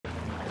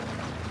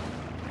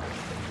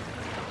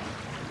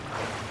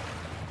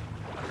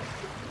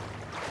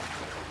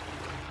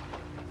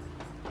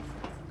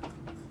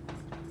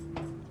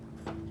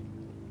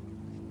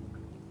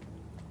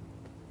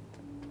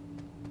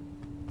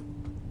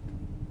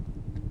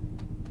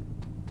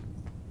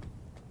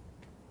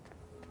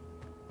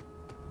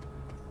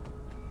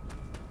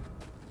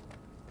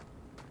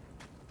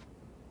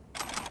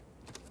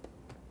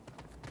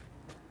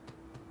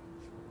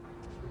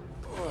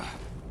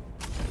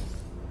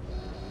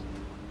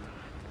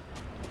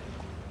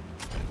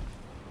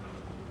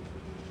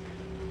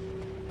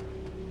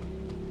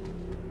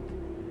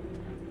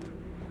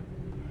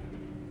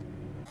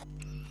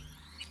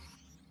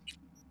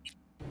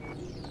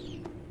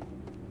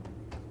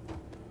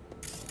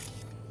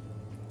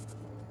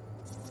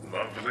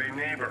Lovely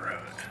neighborhood.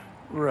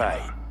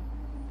 Right.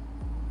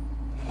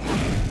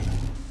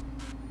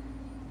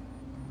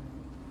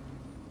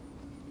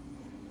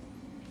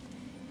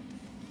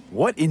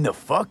 What in the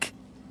fuck?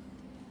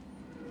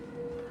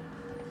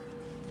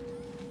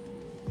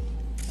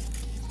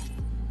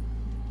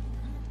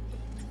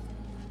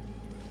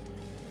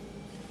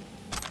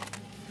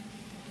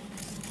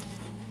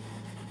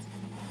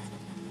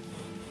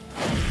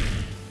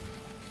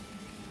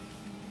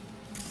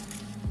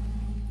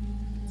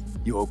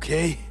 You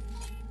okay?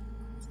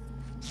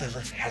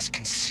 Lilith has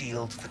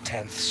concealed the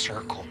 10th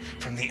circle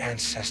from the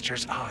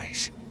ancestors'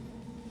 eyes.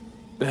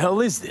 The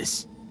hell is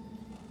this?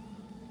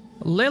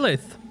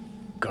 Lilith.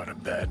 Got a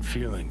bad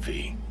feeling,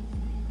 V.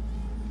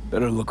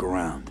 Better look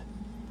around.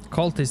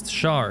 Cultist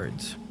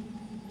shards.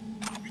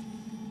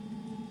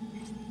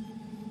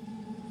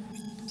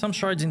 Some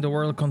shards in the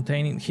world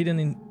contain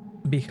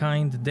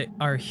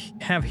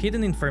have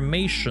hidden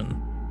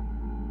information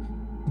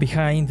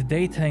behind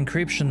data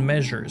encryption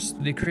measures. To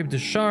decrypt the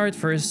shard,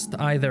 first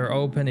either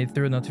open it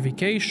through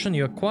notification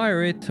you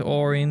acquire it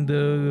or in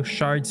the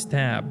Shards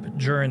tab,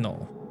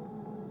 Journal.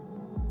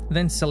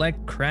 Then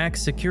select Crack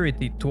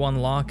Security to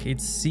unlock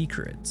its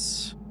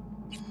secrets.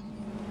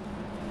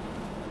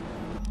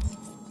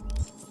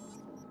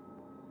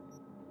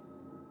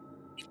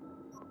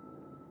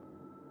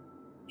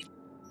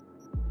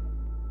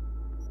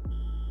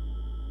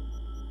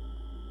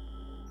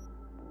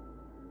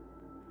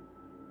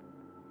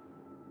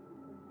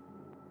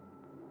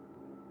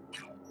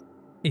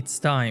 It's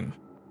time.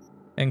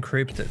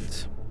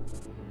 Encrypted.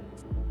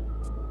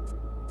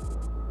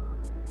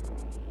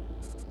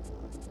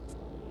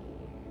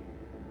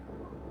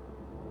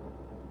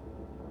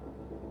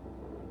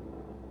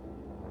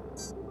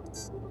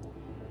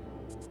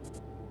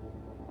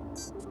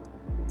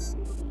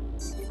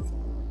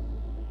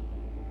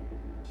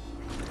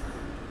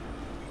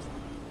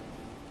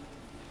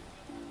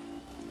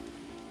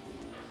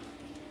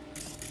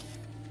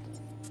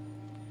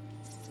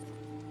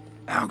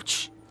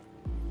 Ouch.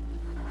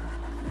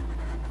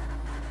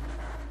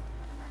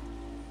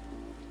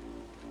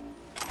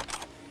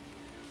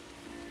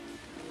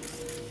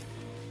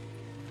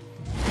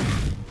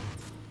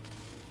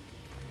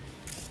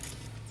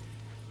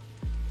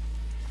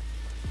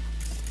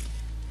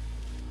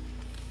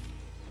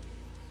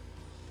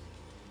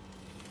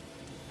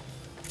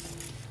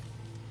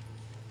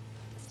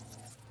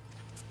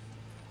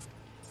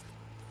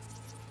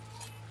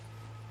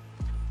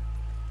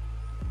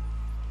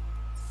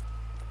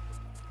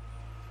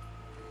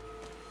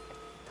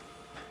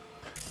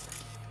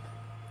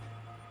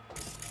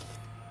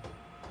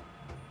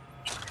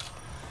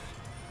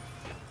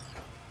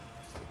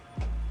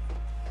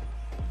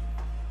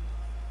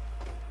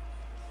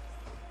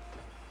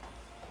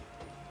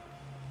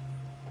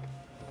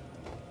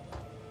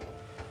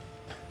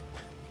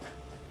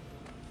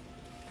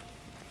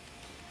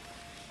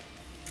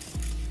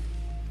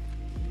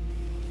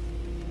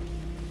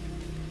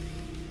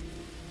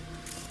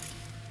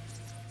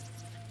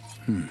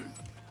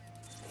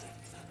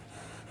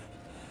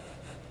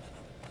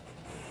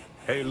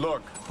 Hey,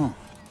 look.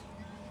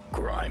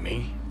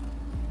 Grimy.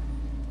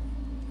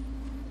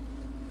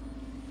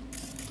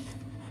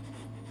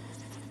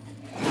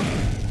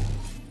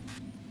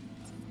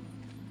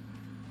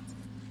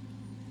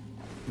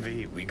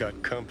 V, we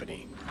got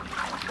company.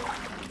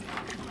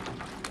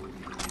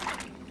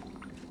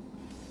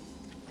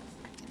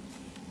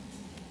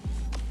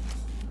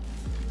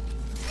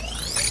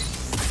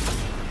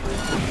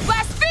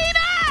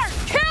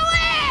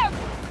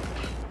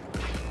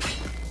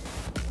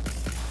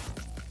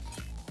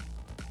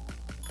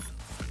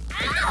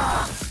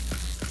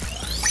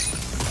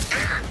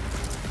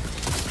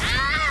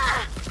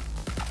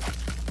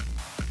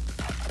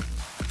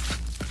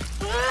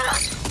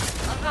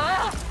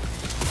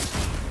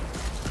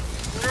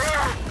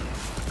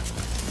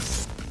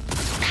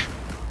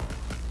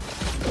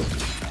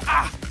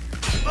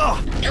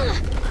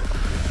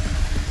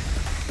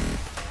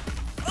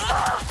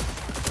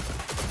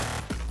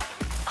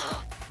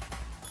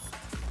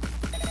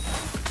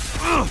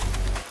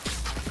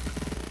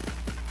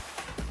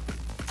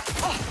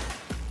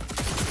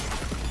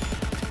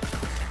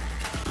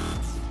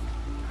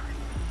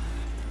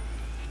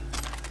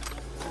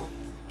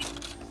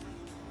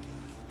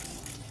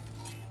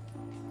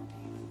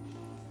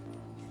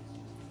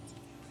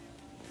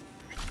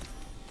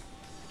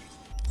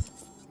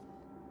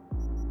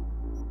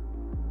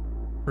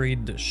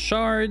 Read the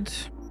shard.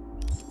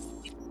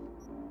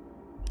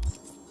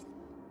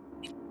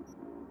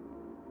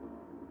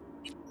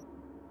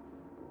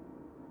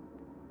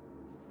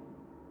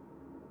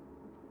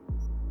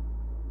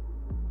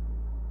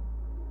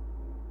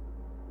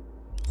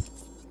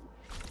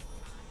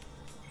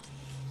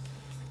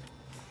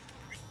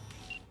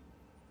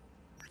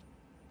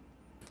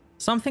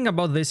 Something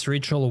about this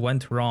ritual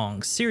went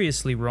wrong,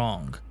 seriously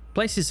wrong.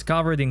 Place is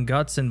covered in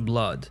guts and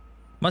blood.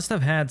 Must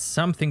have had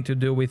something to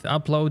do with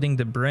uploading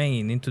the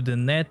brain into the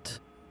net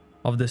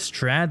of the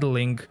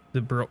straddling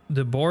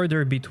the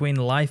border between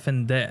life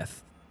and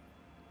death.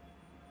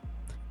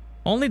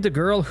 Only the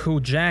girl who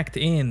jacked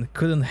in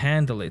couldn't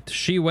handle it.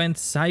 She went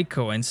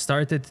psycho and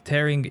started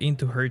tearing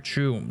into her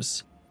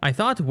tombs. I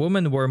thought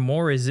women were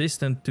more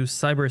resistant to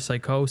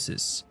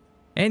cyberpsychosis.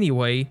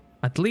 Anyway,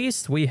 at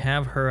least we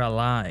have her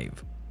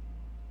alive.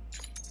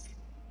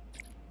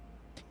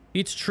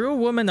 It's true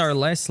women are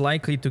less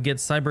likely to get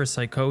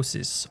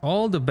cyberpsychosis.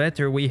 All the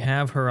better we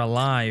have her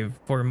alive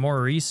for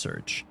more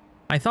research.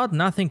 I thought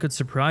nothing could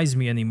surprise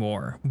me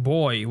anymore.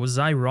 Boy, was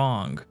I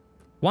wrong.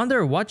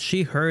 Wonder what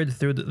she heard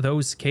through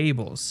those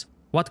cables.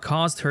 What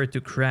caused her to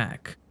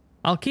crack.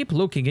 I'll keep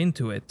looking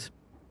into it.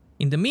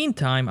 In the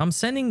meantime, I'm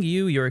sending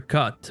you your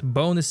cut,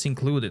 bonus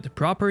included.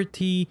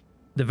 Property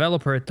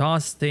developer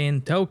tossed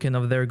in token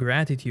of their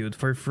gratitude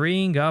for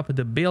freeing up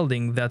the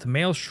building that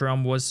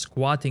Maelstrom was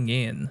squatting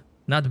in.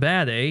 Not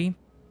bad, eh?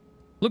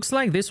 Looks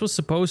like this was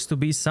supposed to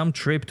be some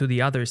trip to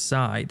the other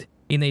side,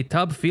 in a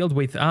tub filled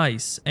with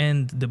ice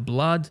and the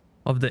blood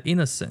of the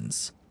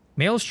innocents.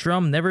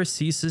 Maelstrom never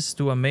ceases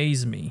to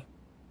amaze me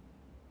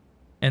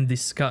and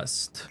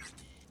disgust.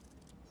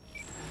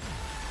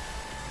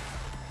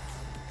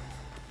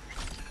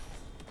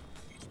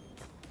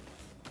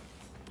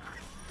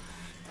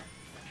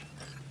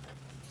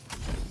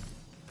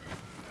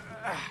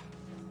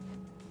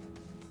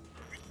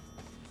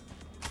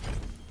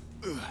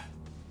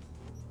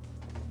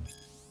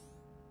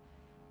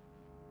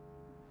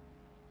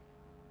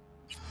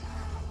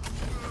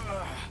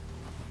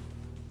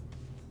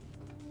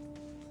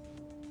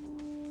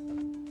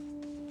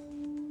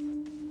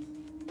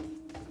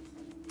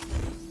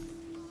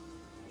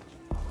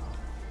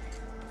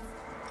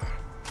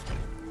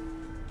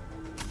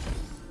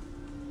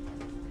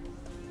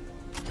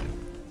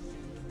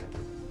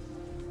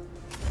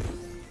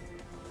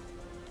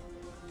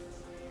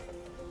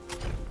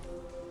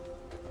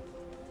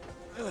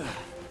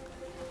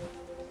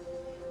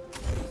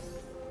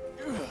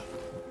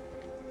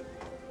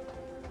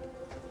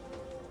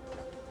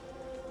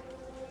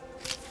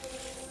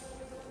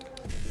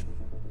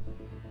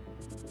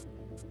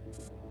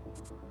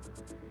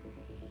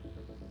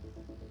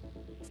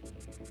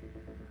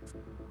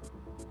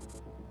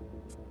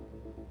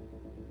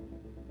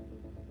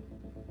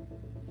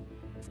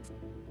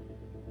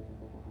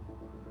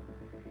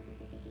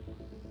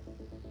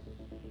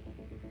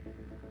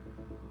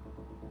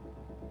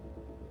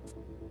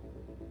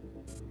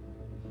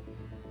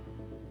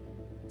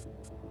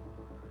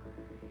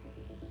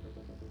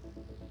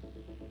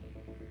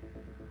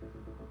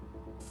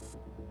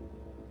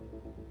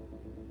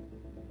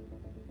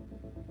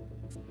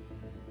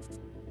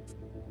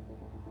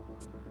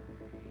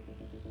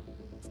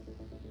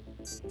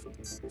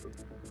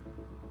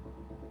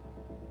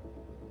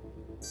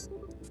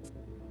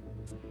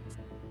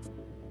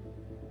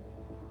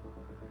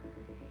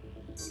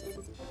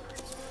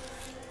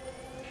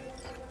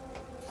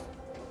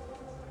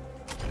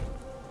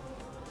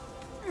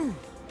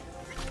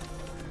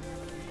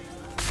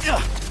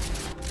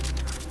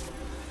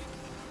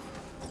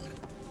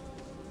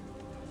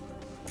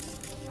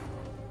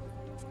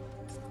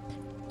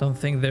 Don't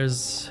think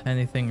there's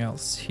anything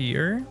else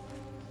here.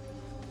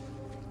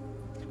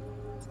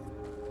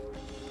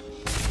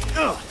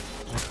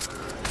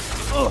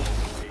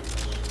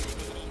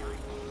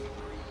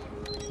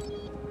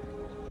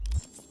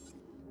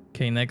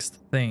 Okay, next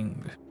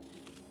thing.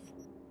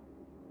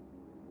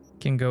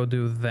 Can go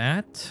do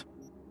that.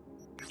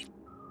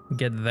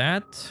 Get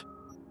that.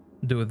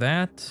 Do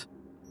that.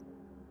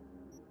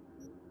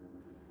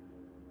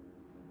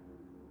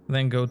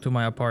 Then go to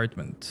my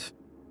apartment.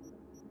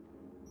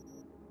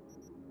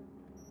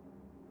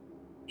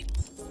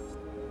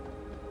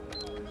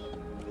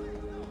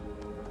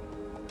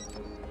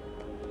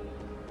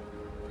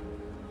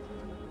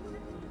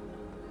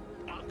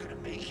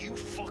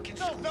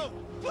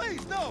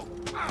 Please, no!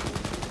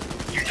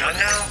 You done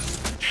now?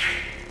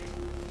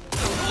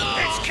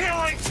 It's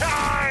killing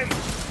time!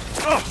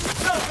 No,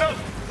 no,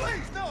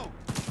 please, no!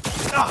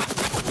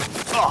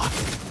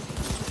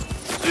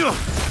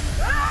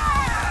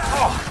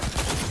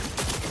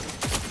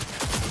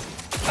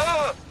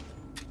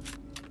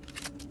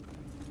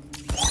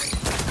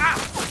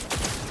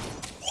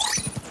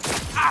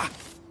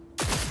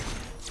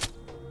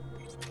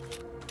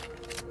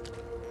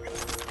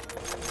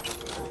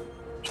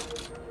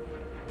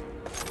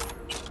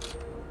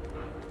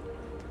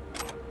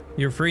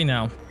 You're free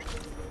now.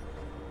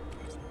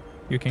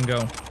 You can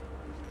go.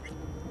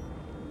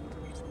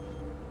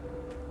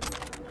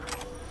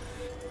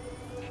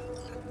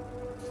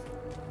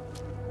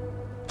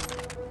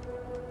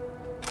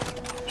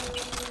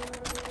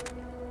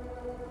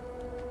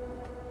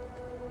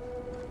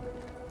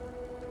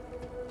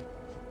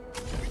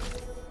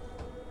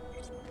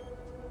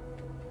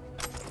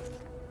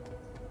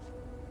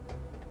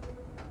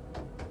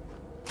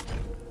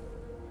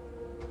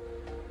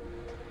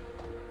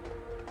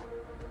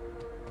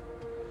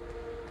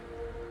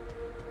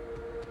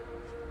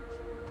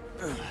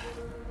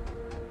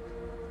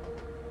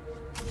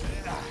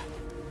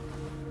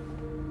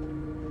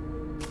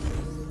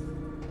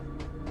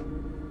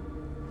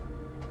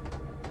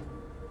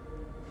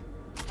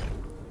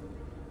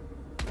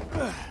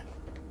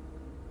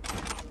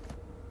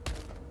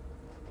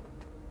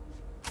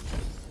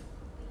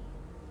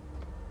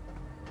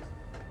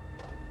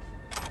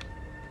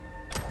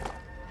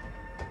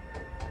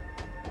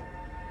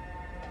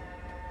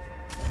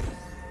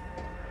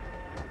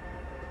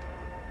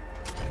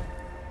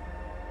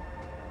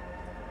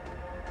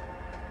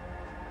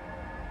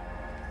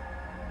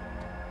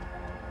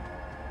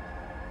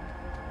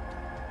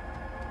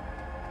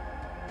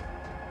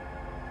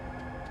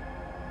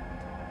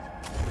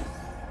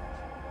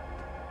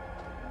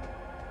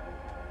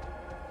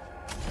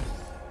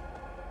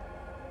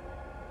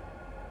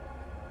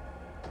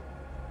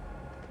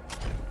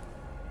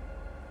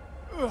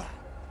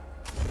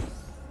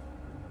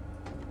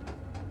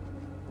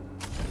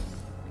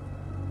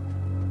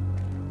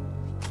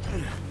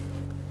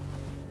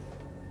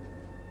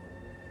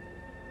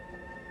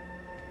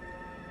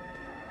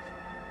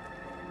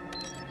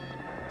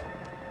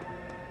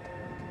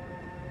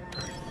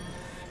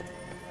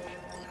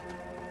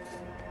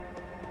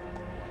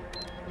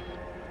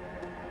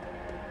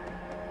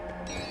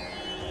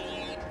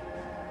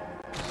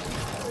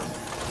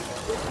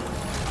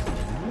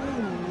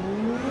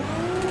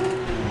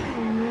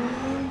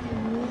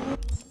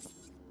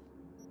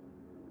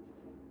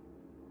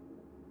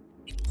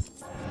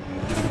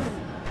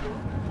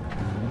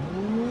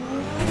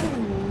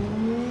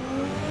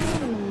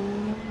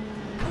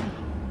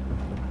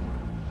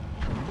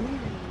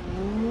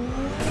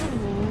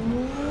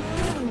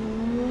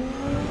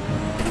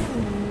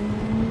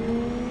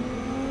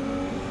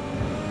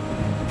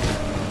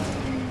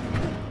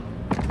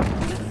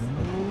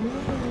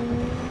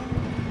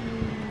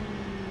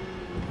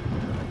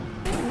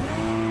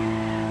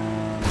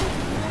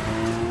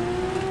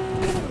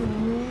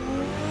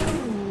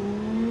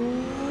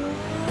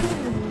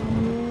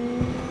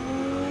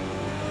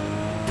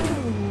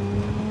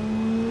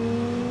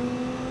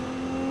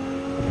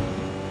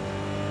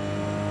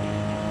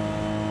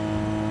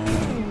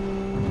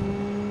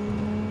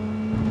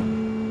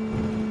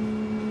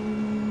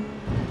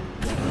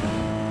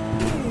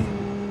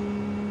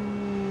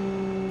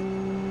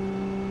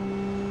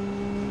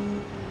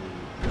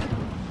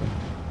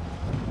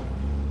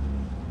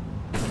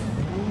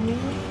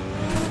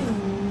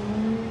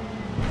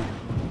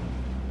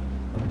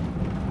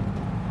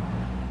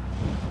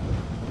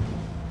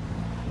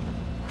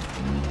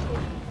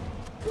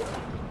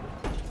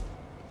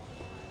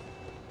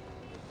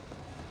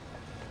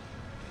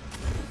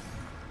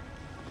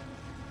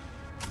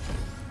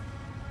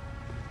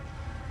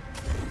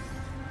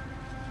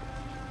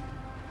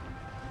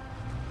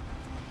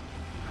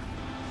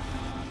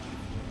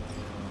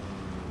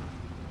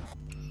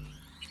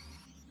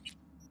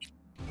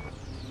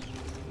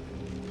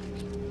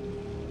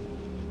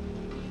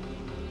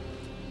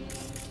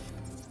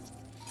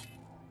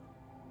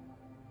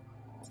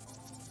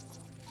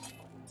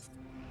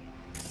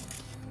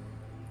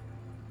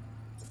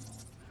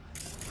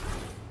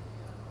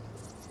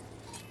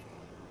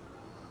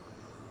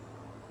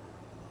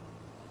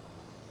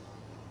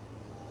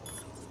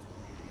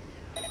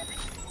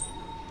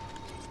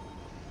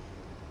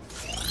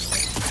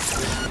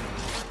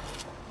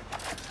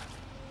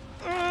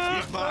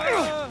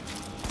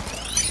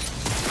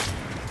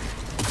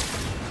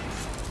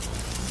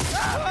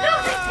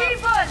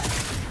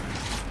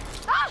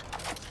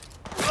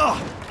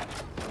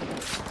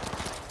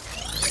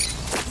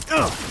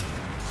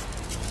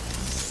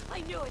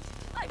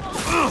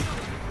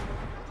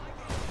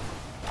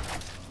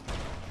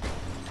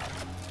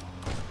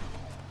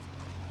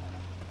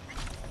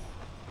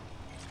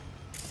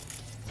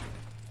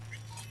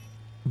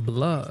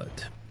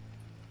 Blood.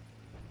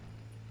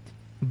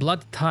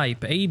 Blood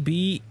type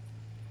AB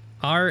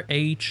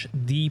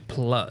RHD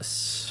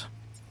plus.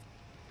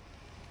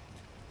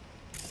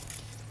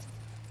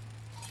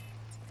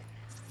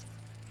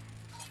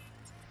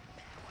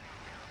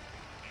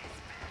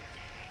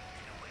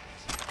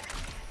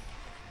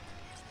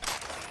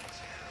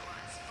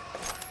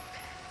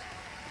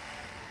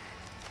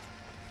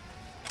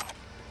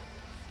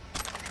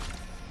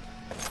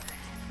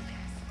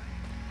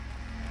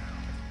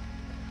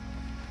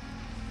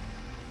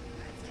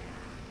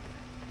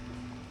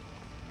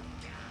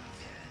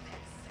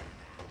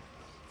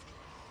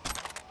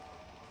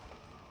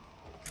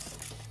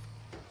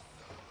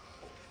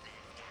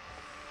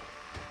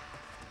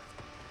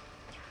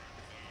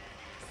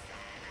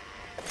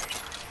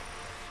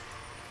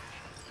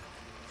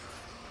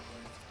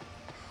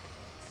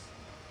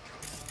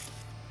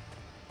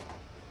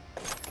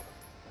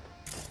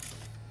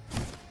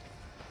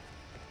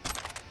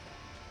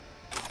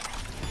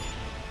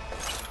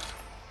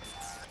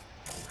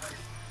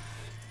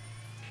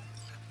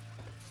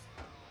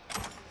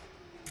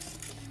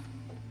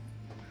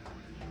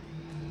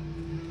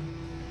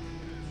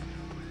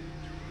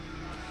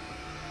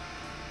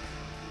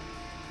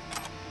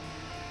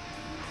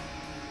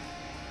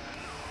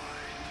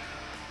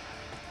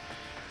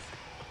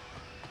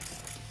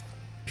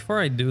 Before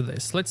I do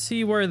this, let's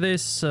see where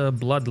this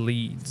blood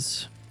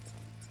leads.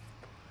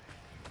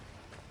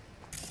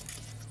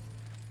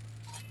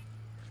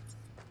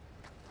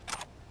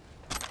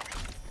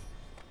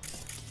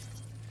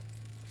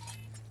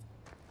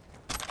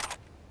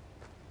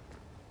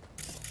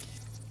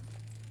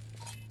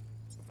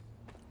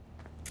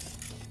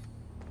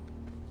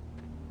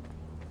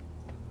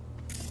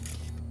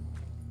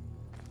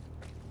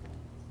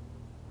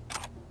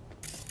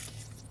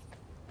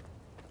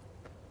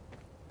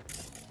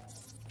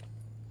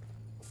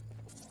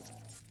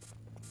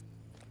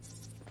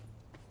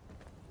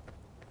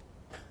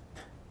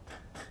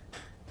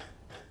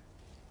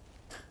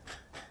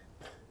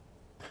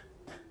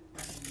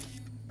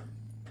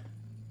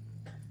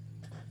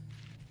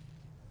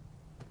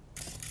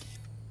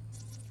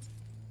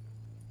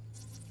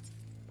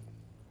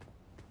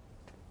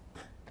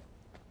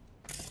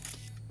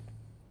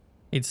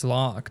 It's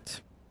locked.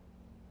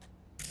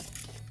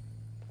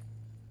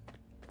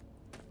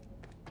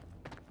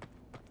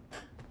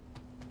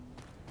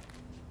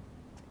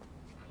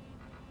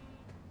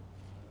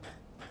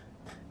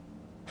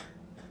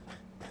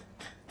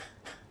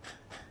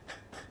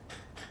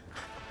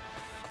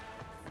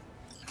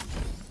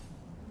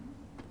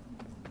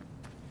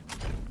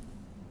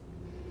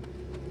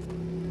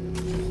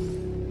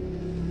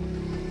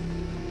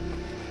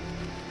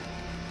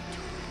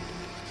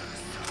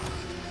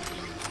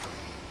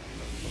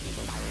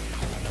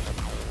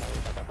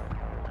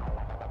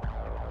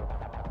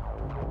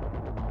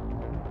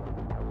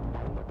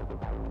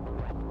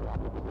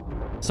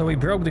 So we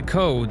broke the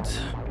code.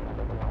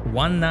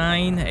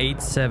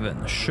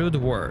 1987 should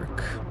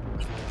work.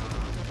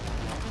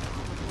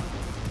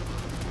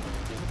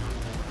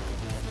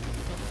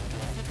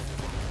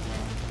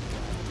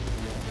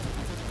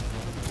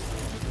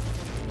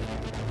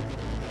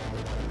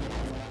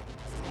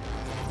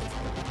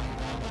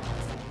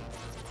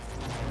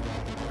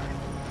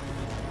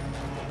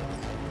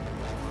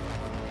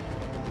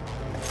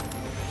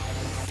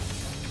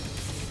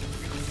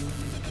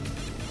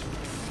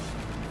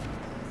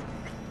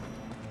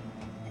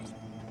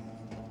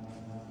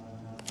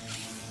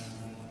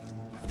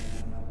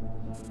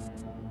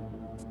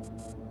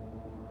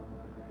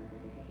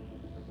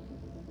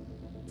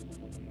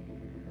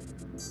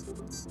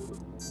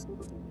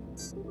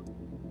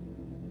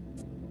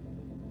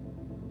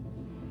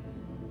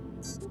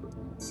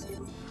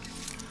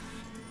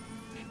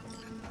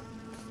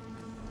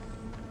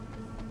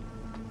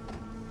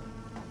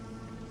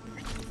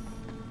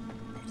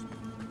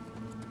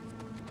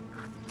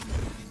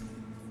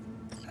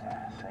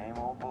 Same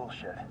old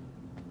bullshit.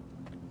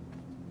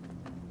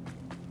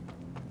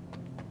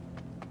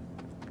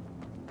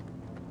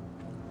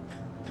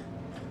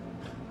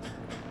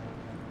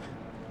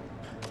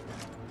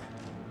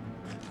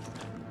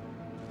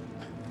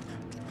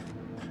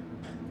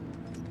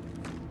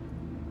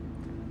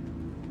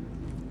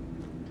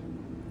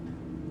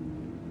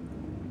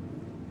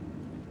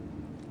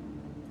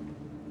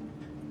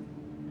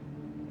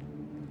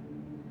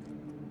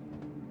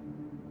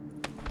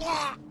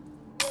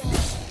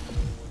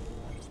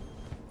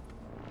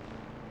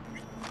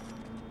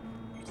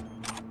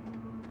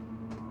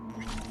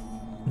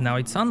 Now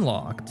it's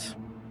unlocked.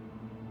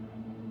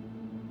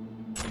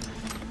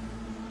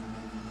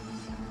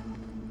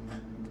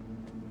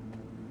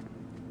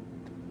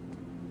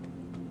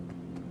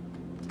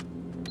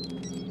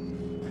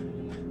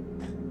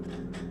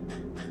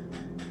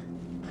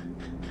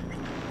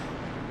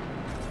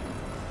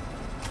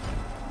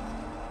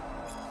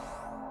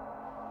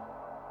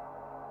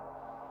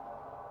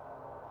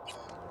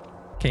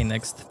 Okay,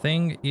 next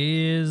thing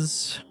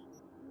is...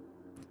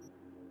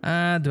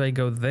 do I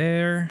go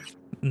there?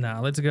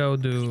 Nah, let's go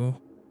do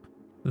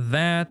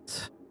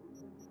that.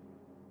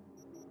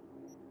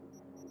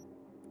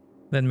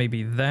 Then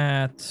maybe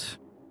that.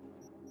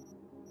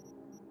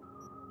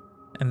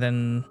 And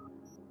then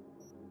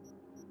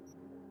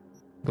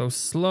go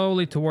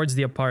slowly towards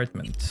the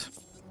apartment.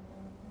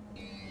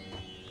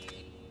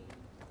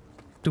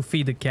 To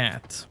feed the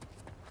cat.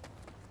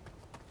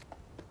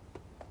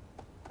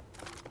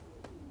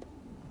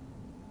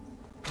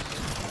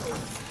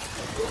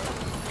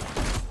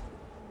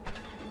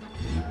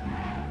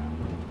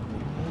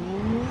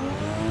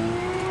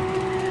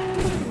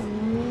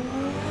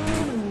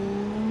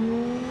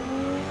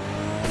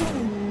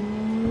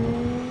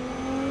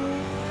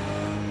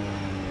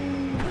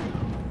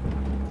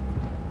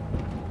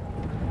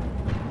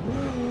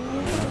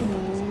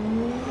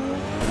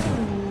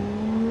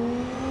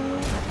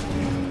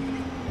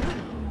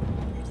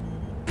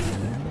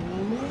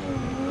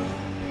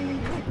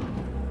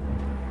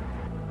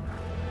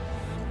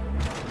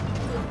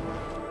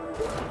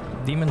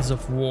 Demons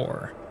of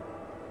War.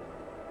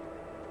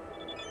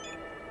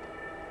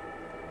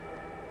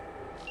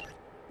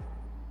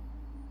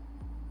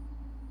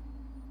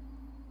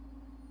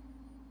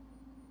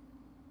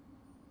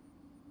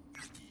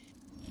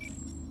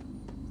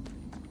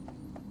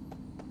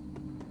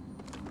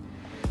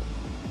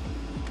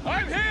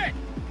 I'm hit!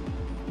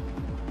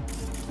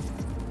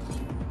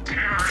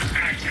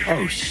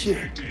 Oh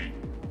shit.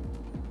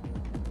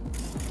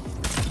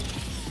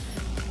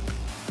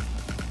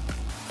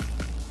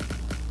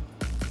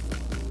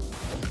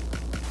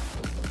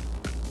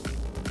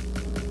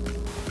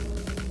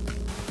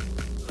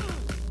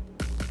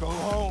 Go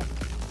home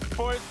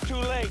before it's too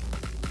late.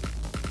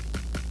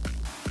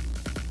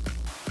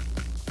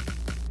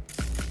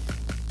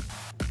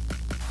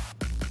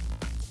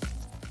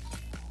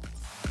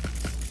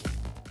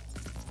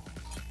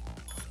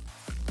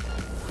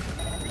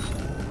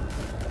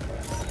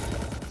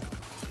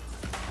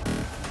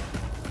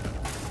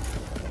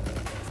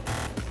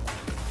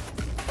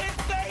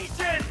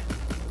 Invasion!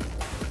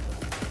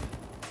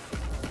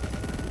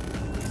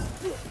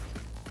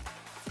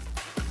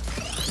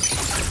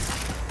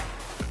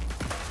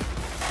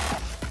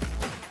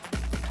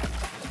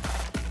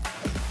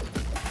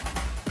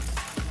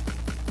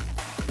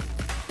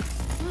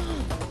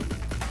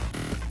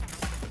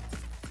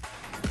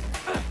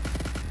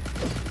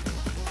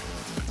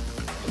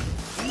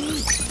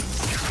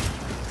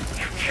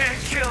 Can't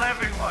kill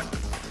everyone.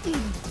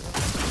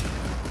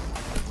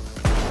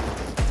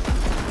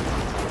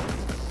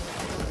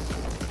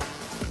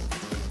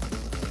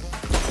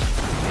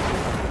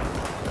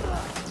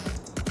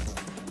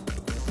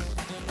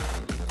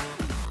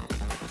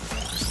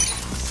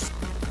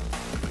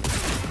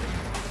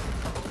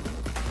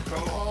 Go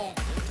home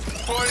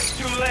before it's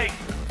too late.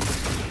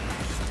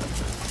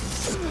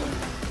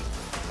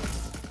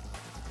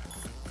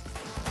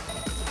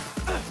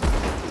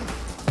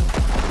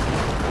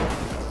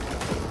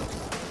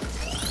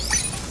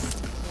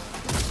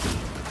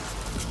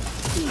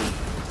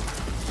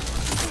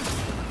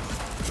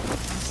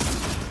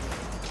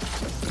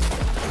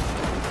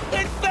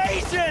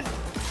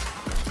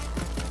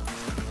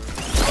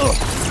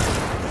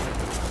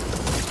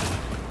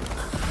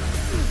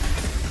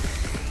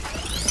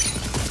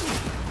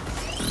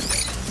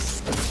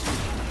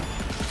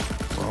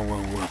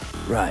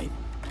 Right.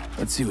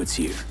 Let's see what's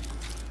here.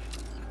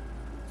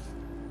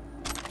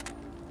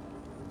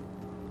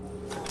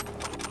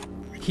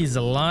 He's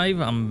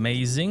alive,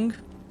 amazing.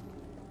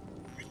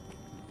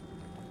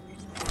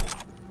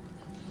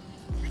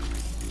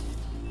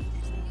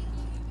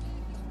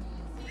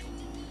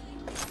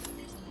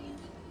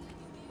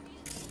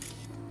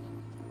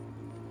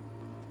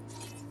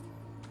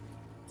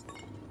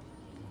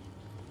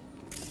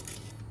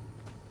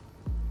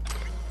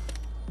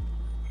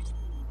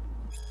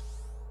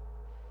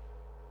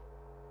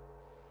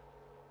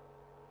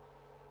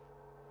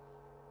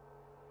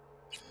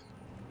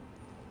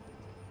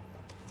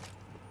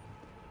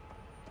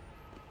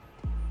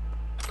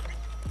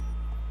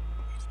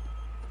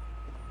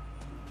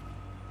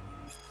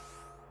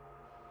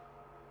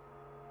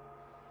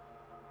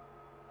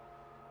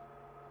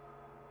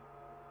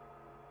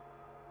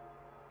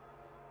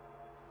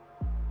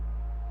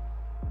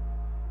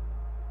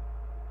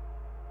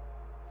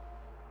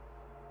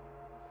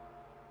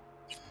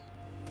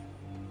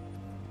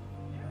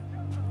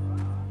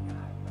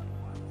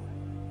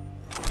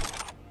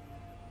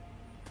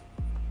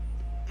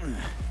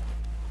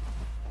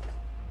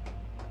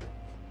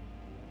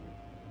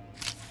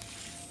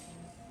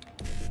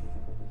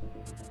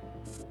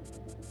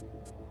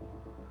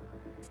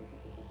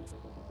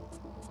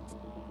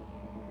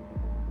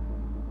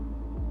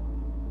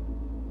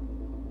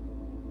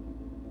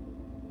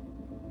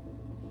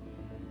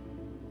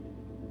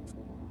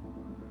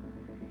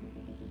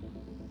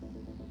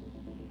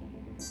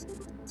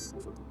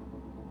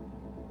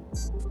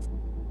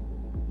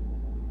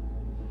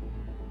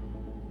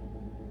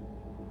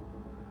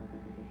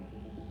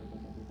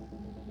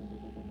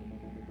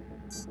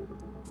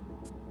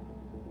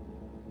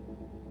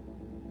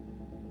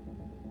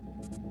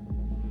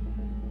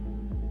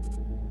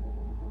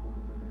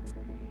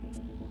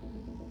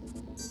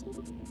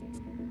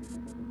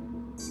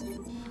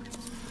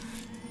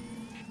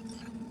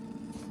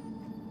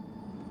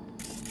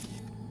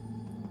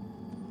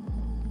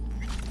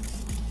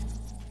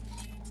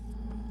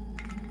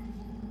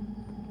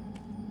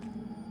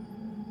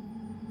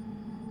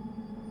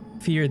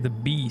 Fear the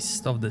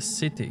beast of the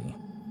city.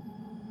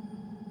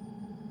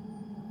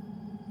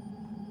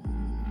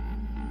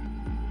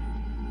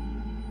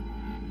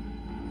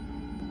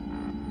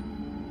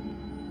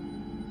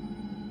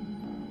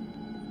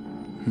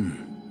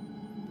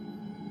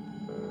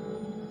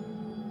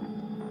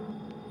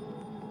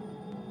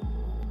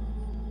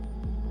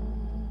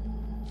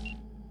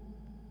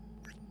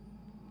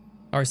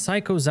 Our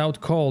psycho's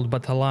out cold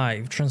but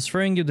alive,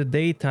 transferring you the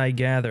data I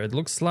gathered.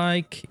 Looks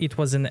like it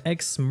was an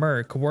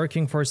ex-merc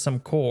working for some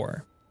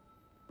core.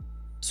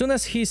 Soon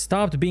as he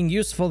stopped being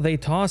useful, they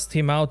tossed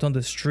him out on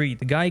the street.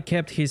 The guy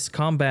kept his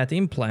combat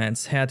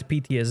implants, had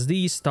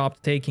PTSD,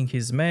 stopped taking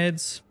his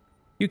meds.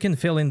 You can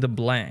fill in the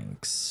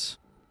blanks.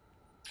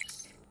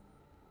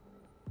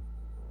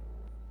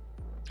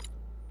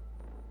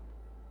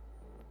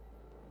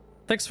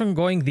 Thanks for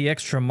going the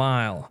extra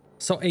mile.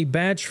 So a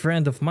badge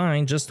friend of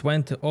mine just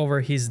went over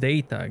his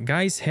data.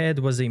 Guy's head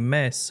was a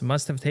mess,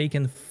 must have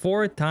taken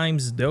 4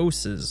 times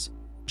doses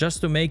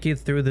just to make it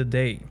through the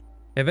day.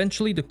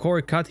 Eventually the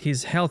core cut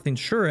his health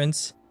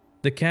insurance,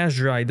 the cash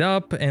dried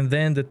up, and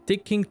then the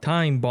ticking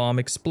time bomb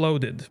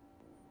exploded.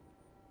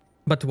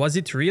 But was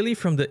it really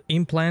from the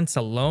implants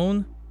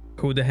alone?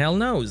 Who the hell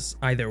knows?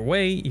 Either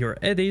way, your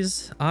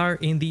eddies are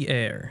in the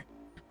air.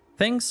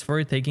 Thanks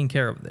for taking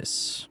care of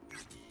this.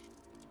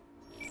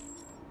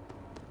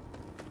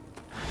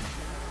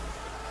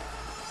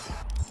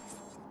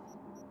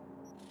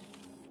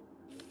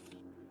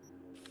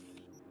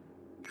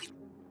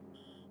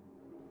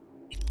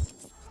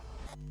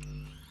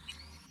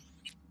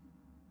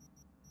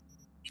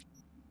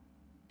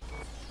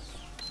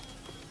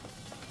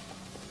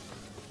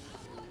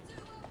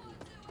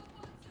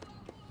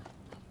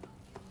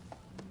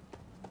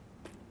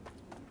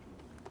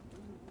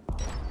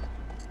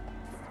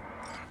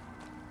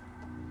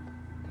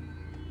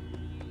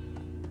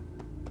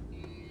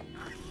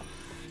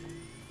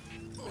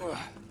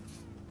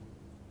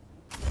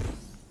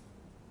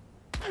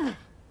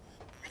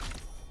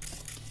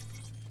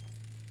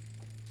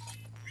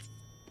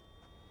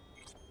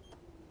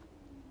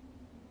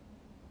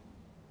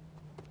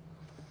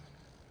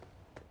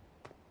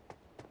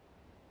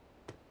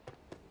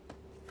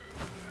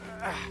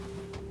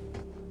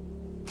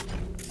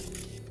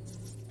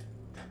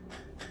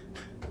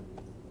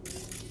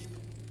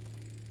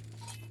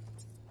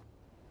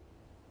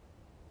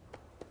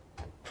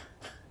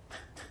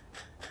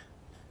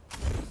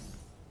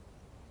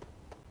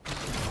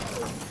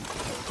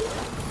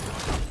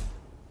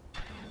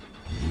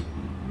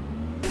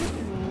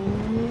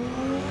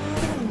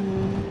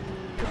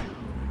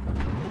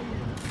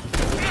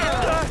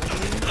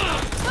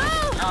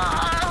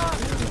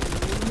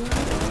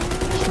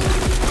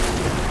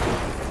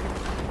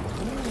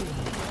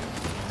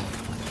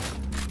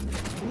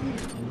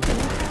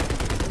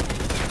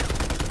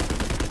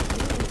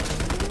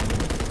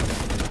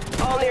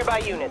 Nearby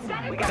units.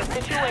 We got a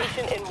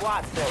situation in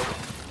Watson.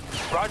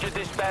 Roger,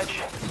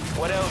 dispatch.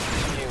 What else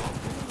is new?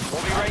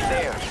 We'll be right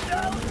there.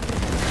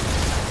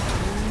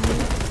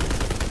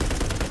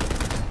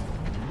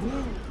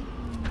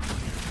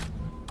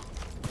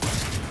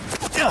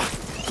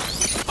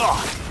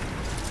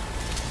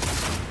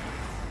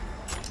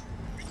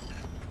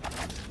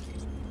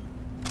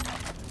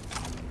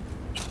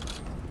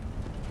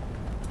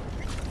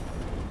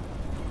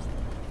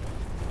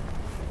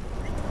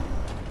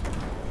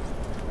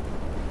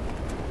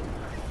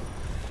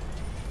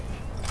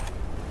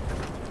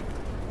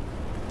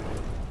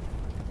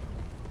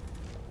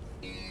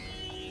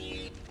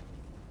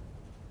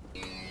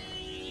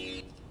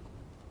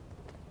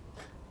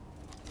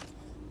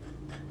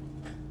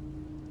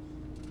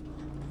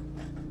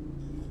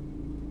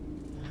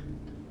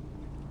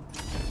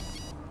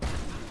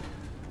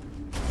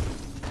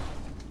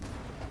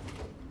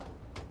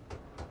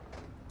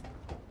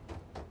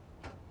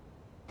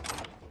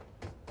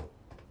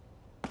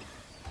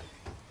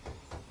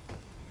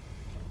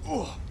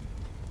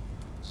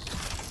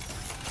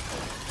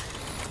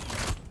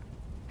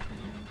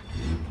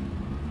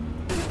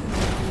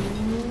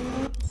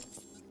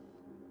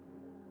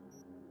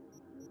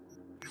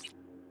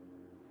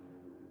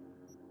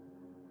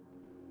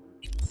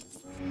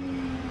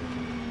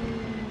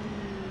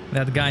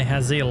 That guy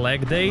has a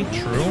leg day.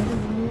 True.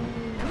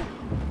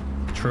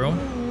 True.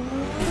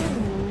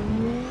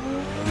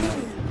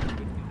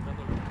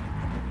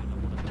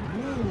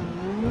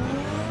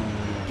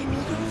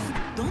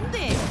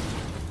 ¿Dónde?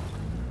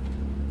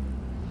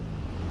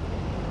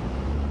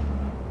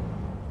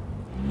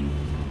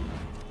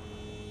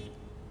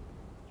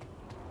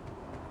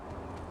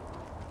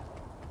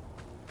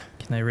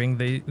 Can I ring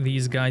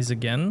these guys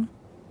again?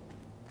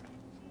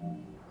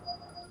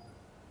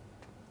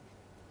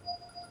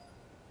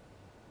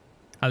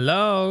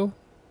 Hello?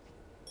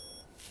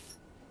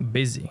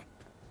 Busy.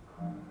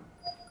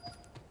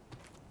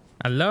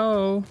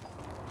 Hello?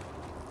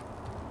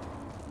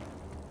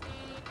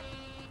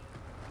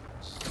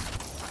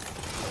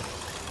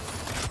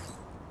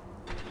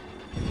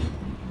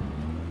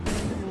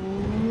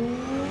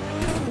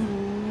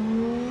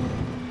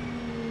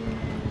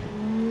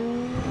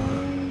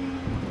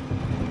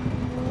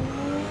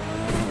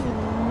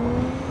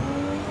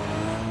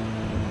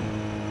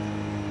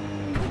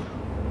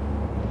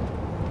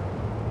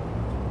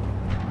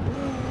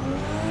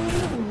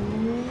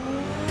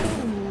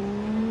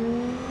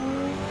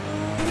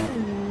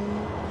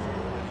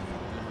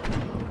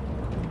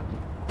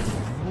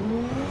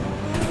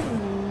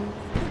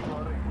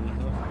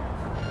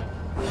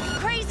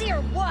 Crazy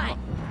or what?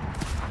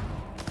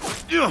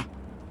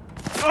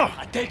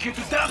 I take you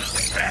to them.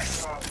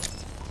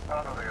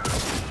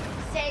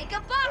 Say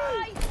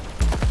goodbye!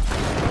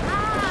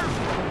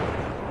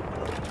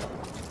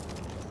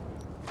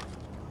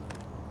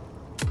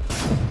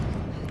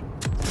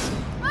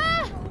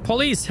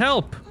 Police,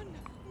 help!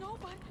 No,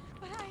 but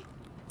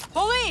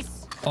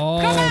Police!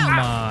 Oh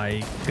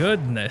my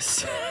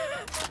goodness.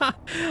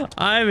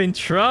 I'm in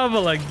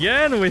trouble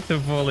again with the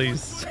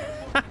police.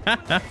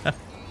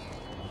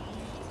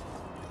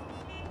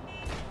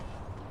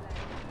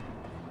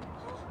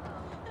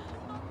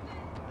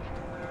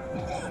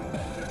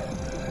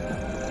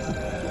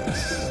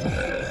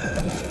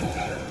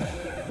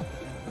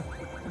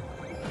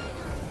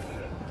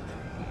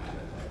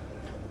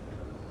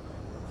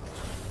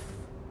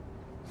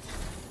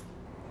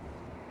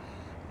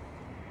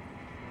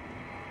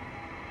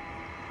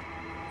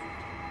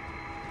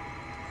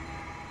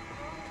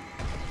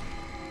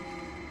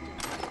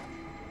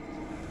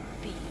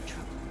 Be in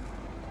trouble.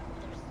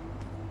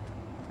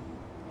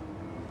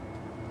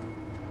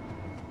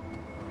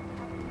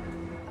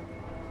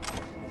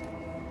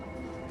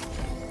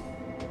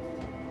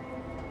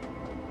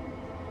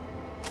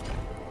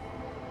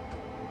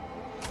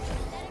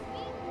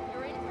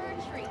 You're in for a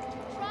treat.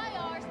 Try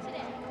ours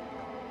today.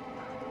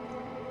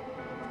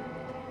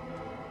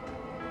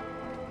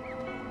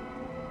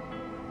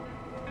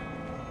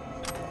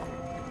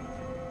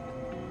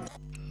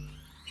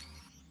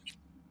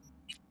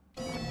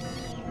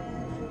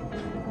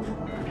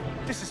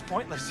 This is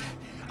pointless.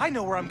 I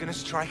know where I'm gonna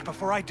strike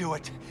before I do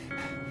it.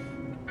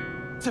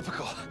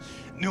 Typical.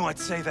 Knew I'd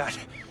say that.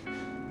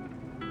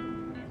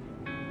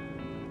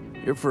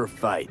 You're for a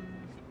fight.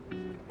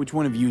 Which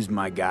one of you's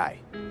my guy?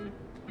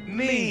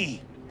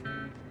 Me!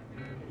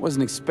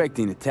 Wasn't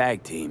expecting a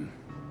tag team,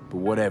 but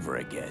whatever,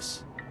 I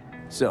guess.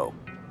 So,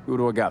 who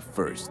do I got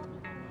first?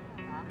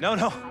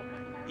 No.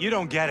 You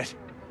don't get it.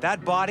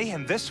 That body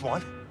and this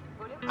one,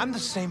 I'm the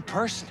same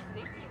person.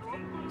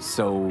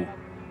 So,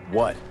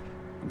 what?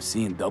 I'm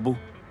seeing double?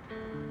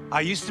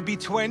 I used to be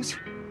twins,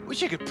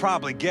 which you could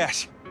probably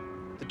guess.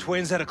 The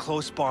twins had a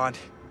close bond,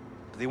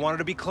 but they wanted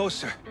to be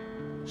closer,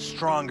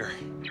 stronger.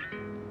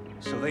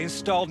 So they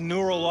installed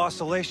neural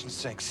oscillation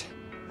syncs.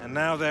 And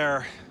now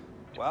they're,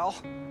 well,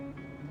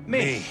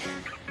 me.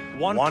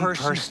 One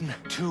person,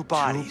 two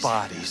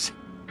bodies.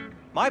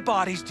 My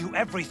bodies do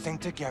everything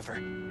together.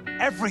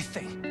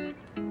 Everything.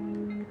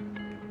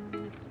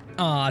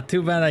 Aw,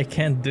 too bad I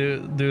can't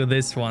do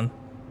this one.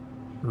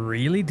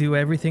 Really do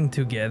everything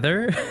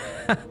together?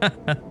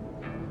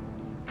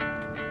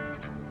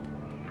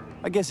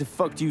 guess it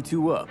fucked you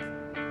two up.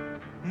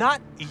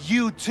 Not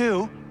you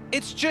two.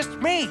 It's just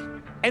me.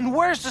 And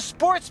where's the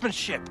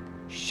sportsmanship?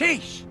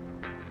 Sheesh.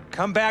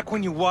 Come back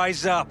when you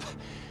wise up.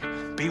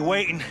 Be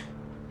waiting.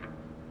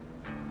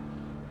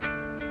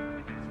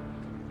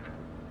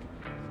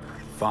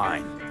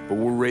 Fine, but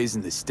we're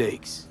raising the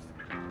stakes.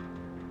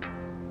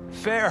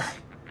 Fair.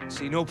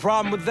 See no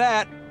problem with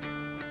that.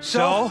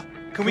 So,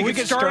 can we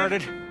get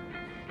started?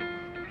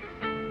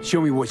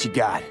 Show me what you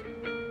got.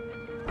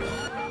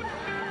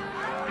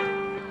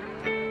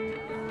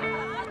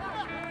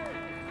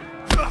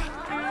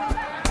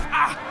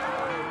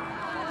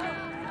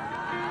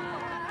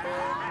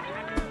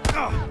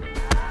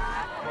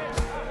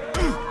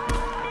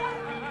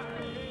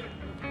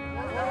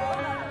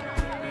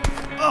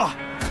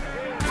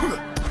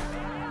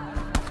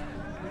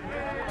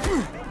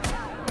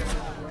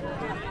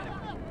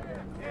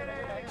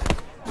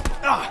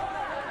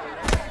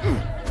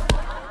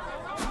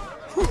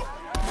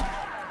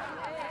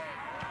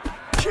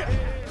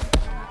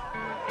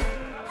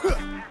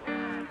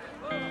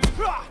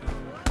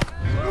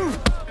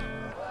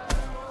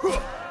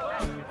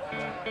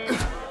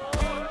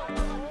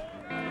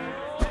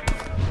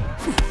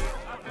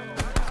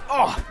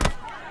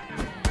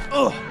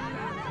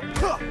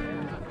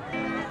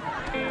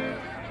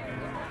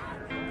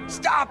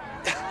 Stop!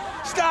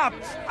 Stop!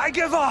 I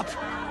give up!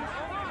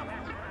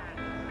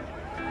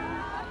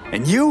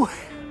 And you?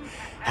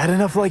 Had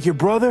enough like your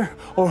brother,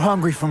 or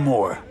hungry for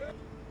more?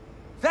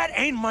 That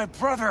ain't my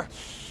brother.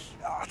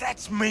 Oh,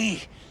 that's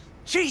me.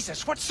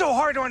 Jesus, what's so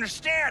hard to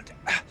understand?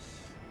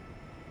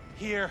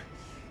 Here,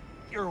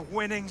 your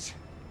winnings.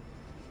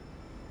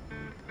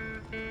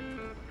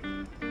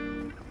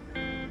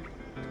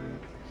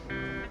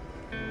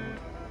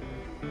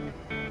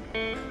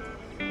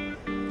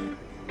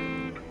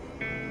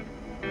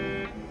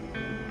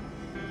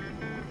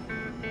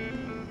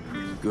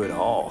 Good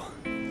haul.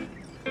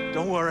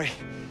 Don't worry.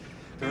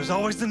 There's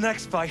always the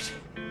next fight.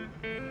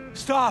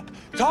 Stop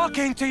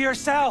talking to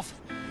yourself!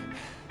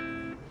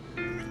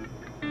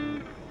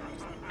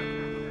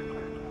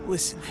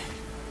 Listen,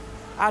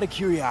 out of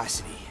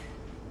curiosity,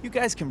 you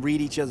guys can read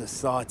each other's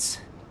thoughts?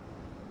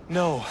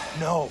 No.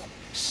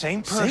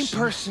 Same person. Same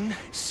person,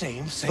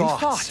 Same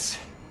thoughts. thoughts.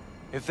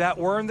 If that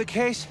weren't the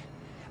case,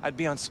 I'd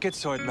be on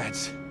schizoid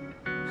meds.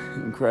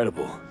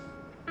 Incredible.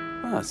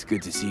 Well, it's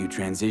good to see you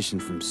transition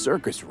from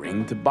circus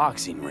ring to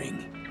boxing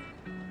ring.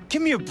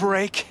 Give me a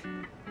break.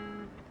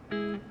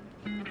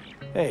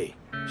 Hey,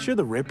 sure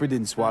the Ripper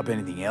didn't swap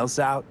anything else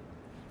out?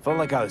 Felt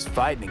like I was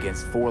fighting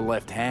against 4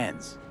 left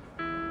hands.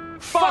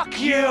 Fuck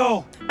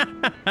you!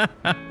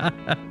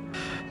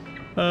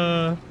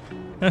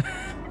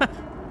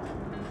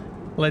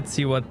 Let's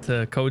see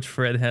what Coach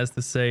Fred has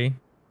to say.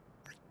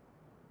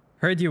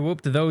 Heard you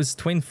whooped those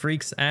twin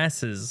freaks'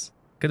 asses.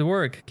 Good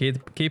work,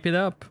 kid. Keep it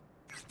up.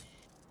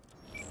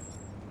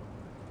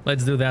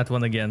 Let's do that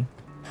one again.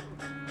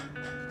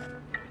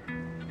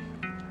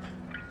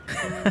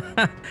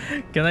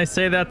 Can I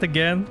say that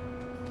again?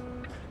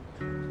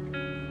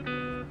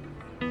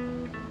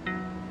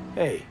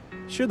 Hey,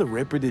 sure the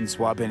Ripper didn't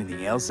swap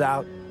anything else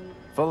out?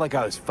 Felt like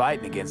I was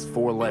fighting against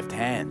 4 left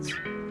hands.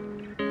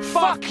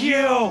 Fuck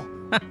you!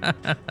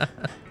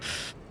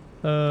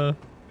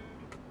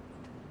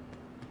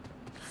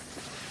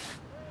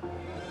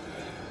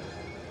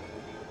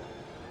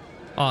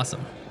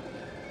 Awesome.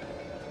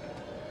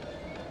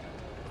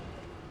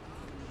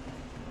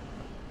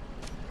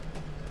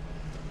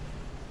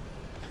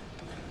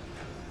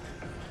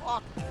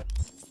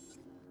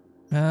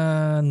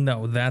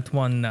 No, that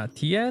one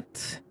not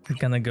yet. I'm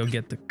gonna go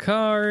get the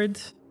card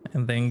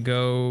and then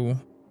go.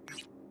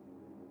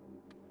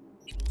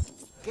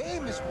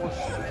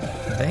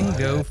 Then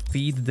go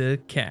feed the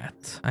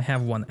cat. I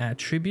have one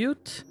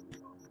attribute.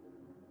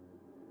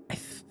 I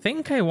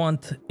think I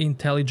want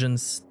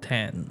intelligence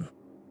 10.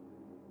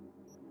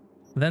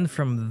 Then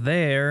from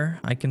there,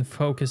 I can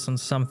focus on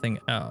something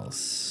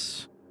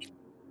else.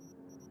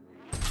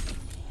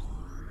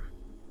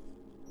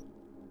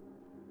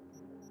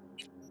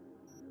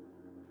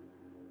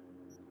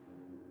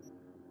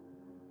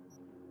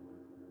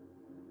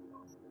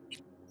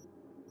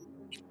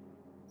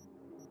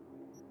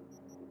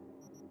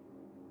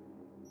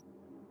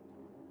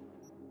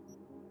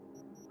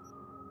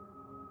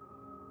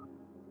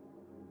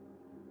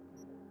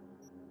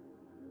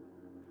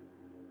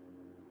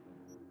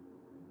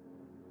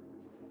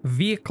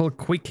 Vehicle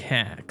quick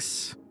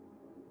hacks.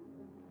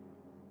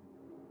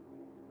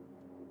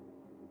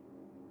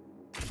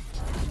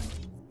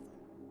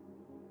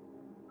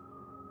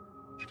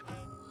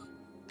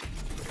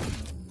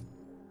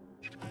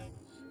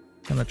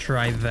 Gonna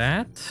try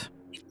that.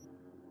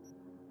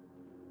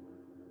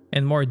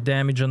 And more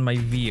damage on my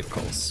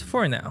vehicles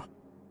for now.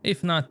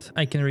 If not,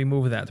 I can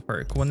remove that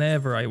perk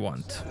whenever I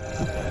want.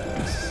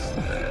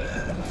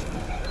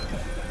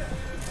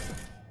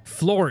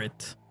 Floor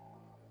it.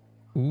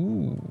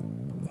 Ooh.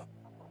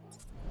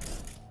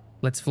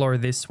 Let's floor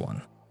this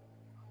one.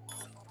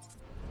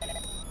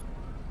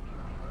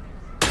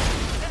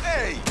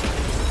 Hey!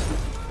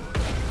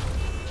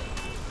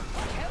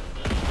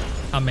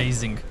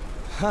 Amazing.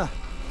 Huh.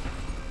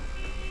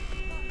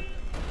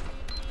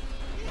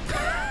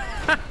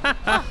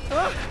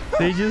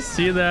 Did you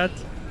see that?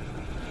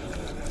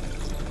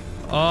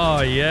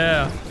 Oh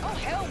yeah. Oh,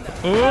 hell no.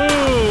 Ooh,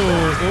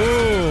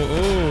 ooh,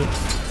 ooh.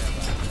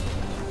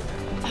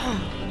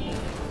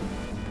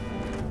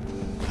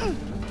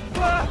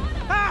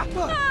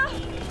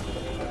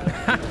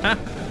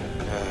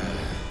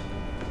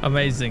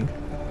 Amazing.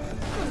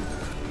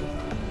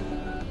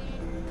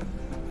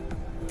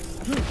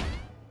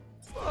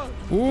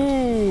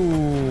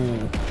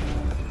 Ooh.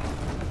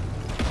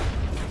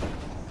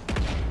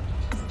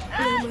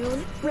 Blue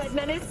Moon, Red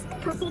Menace,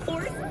 Purple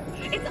Force.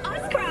 It's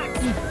us cracks.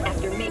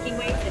 After making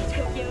waves in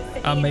Tokyo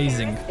City,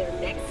 Amazing. Paris,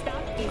 their next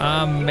stop is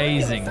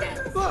Amazing.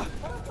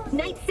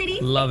 Night City.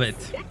 Love it.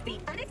 Expect the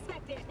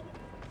unexpected.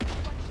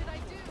 What should I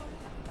do?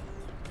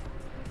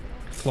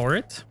 Floor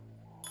it.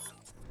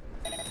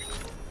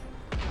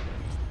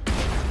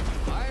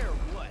 Fire or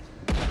what?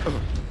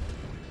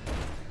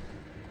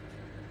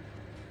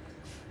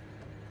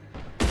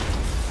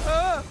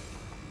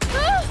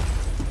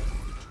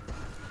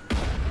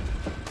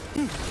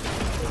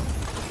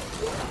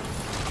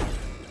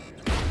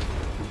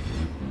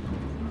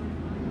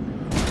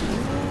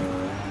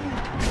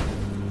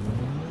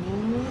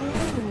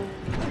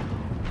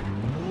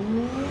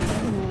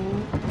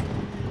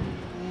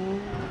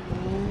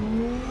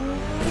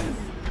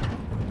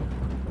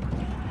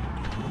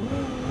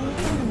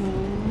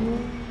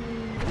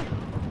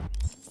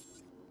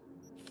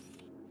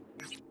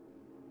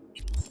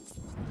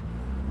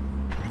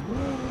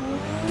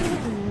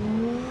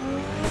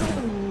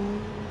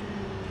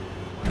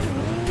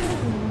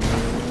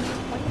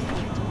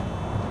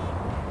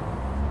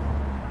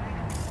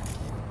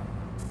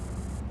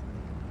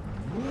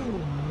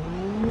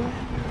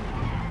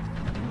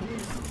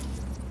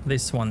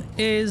 This one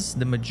is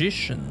the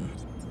Magician.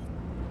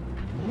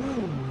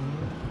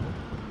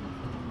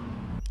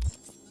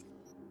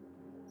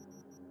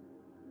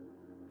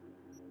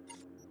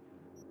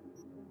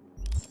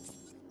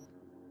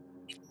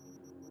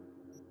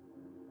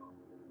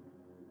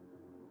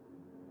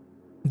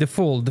 The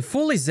Fool. The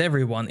Fool is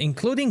everyone,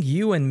 including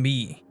you and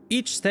me.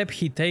 Each step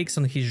he takes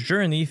on his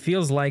journey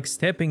feels like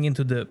stepping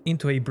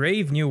into a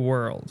brave new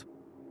world.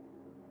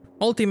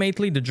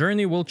 Ultimately, the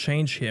journey will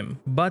change him,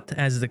 but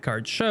as the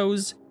card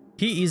shows,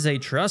 he is a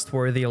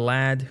trustworthy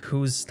lad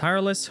whose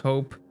tireless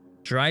hope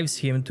drives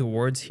him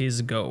towards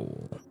his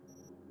goal.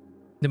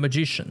 The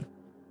Magician.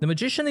 The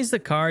Magician is the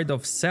card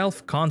of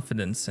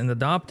self-confidence and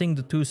adapting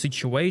to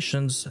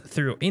situations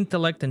through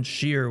intellect and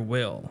sheer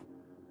will.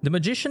 The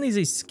Magician is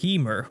a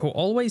schemer who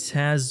always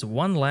has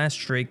one last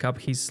trick up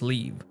his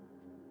sleeve,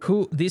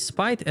 who,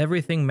 despite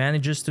everything,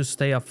 manages to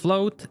stay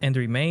afloat and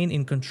remain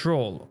in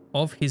control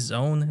of his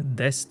own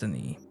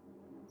destiny.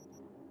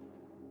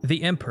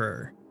 The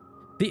Emperor.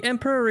 The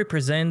Emperor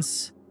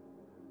represents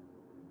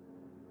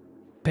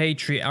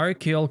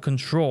patriarchal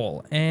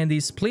control and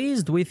is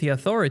pleased with the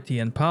authority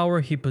and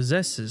power he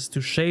possesses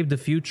to shape the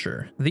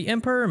future. The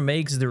Emperor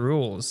makes the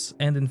rules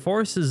and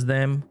enforces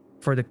them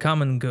for the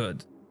common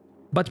good.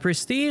 But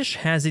prestige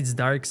has its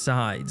dark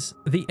sides.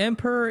 The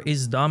Emperor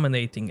is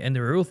dominating and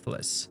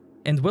ruthless,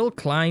 and will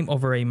climb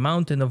over a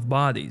mountain of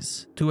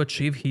bodies to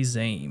achieve his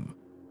aim.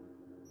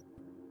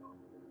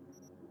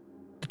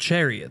 The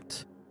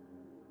Chariot.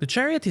 The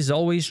Chariot is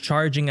always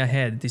charging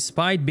ahead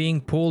despite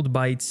being pulled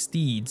by its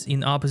steeds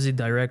in opposite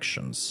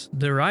directions.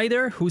 The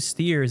rider who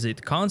steers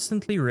it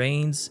constantly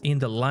reigns in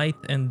the light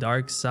and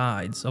dark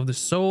sides of the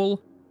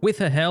soul with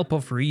the help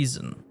of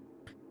reason.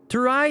 To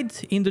ride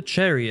in the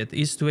Chariot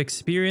is to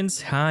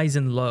experience highs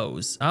and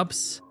lows,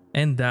 ups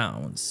and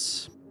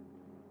downs.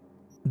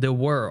 The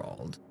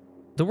World.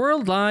 The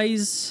world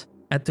lies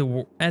at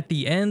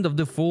the end of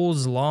the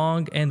Fool's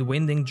long and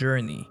winding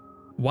journey,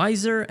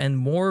 wiser and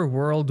more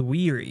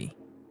world-weary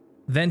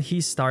than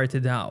he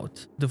started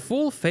out. The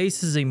Fool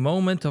faces a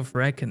moment of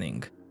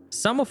reckoning.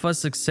 Some of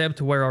us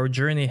accept where our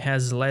journey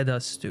has led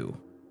us to,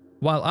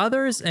 while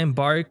others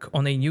embark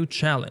on a new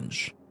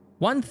challenge.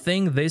 One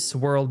thing this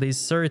world is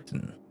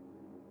certain: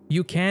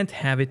 you can't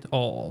have it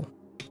all.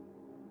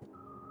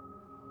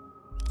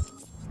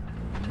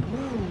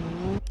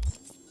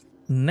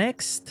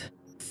 Next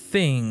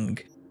thing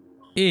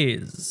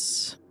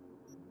is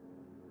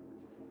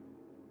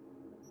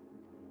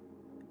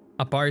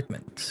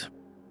apartment.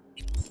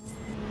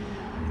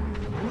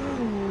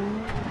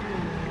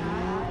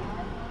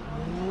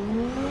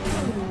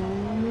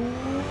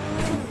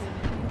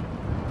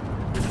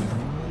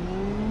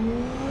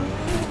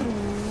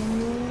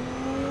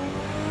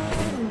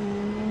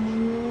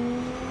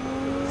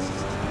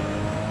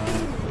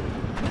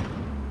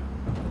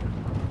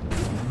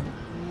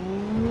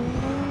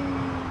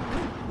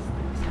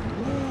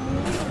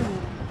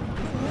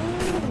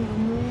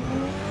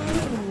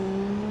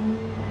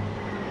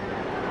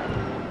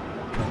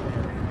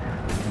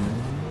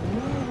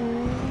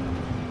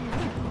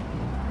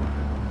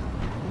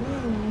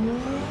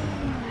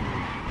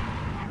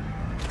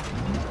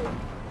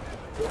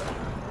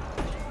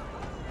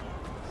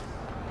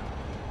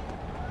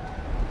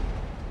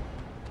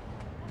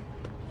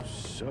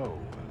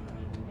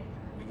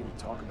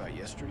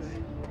 yesterday.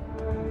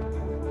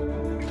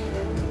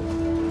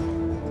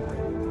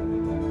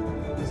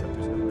 Except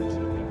there's no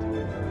mention of me.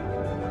 Yeah,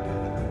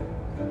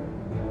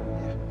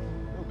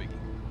 no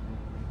biggie.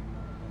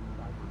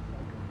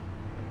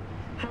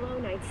 Hello,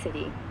 Night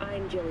City.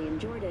 I'm Jillian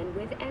Jordan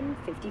with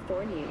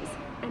N54 News,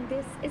 and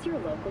this is your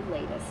local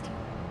latest.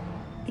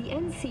 The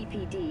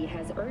NCPD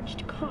has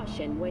urged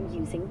caution when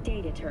using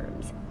data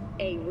terms.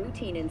 A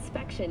routine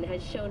inspection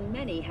has shown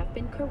many have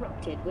been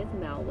corrupted with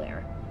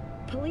malware.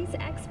 Police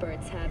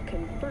experts have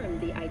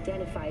confirmed the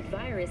identified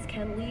virus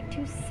can lead to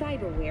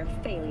cyberware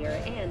failure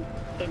and,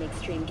 in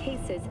extreme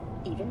cases,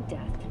 even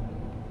death.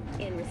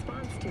 In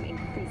response to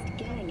increased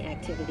gang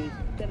activity,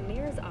 the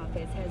mayor's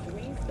office has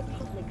raised the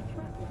public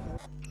threat level.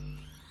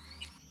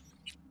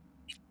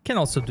 Can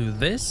also do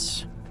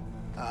this.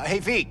 Hey,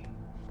 V.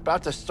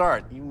 About to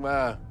start. You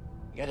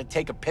gotta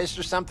take a piss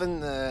or something?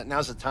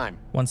 Now's the time.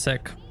 One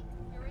sec.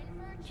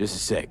 Just a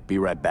sec. Be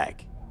right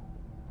back.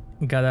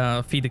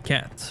 Gotta feed the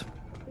cat.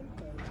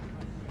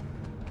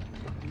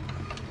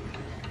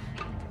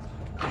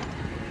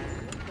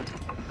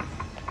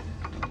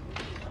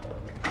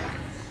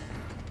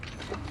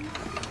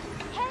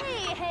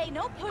 Hey,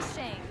 no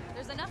pushing.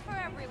 There's enough for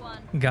everyone.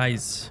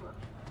 Guys.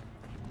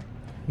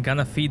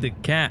 Gonna feed the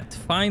cat,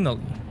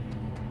 finally.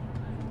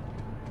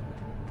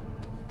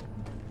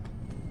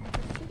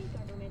 City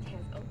government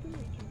has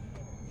openly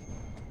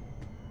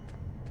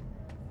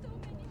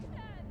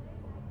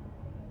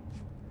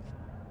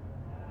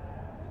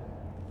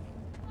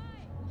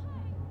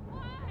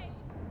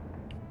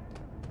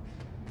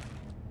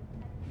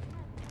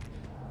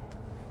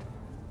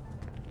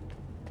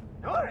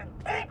You're in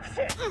deep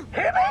shit.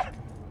 Hear me?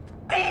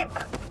 Deep.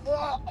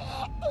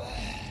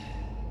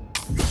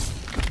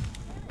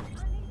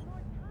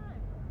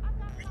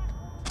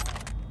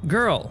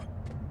 Girl.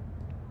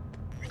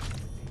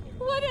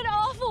 What an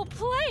awful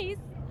place.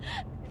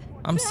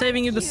 I'm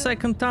saving you the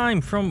second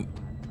time from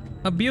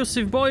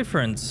abusive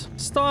boyfriends.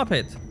 Stop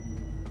it.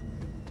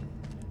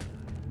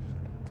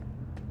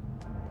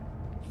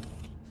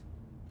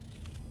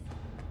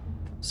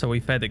 So we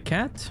fed the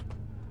cat.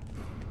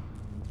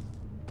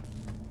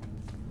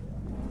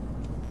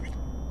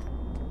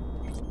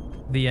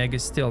 The egg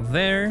is still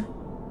there.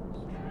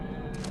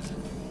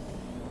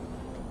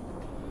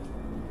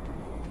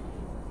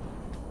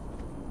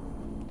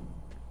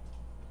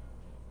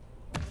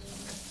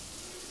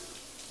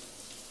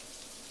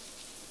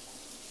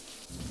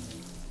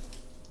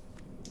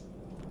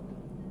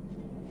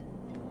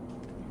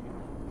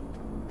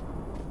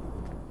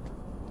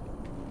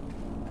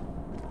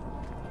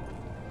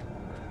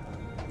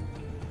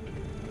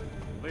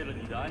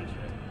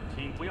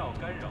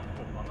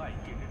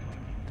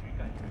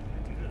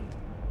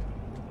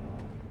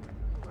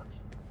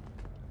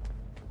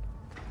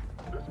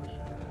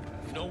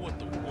 You know what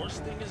the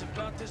worst thing is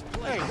about this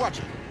place? Hey, watch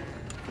it.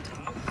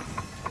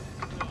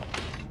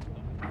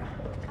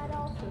 At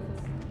all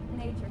foods,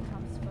 nature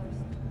comes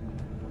first.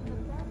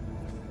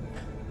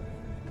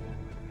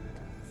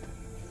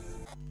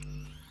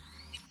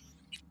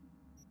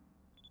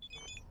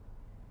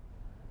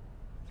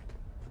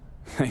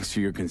 Thanks for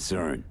your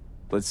concern.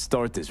 Let's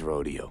start this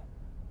rodeo.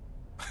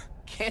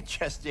 Can't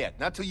just yet.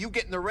 Not till you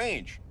get in the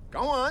range. Go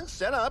on,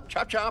 set up,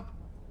 chop chop.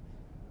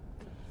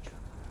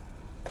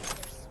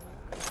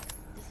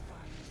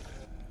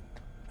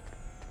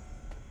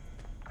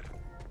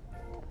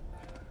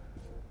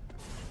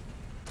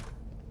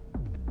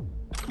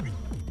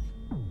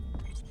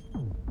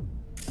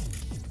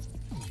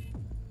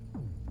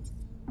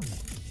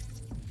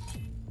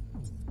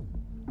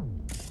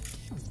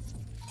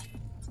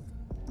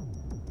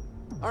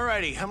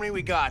 Alrighty, how many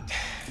we got?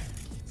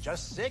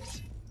 Just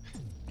 6?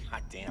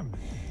 God damn.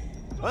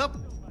 Well,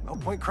 no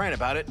point crying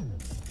about it.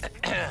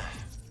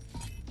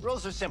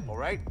 Rules are simple,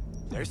 right?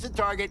 There's the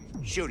target,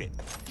 shoot it.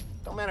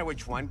 Don't matter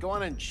which one, go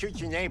on and shoot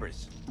your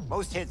neighbors.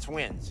 Most hits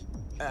wins.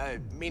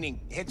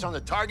 Meaning hits on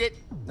the target,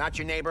 not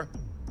your neighbor.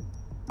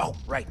 Oh,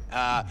 right.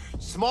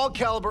 Small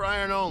caliber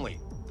iron only.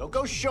 Don't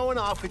go showing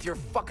off with your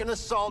fucking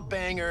assault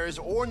bangers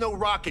or no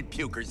rocket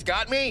pukers,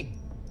 got me?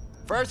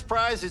 First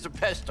prize is a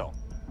pistol.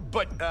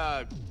 But,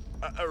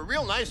 a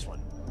real nice one.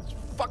 It's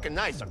fucking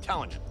nice, I'm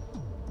telling you.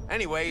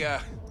 Anyway,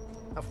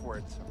 enough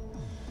words.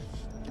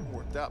 Getting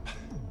worked up.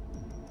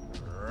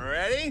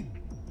 Ready?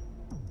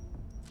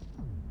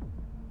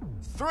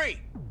 3,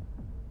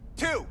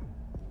 2.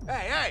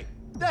 Hey,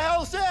 the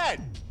hell's that?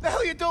 The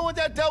hell you doing with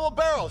that double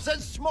barrel? It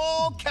says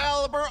small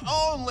caliber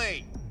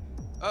only.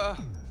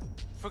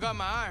 Forgot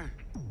my iron.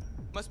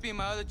 Must be in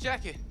my other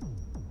jacket.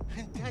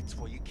 And that's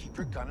where you keep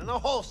your gun in a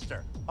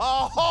holster.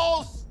 A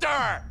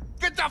holster!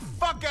 Get the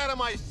fuck out of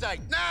my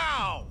sight,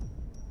 now!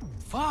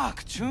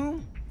 Fuck,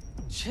 June.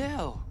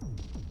 Chill.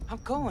 I'm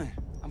going.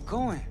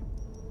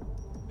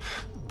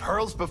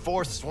 Pearls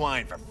before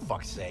swine, for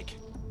fuck's sake.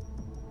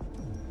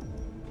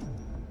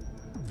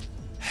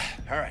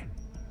 All right.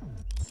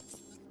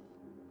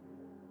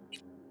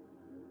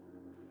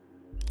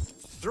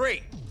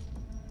 3,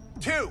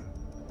 2,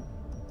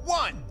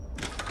 1.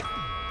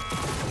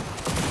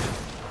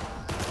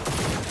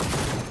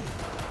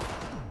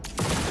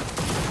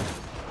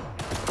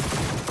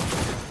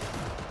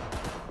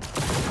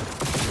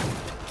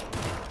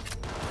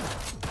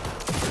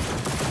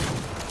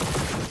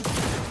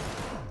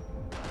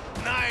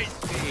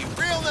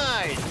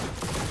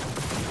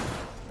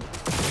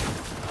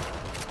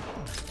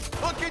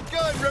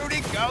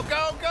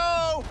 go,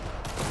 go!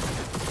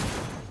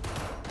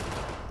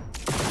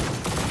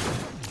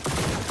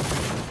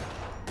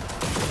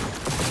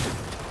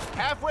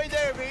 Halfway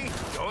there, V.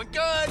 Going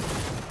good.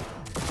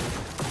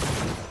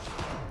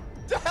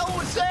 The hell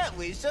was that,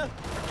 Lisa?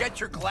 Forget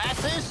your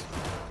glasses?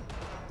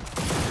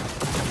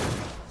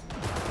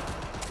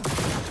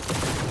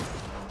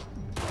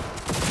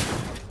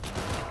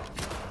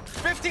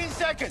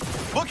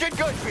 Seconds. Looking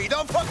good, V.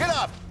 Don't fuck it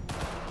up.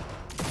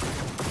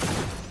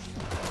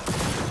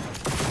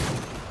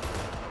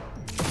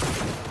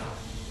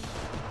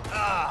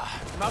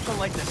 Nothing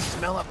like the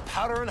smell of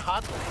powder and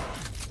hot lead.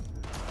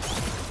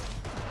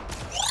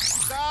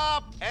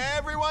 Stop!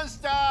 Everyone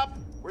stop!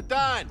 We're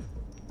done.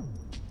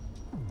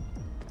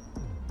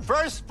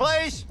 First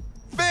place,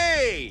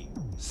 V.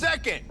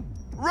 Second,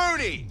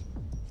 Rudy.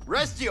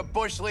 Rest of you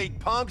Bush League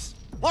punks,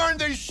 learn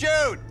to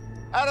shoot.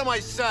 Out of my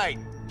sight.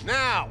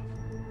 Now.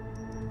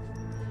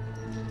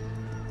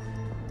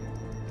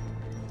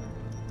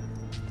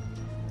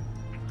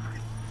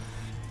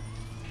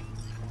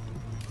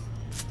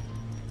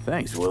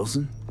 Thanks,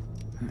 Wilson.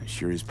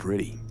 Sure is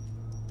pretty.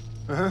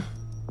 Uh-huh.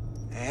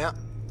 Yeah.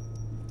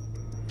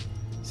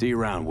 See you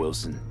around,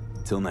 Wilson.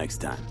 Till next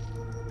time.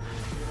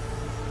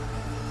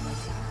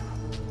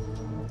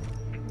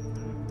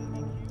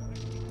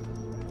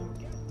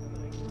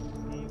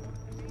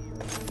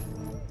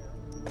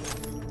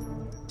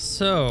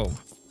 So,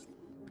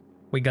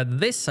 we got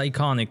this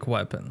iconic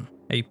weapon,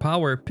 a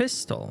power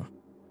pistol.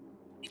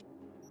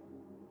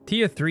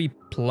 Tier 3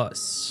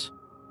 plus.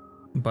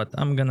 But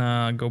I'm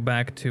gonna go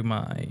back to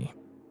my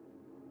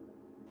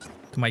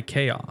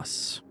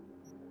chaos.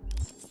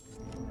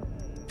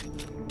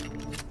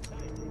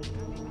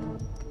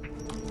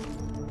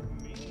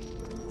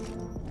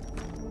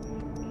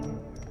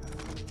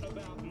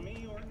 About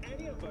me or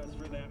any of us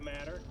for that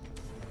matter.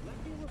 Let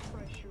me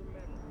refresh your memory.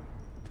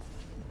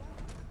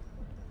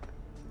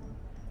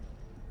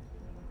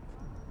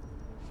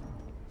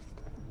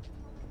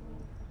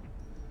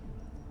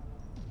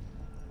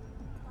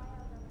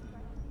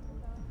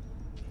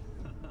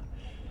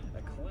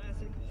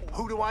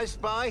 Who do I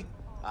spy?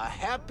 A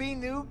happy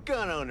new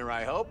gun owner,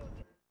 I hope.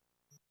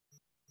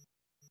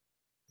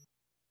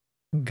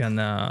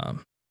 Gonna...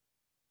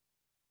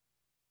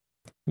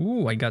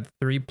 Ooh, I got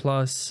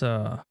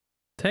 3+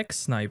 tech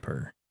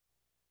sniper.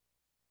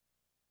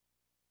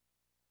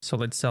 So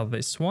let's sell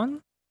this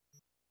one.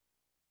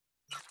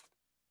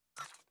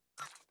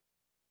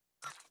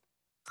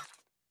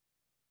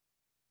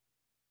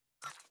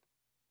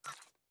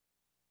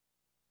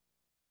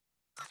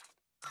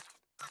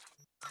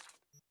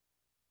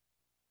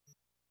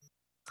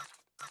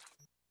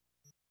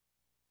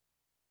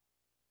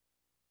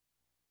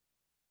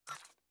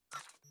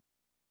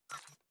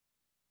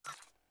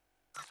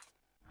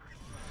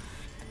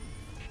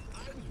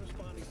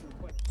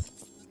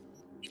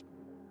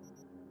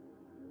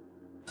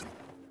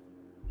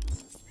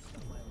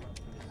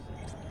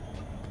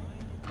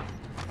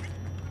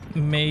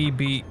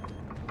 Maybe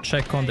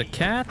check on the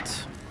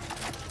cat.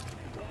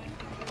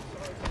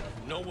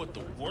 You know what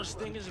the worst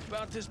thing is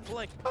about this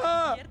place?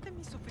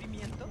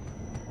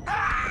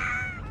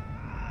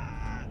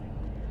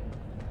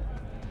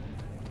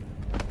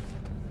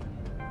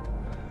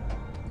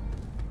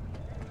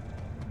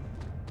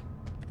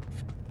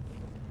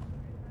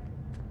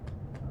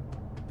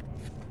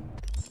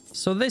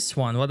 So this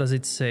one, what does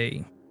it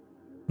say?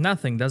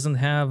 Nothing, doesn't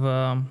have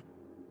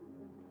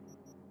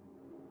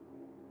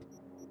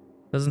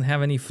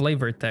any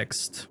flavor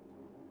text.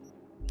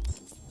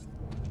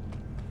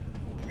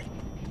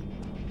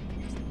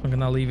 I'm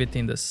gonna leave it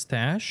in the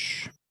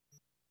stash.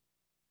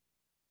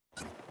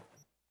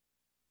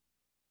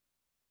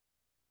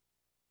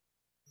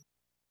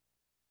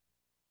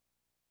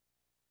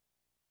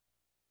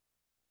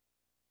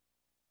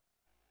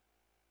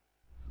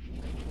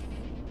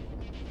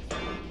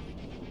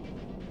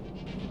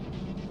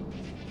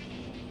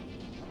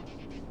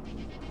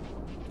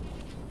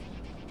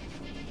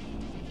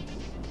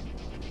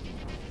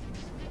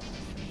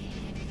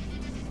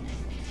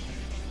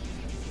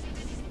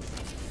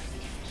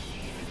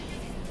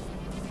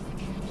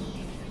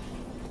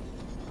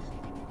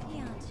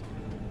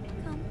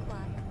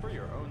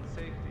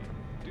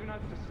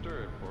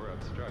 Disturb or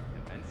obstruct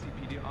an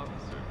NCPD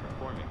officer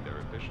performing their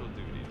official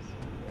duties.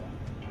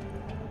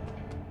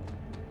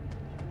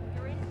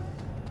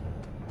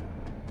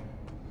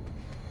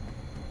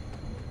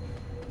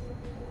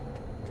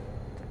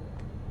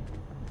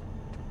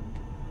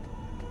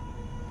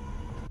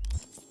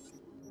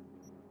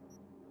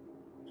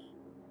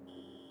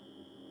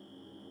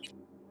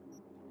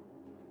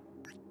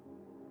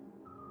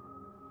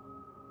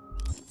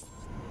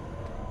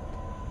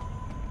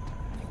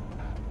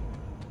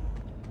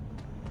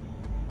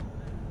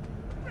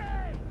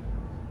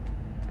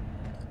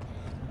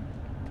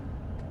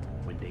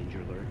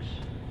 Danger lurks.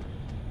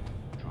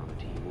 Trauma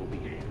team will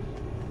begin.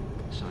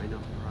 Sign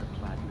up for our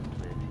platinum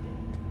plan today,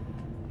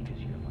 because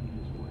your life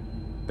is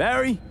worth.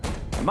 Barry,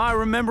 am I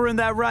remembering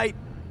that right?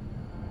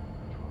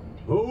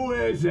 Who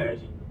is it?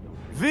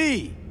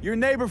 V, your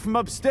neighbor from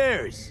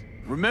upstairs.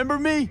 Remember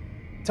me?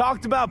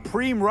 Talked about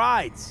preem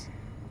rides.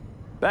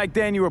 Back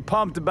then you were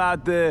pumped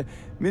about the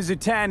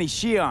Mizutani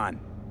Shion.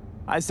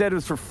 I said it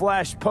was for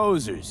flash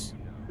posers.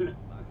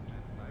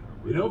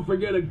 You don't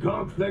forget a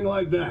conk thing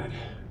like that.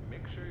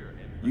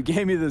 You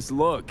gave me this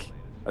look.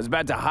 I was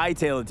about to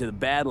hightail it to the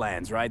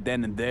Badlands right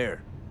then and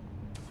there.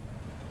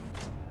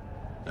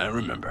 I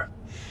remember.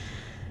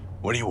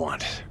 What do you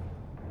want?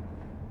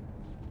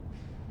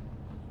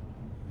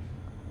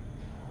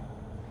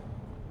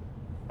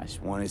 I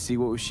just wanted to see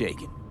what was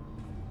shaking.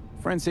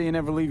 Friends say you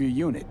never leave your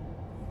unit.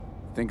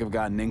 Think I've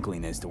got an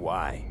inkling as to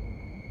why.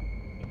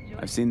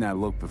 I've seen that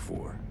look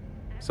before.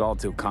 It's all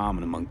too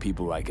common among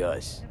people like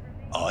us.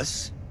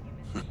 Us?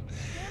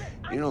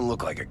 You don't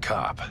look like a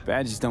cop.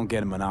 Badges don't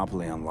get a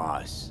monopoly on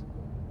loss.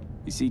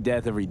 You see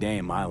death every day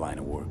in my line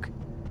of work.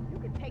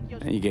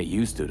 And you get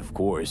used to it, of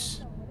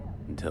course,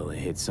 until it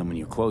hits someone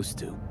you're close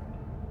to.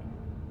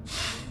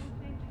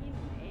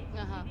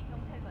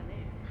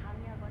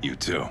 You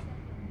too.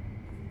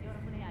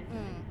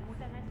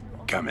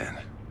 Come in.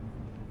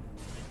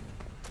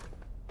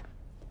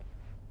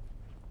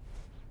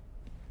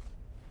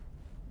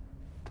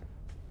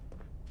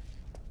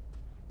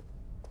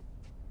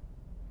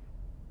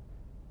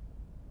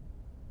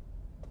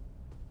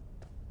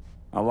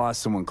 I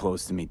lost someone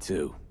close to me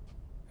too.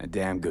 A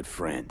damn good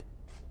friend.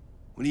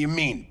 What do you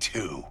mean,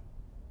 two?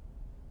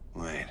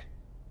 Wait.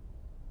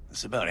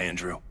 This about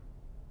Andrew?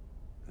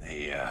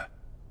 They,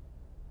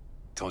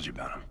 told you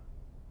about him.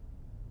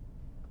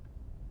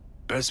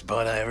 Best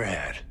bud I ever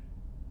had.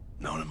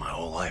 Known him my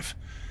whole life.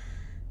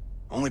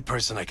 Only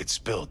person I could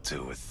spill it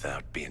to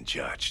without being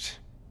judged.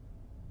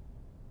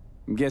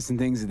 I'm guessing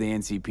things at the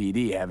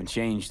NCPD haven't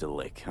changed a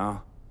lick, huh?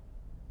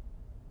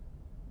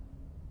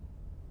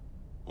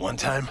 One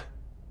time,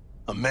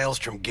 a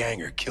Maelstrom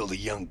ganger killed a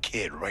young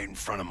kid right in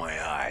front of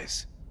my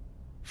eyes.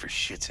 For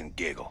shits and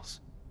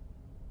giggles.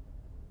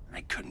 And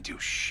I couldn't do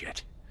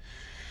shit.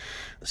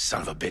 The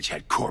son of a bitch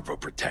had corporal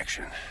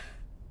protection.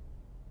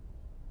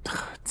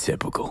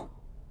 Typical.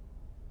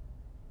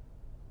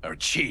 Our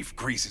chief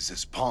greases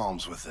his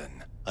palms with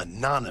an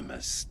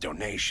anonymous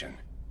donation.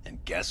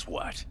 And guess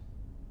what?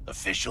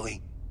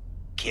 Officially,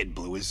 kid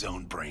blew his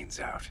own brains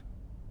out.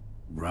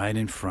 Right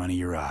in front of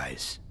your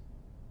eyes.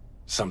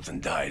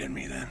 Something died in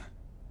me then.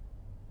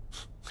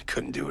 I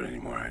couldn't do it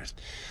anymore.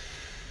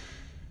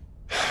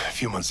 A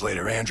few months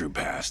later, Andrew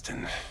passed,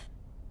 and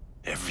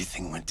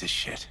everything went to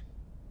shit.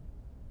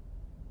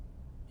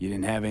 You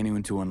didn't have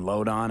anyone to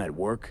unload on at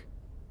work?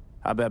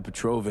 How about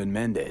Petrova and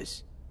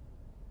Mendez?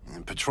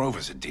 And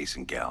Petrova's a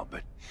decent gal,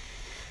 but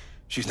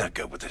she's not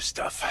good with this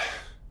stuff.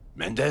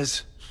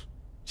 Mendez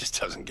just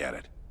doesn't get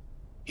it.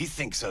 He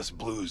thinks us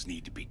blues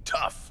need to be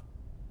tough.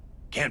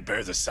 Can't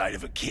bear the sight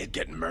of a kid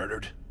getting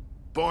murdered.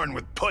 Born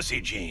with pussy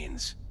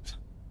genes,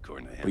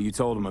 according to him. But you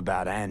told him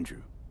about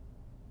Andrew.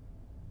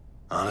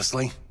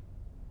 Honestly,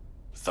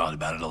 thought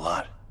about it a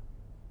lot.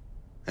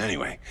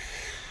 Anyway,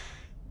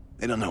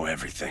 they don't know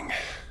everything.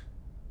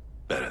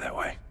 Better that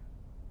way.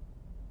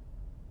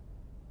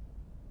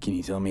 Can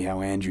you tell me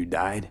how Andrew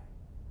died?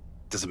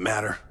 Does it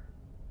matter?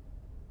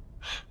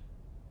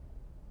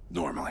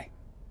 Normally.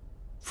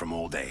 From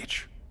old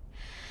age.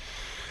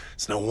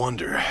 It's no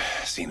wonder,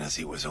 seeing as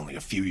he was only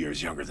a few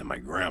years younger than my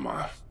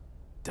grandma.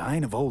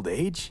 Dying of old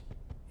age?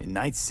 In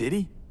Night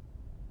City?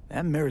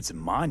 That merits a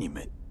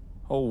monument.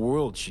 Whole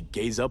world should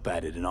gaze up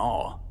at it in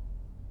awe.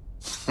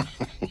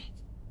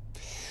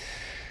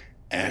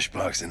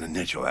 Ashbox and the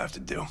niche will have to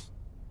do.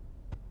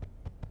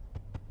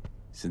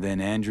 So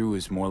then Andrew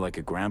was more like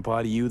a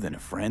grandpa to you than a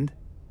friend?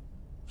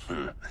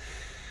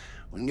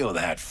 Wouldn't go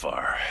that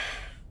far.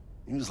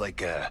 He was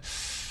like I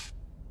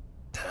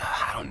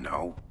don't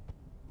know,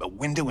 a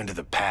window into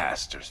the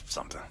past or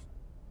something.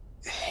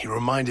 He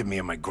reminded me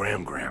of my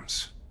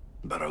grams,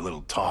 about our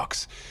little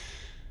talks.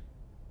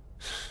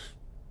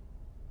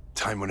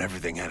 Time when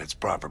everything had its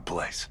proper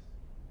place.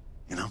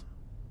 You know?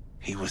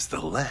 He was the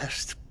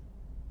last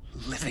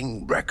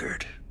living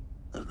record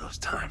of those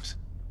times.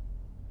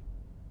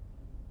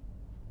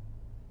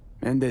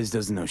 Mendez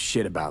doesn't know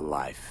shit about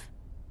life.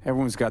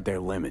 Everyone's got their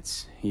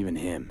limits, even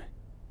him.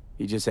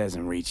 He just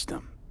hasn't reached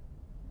them.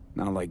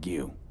 Not like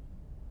you.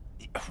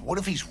 What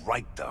if he's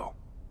right, though?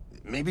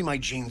 Maybe my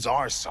genes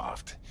are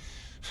soft.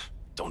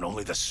 Don't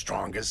only the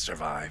strongest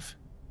survive?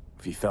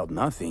 If he felt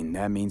nothing,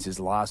 that means his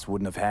loss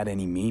wouldn't have had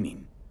any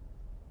meaning.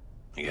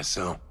 I guess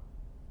so.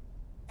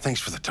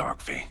 Thanks for the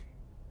talk, V.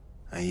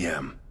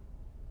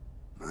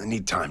 I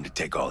need time to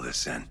take all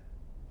this in.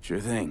 Sure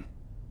thing.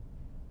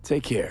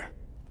 Take care.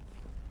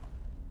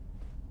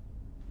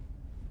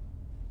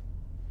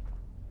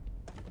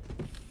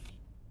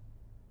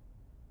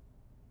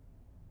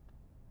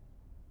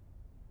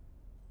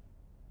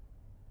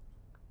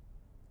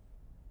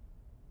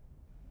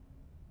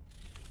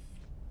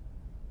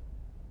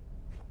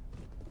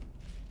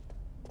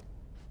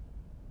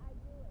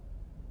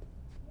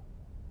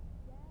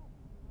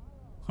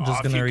 I'm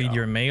just gonna read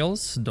your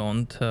mails,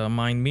 don't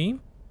mind me.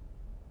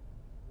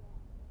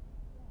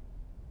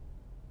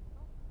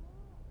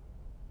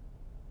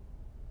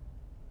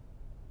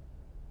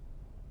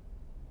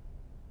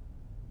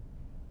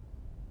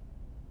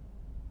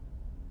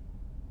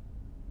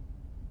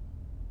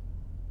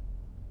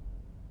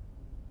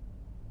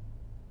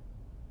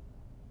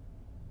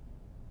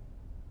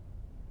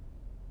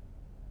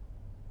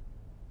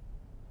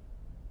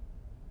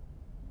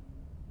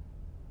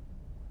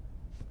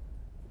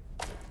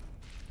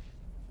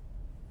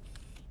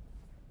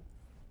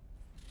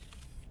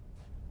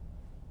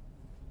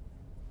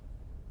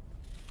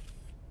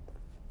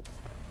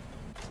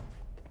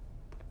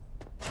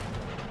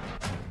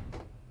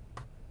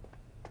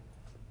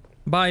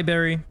 Bye,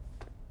 Barry.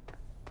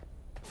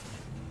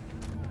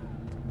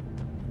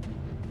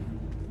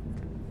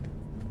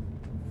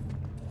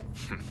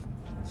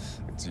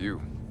 It's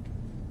you.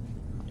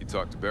 You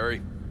talked to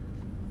Barry?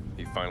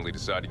 He finally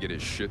decided to get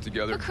his shit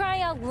together? For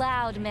crying out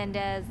loud,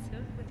 Mendez.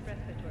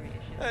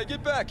 Hey,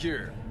 get back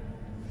here!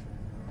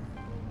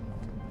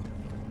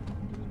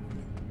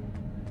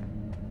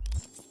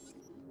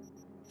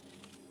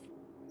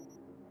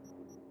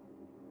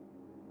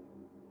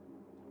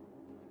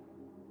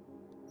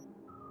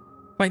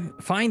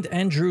 Find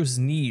Andrew's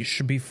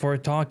niche before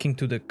talking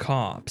to the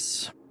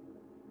cops.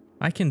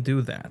 I can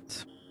do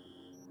that.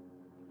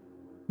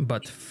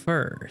 But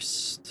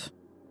first,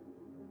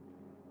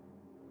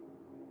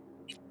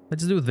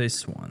 let's do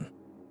this one.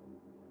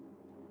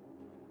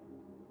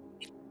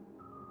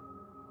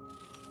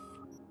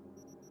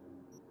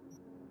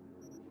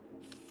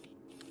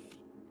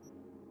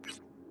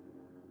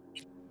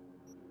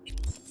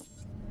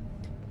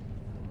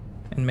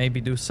 And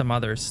maybe do some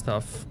other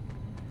stuff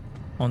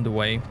on the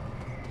way.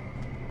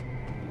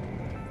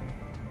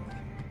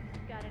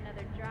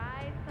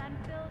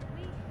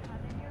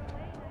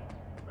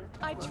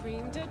 I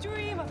dreamed a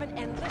dream of an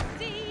endless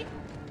sea.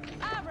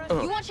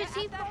 You want your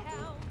seat?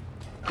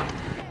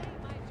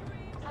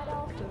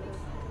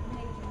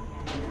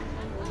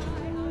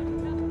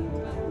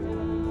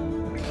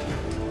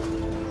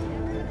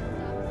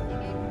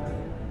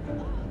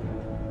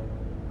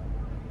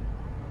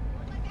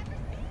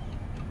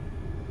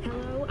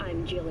 Hello,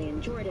 I'm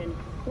Jillian Jordan.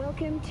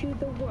 Welcome to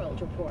the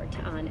World Report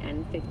on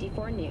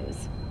N54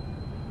 News.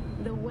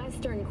 The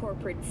Western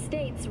corporate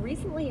states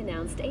recently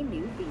announced a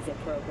new visa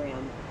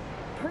program.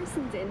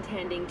 Persons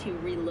intending to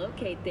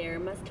relocate there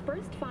must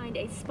first find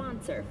a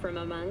sponsor from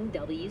among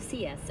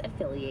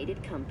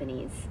WCS-affiliated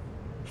companies.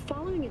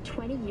 Following a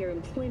 20-year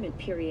employment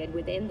period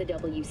within the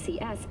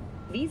WCS,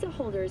 visa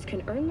holders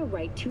can earn the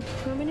right to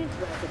permanent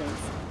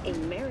residence, a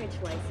marriage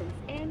license,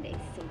 and a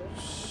single...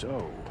 So,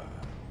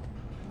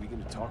 are we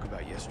gonna talk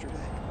about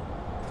yesterday?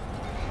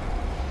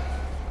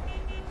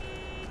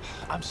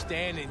 I'm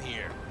standing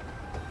here.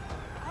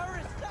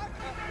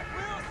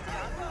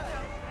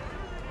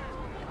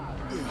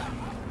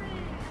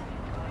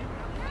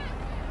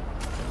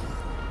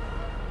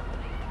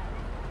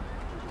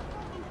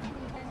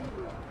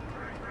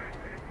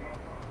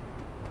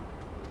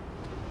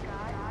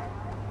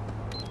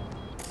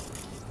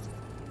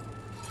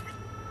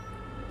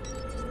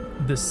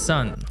 The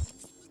sun.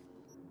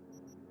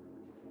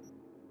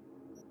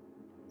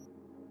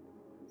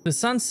 The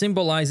sun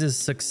symbolizes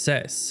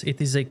success. It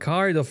is a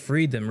card of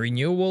freedom,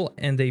 renewal,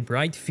 and a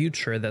bright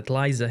future that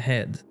lies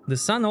ahead. The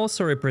sun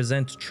also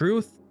represents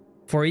truth,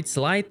 for its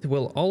light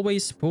will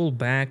always pull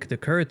back the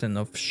curtain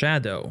of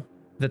shadow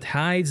that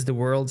hides the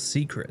world's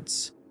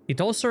secrets.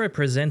 It also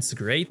represents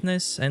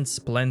greatness and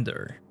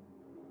splendor.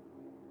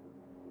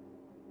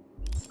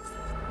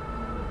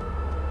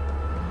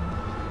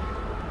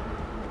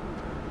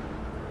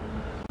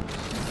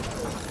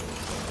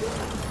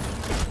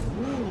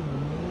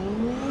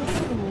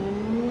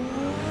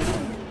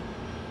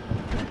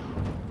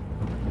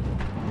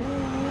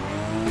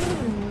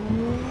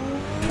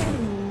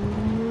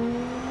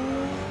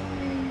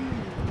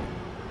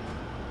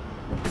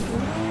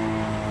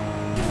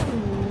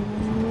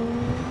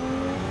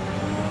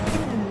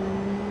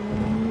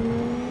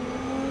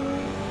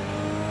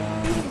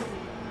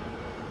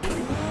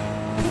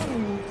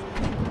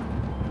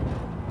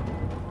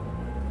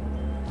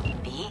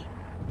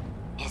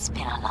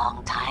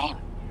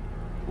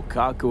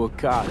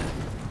 Okada,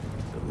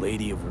 the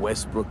Lady of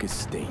Westbrook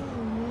Estate.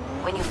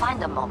 When you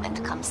find a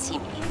moment, come see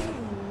me.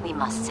 We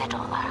must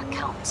settle our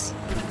accounts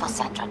for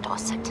Sandra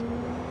Dorset.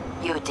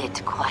 You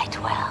did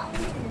quite well.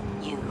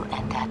 You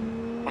and that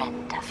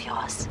friend of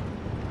yours.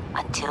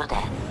 Until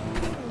then.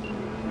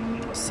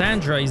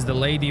 Sandra is the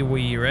lady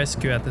we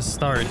rescue at the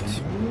start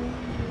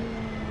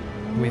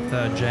with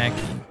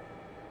Jackie.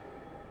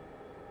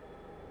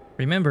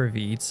 Remember,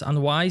 V, it's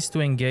unwise to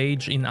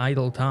engage in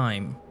idle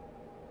time.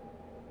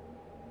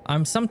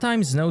 I'm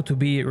sometimes known to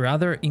be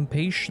rather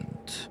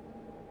impatient.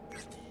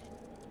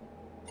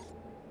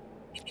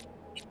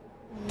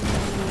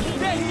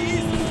 There he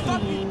is!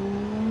 Stop it!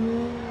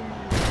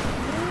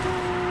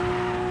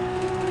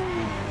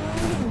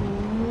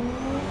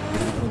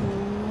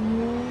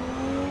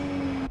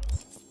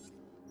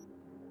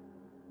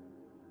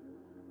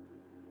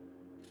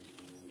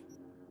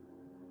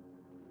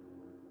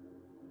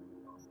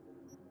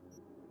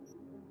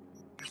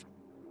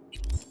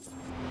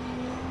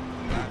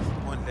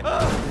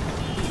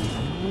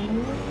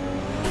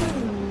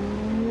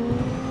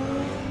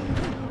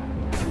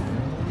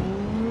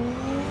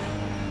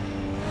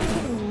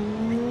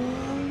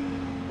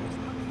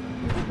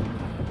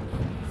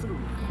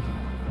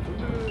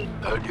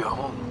 Heard you're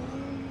home.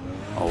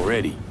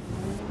 Already.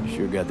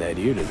 Sure got that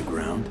ear to the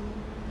ground.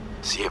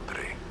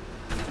 Siempre.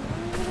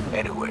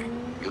 Anyway,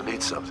 you'll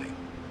need something.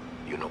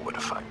 You know where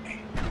to find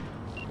me.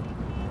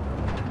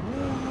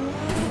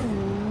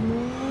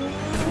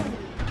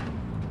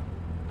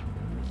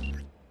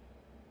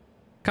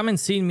 Come and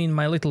see me in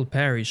my little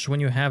parish when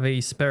you have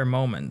a spare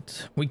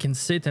moment. We can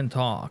sit and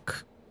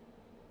talk.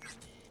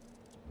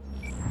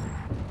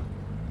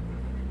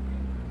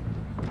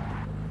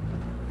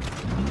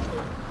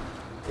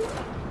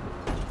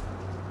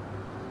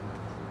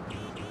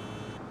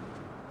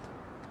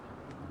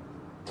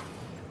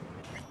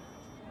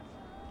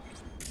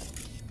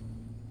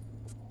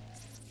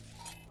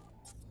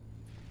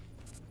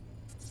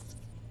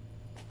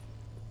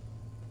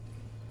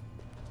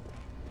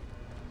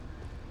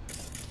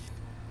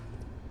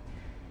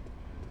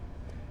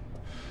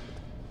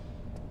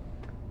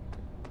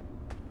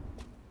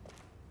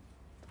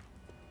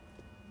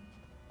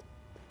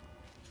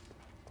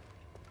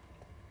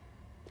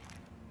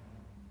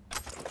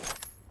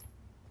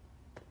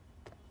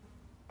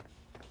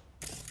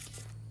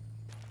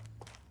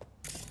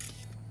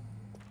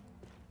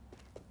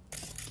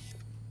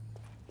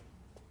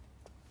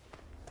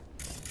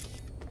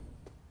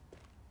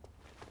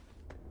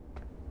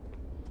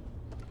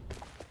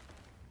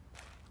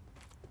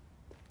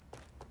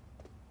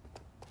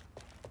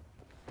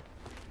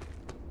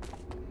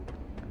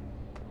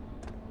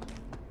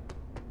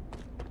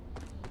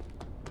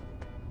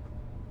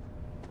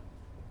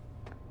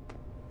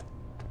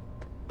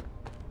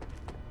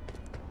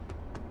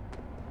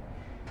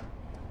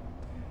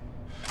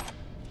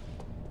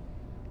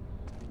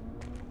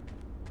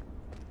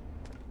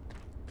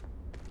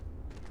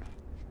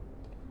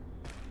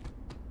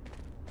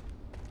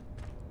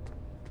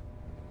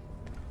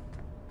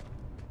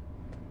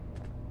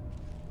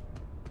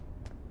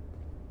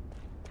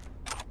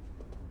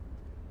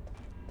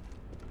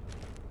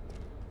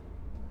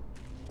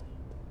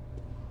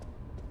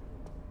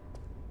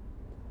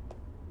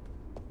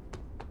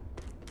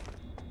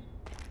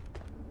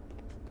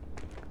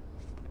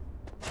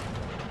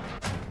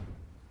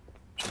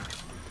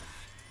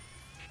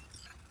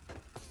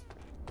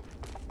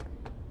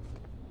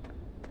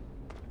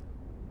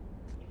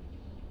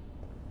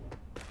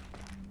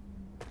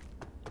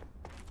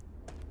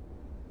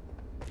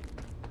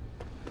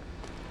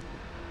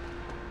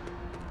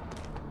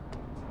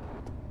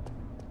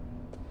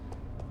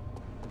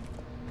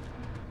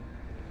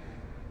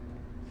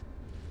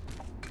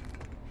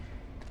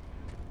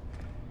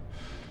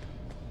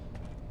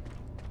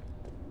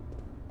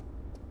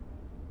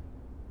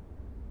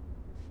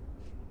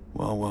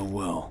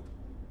 Well.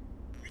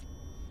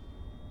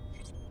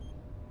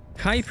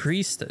 High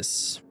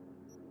Priestess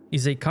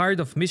is a card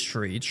of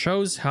mystery. It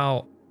shows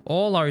how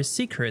all our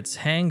secrets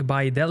hang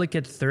by a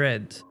delicate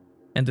thread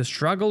and the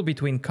struggle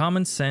between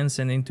common sense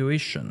and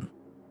intuition.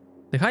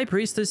 The High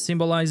Priestess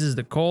symbolizes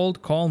the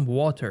cold, calm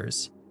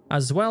waters,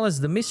 as well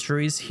as the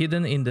mysteries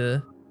hidden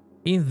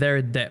in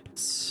their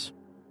depths.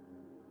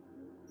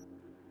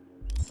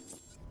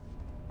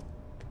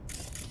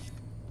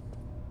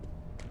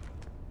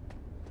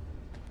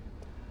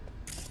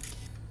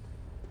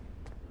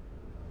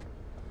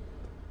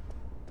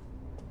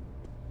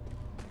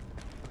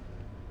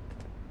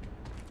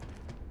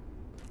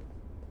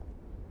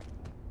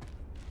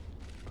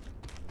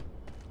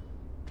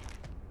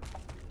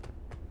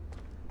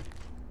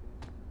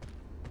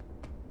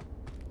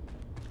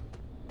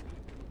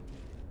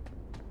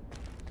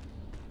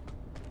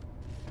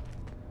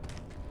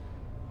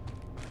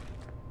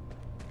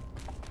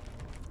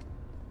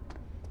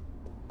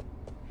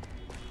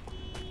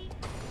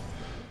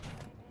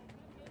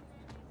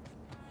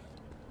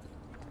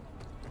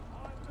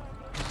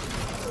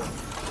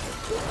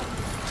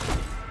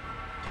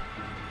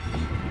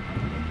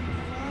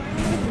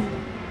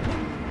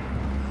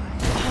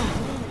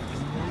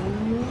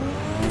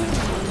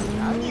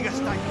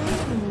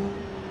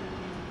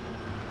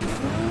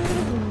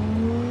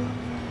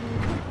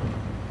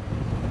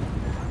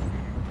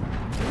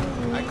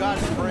 I got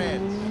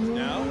friends.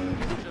 Now?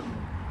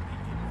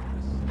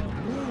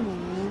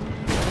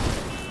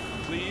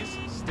 Please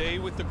stay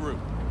with the group.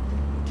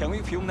 Can we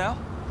film now?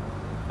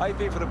 I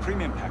pay for the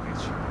premium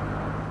package.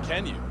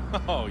 Can you?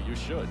 Oh, you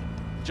should.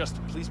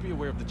 Just please be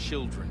aware of the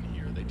children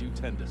here. They do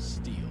tend to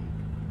steal.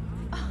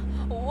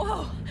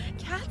 Whoa,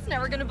 Kat's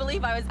never gonna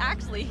believe I was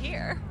actually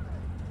here.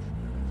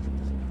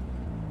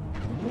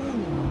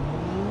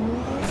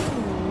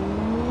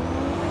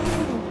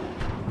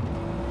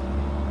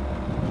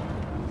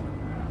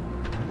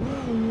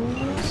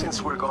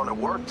 Since we're gonna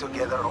work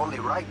together, only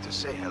right to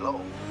say hello.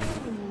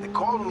 They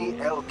call me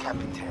El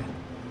Capitan,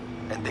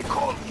 and they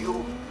call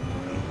you...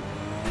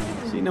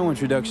 See, no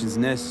introduction's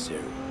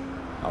necessary.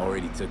 I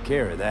already took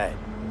care of that.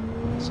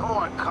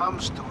 Someone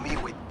comes to me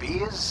with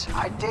biz,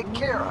 I take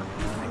care of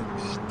it. I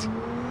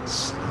eat,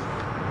 sleep,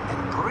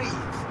 and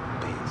breathe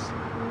biz.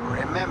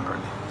 Remember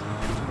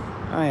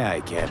that.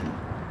 Aye, Captain.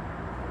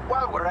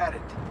 While we're at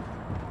it,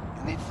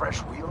 you need fresh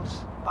wheels,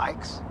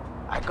 bikes?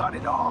 I got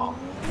it all.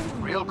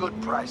 Real good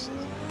prices.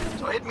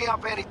 So hit me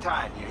up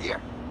anytime, you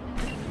hear?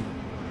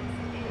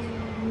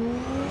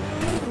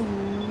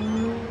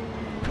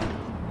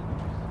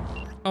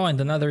 Oh, and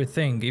another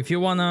thing, if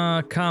you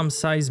wanna come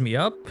size me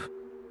up,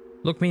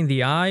 look me in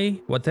the eye,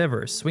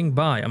 whatever, swing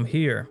by, I'm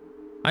here.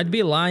 I'd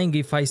be lying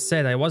if I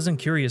said I wasn't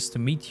curious to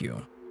meet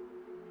you.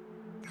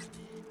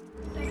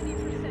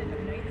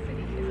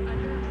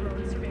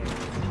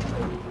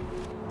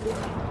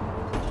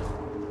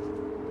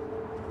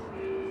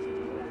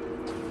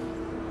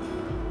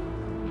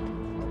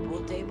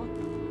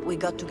 We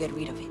got to get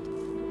rid of it.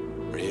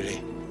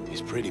 Really? It's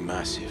pretty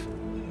massive.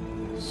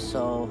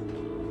 So...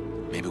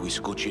 Maybe we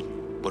scooch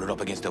it, put it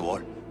up against the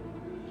wall?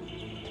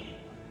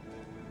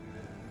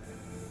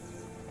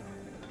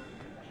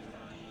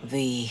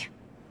 V,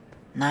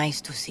 nice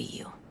to see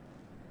you.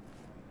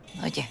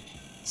 Oye,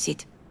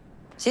 sit.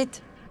 Sit.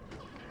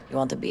 You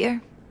want a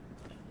beer?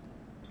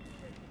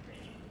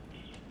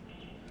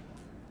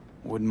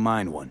 Wouldn't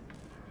mind one.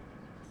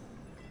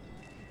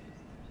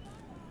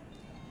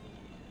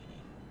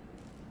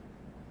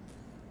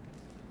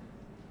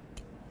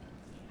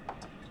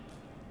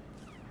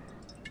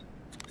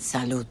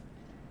 Salud.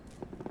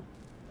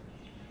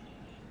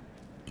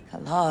 A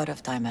lot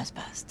of time has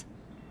passed.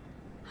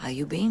 How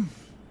you been?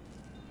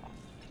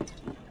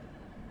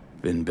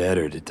 Been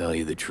better, to tell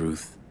you the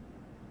truth.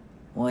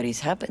 What is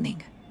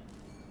happening?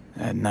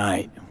 That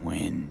night,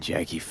 when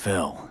Jackie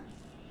fell.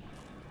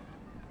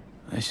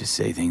 Let's just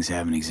say things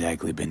haven't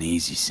exactly been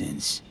easy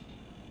since.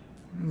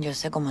 Yo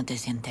sé cómo te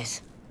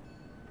sientes.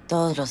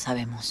 Todos lo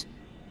sabemos.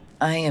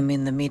 I am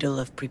in the middle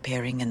of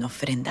preparing an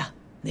ofrenda.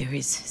 There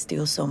is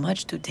still so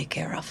much to take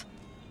care of.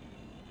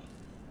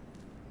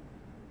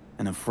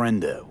 An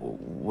ofrenda?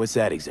 What's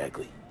that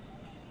exactly?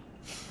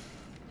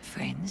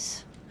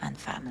 Friends and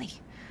family.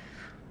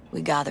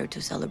 We gather to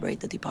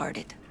celebrate the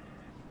departed.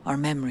 Our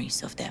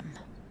memories of them.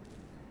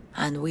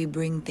 And we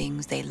bring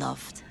things they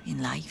loved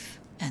in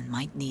life and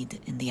might need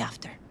in the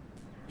after.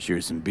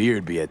 Sure some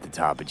beer'd be at the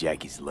top of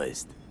Jackie's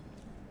list.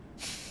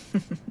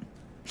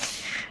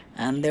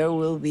 And there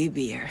will be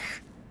beer.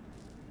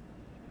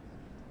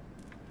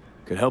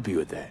 Could help you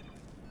with that.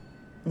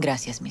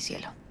 Gracias, mi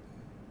cielo.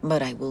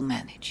 But I will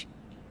manage.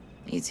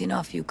 It's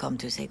enough you come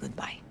to say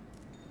goodbye.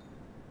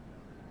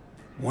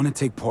 Want to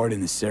take part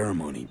in the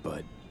ceremony,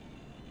 but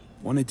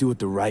want to do it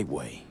the right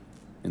way,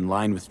 in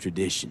line with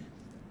tradition.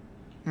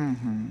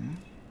 Mm-hmm.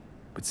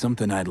 But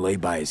something I'd lay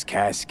by his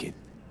casket,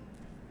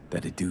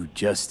 that'd do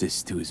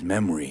justice to his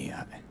memory,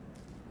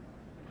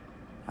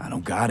 I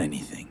don't got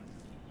anything.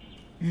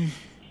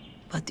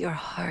 But your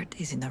heart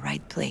is in the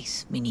right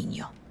place, mi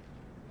niño.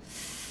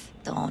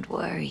 Don't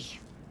worry.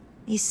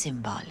 It's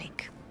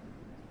symbolic.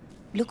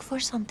 Look for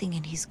something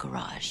in his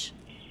garage.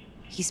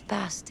 His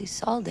past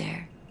is all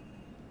there.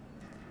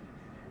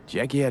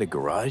 Jackie had a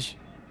garage?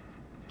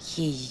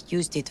 He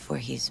used it for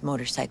his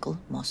motorcycle,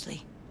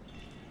 mostly.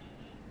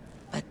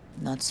 But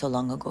not so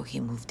long ago he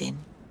moved in.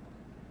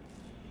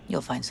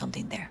 You'll find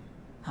something there,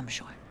 I'm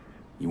sure.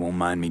 You won't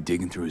mind me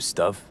digging through his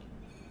stuff?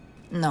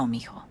 No,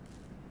 mijo.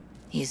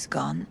 He's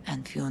gone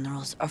and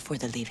funerals are for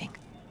the living,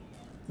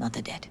 not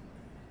the dead.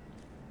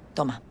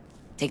 Toma,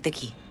 take the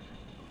key.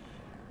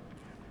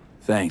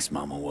 Thanks,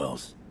 Mama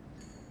Wells.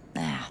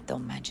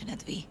 Don't mention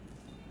it, V.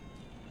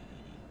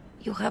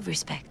 You have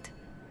respect.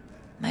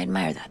 I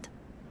admire that.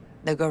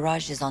 The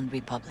garage is on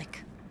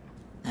Republic.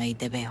 Ahí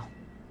te veo.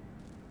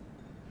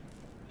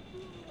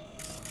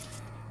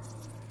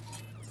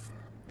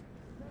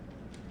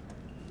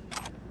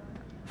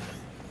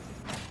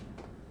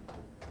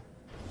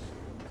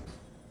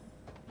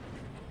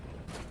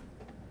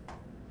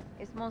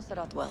 It's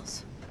Montserrat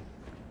Wells.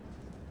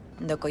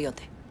 The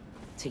Coyote.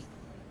 See.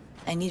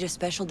 I need a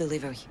special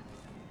delivery.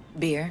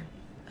 Beer,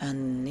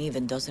 an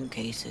even dozen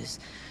cases.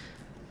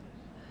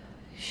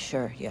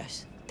 Sure,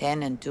 yes.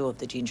 10 and 2 of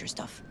the ginger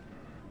stuff.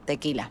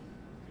 Tequila.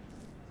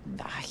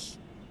 Ay,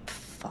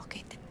 fuck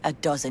it. A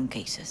dozen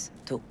cases,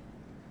 too.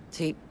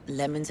 See,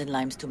 lemons and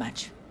limes to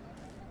match.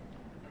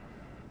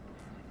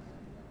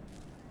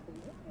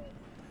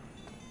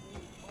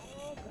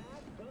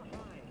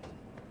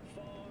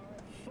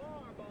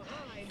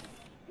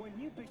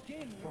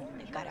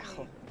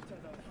 Carajo.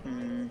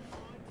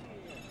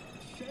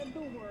 Send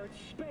the word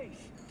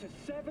space to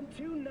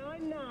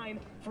 7299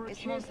 for a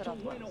chance to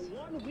win a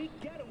one-week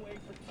getaway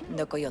for 2.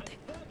 The Coyote.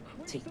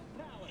 See.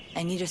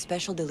 I need a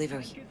special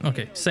delivery.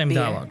 Okay, same Beer,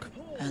 dialogue.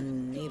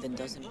 an even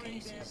dozen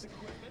cases.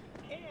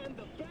 And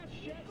the best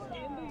chefs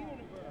in the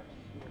universe.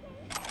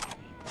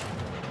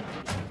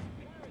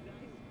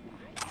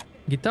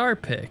 Guitar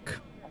pick.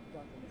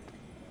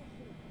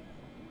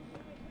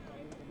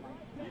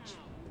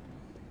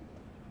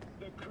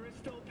 The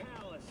Crystal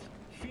Palace.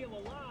 Feel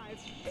alive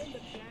in the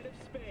dead of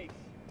space.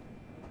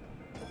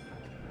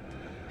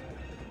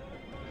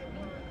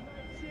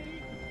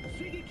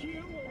 City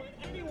Q will let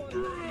anyone but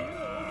you.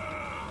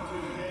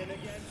 Tune in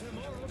again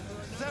tomorrow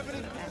for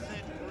 70%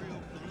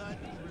 real blood.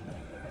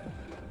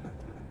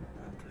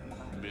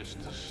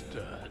 Mr.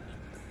 Stud,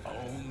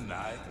 all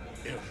night,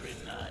 every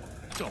night.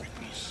 Don't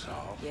be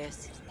soft.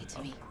 Yes, it's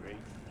me.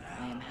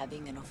 I am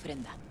having an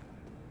ofrenda.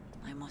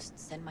 I must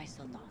send my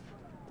son off.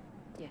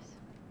 Yes.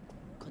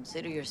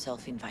 Consider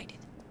yourself invited.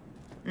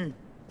 See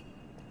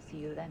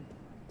you then.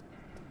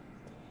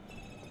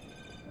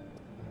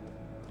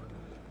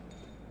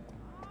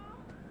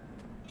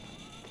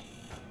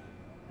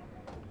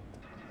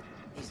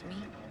 It's me.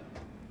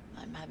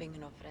 I'm having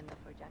an ofrenda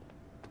for Jack.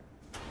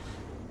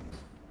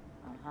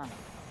 Uh-huh.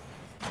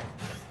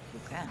 You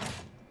can.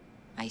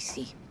 I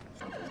see.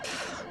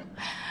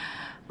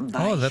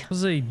 Oh, that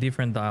was a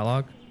different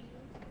dialogue.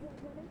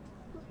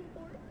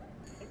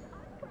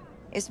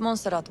 It's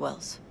Montserrat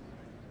Wells.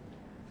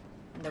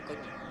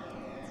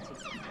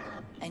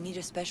 I need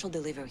a special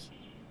delivery.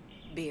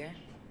 Beer,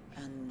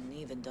 and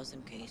even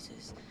dozen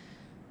cases.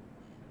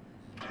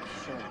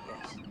 Sure,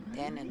 yes.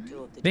 10 and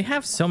 2 of the... They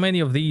have so many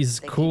of these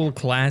cool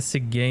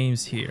classic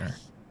games here.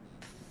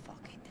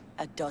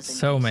 A dozen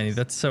So cases. many,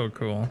 that's so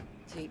cool.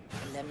 Sweet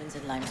lemons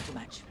and limes to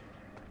match.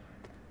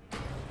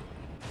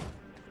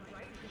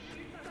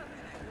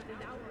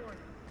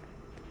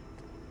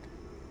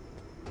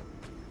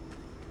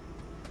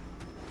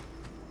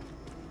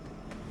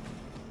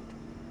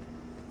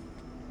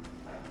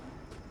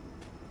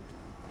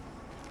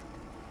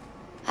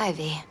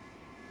 Ivy.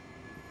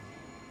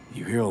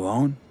 You here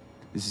alone?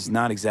 This is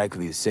not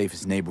exactly the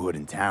safest neighborhood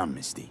in town,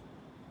 Misty.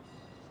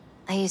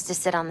 I used to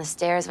sit on the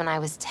stairs when I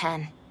was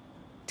 10.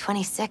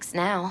 26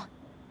 now.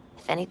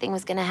 If anything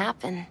was gonna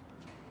happen,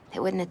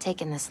 it wouldn't have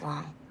taken this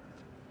long.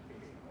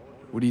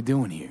 What are you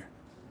doing here?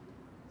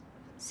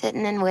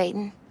 Sitting and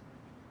waiting.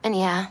 And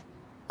yeah,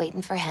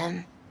 waiting for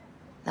him.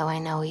 Though I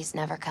know he's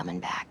never coming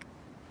back.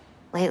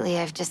 Lately,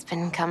 I've just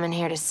been coming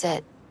here to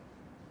sit.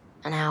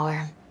 An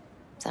hour.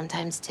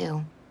 Sometimes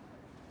 2.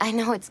 I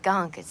know it's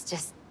gonk, it's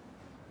just...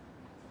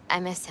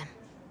 I miss him.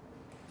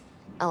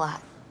 A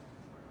lot.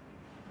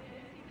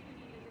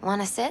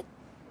 Wanna sit?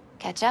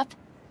 Catch up?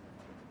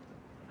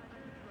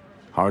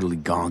 Hardly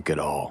gonk at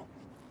all.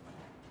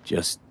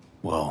 Just,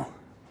 well,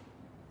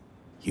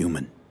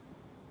 human.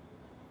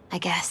 I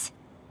guess.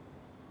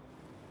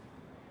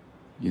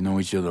 You know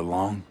each other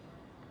long?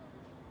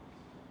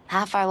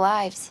 Half our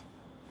lives.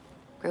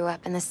 Grew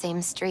up in the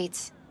same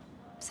streets.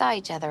 Saw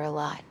each other a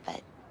lot,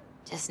 but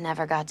just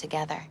never got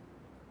together.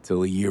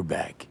 Till a year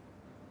back.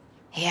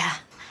 Yeah.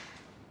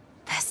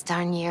 Best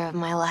darn year of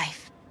my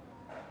life.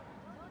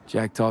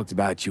 Jack talked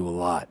about you a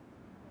lot.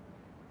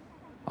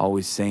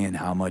 Always saying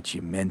how much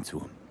you meant to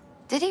him.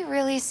 Did he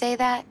really say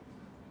that?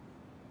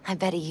 I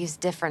bet he used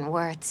different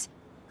words.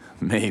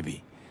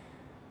 Maybe.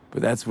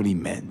 But that's what he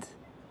meant.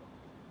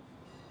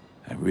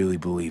 I really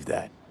believe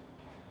that.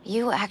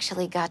 You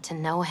actually got to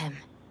know him.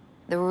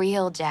 The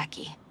real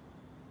Jackie.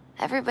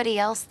 Everybody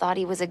else thought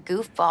he was a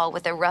goofball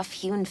with a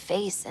rough-hewn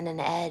face and an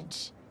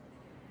edge.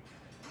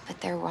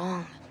 But they're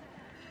wrong.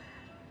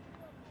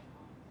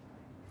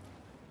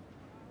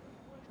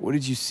 What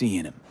did you see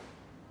in him?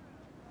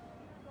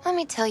 Let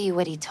me tell you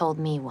what he told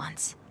me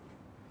once.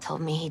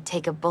 Told me he'd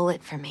take a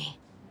bullet for me.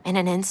 In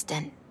an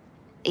instant.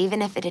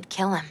 Even if it'd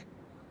kill him.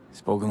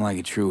 Spoken like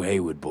a true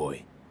Haywood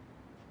boy.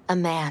 A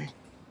man.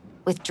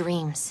 With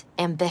dreams,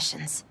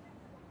 ambitions.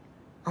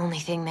 Only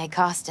thing they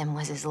cost him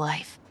was his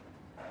life.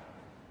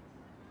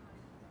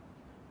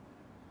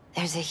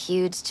 There's a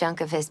huge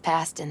chunk of his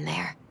past in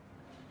there.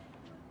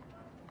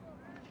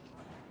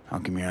 How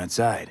come you're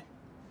outside?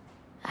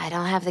 I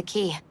don't have the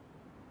key.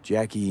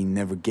 Jackie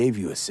never gave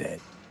you a set.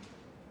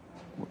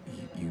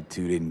 You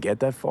two didn't get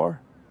that far?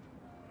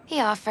 He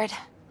offered,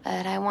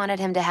 but I wanted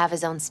him to have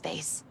his own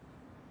space.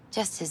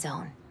 Just his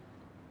own.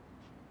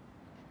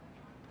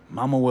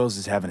 Mama Wells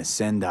is having a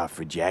send-off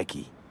for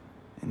Jackie.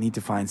 I need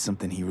to find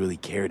something he really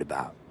cared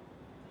about.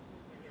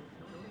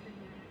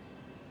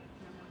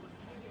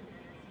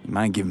 You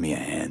mind giving me a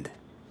hand?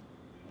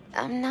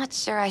 I'm not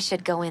sure I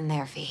should go in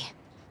there, V.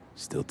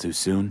 Still too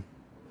soon?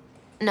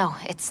 No,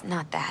 it's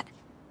not that.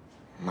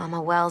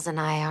 Mama Wells and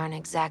I aren't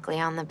exactly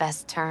on the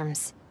best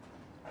terms.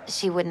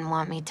 She wouldn't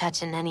want me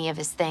touching any of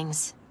his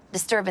things,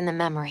 disturbing the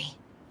memory.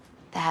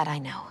 That I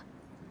know.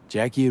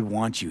 Jackie'd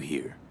want you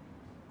here.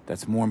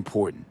 That's more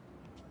important.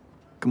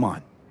 Come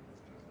on.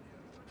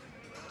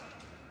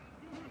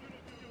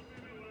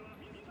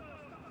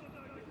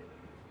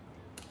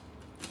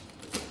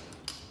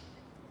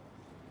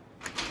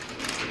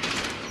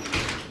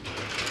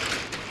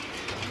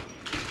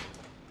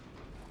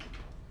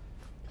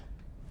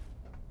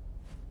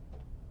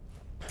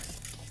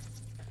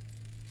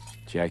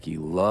 Jackie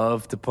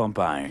loved to pump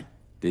iron,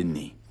 didn't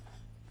he?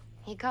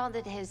 He called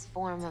it his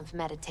form of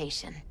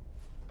meditation.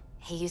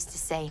 He used to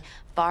say,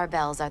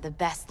 barbells are the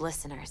best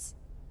listeners.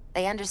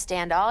 They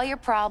understand all your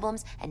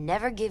problems and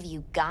never give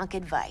you gonk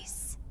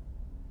advice.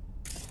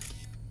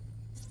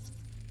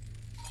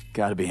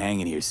 Gotta be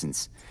hanging here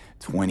since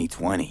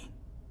 2020.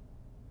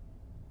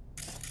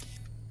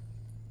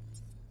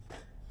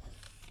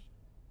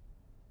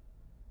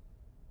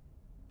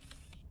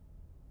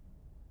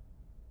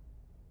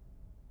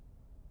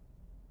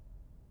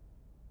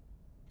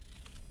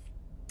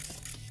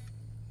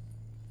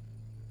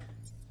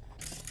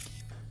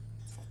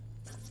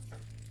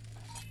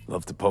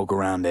 Love to poke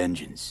around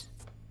engines.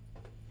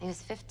 He was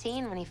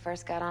 15 when he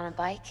first got on a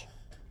bike.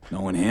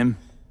 Knowing him,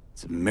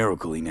 it's a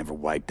miracle he never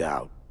wiped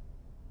out.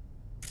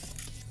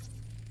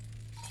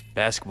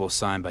 Basketball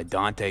signed by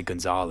Dante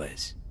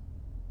Gonzalez.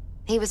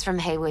 He was from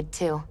Haywood,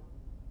 too.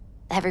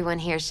 Everyone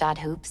here shot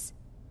hoops.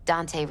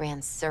 Dante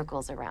ran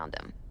circles around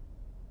him.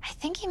 I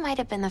think he might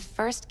have been the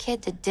first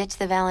kid to ditch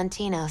the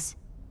Valentinos.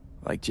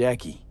 Like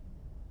Jackie.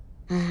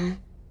 Mm-hmm.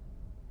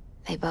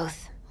 They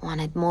both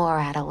wanted more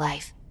out of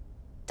life.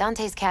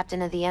 Dante's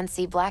captain of the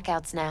NC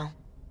Blackouts now.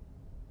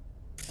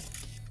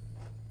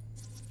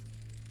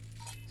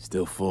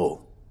 Still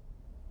full.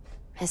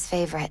 His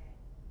favorite.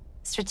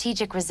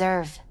 Strategic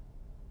reserve.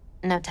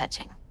 No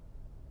touching.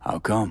 How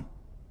come?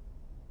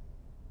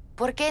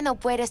 ¿Por qué no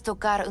puedes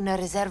tocar una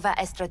reserva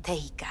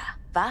estratégica,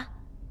 va?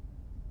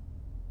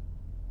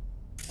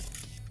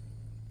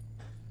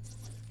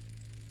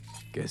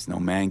 Guess no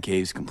man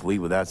cave's complete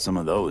without some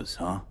of those,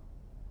 huh?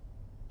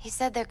 He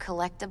said they're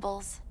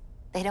collectibles.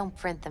 They don't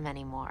print them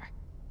anymore.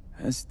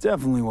 That's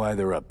definitely why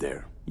they're up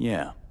there,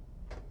 yeah.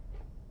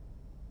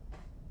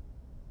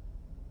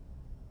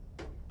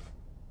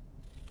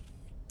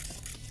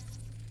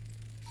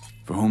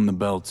 For whom the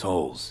bell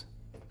tolls.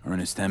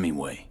 Ernest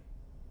Hemingway.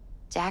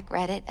 Jack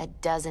read it a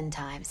dozen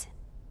times.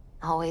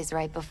 Always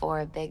right before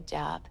a big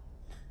job.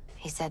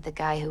 He said the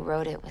guy who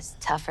wrote it was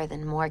tougher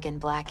than Morgan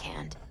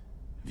Blackhand.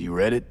 Have you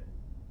read it?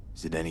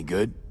 Is it any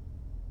good?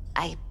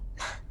 I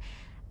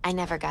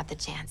never got the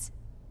chance.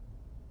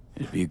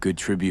 It'd be a good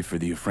tribute for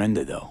the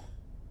Ofrenda, though.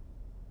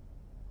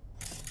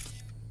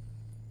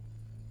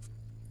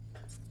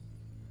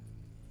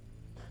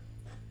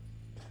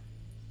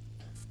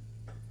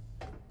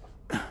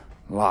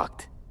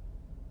 Locked.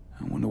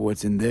 I wonder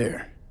what's in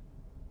there.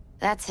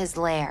 That's his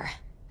lair.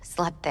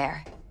 Slept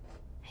there.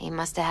 He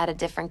must have had a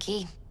different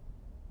key.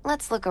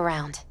 Let's look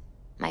around.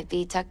 Might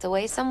be tucked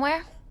away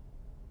somewhere?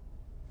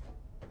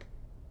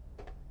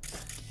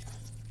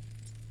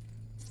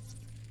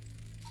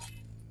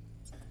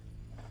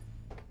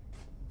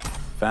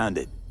 Found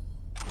it.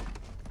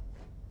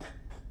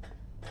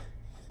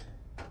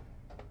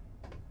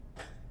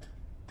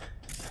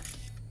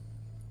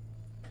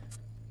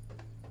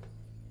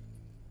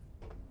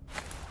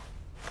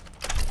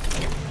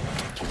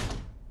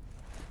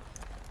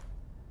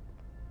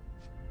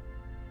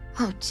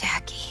 Oh,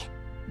 Jackie.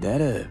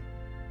 That a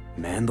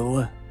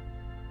mandala?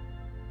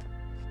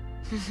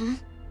 Mm-hmm.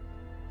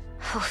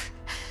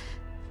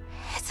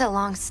 It's a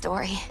long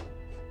story.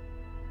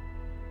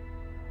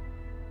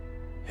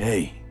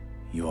 Hey,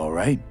 you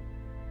alright?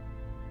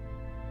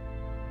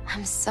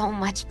 I'm so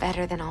much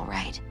better than all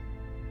right.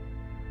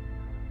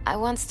 I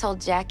once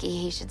told Jackie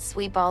he should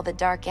sweep all the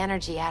dark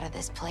energy out of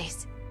this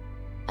place.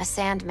 A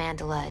sand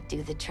mandala'd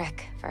do the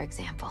trick, for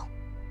example.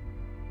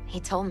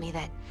 He told me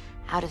that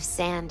out of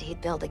sand he'd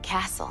build a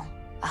castle,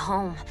 a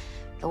home,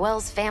 the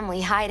Wells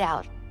family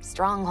hideout,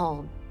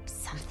 stronghold,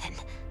 something.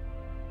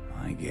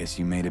 I guess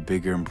you made a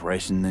bigger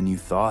impression than you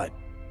thought.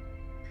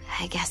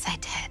 I guess I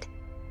did.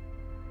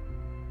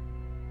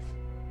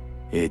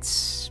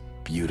 It's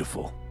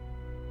beautiful.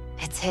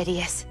 It's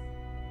hideous.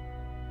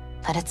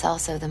 But it's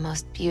also the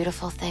most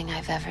beautiful thing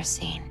I've ever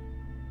seen.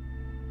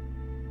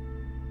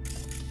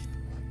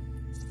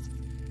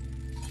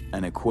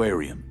 An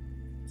aquarium.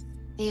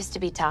 Used to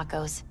be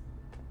Taco's.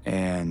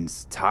 And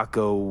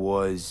Taco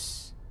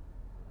was...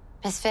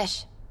 His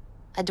fish.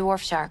 A dwarf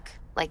shark.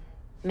 Like,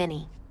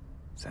 mini.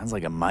 Sounds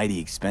like a mighty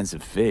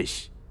expensive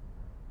fish.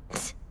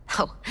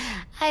 Oh,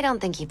 I don't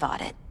think he bought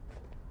it.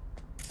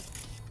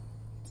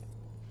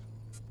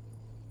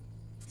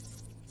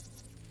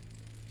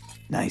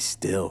 Nice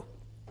still.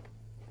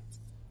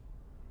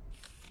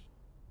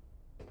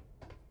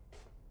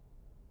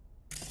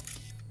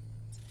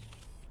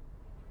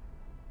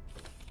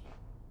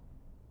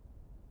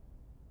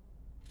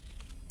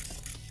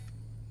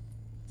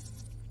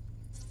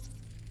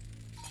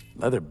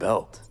 Leather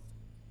belt.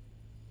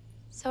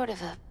 Sort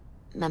of a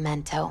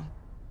memento.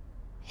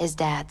 His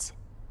dad's.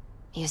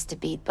 Used to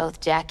beat both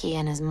Jackie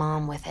and his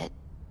mom with it.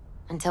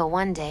 Until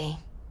one day,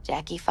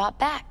 Jackie fought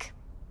back.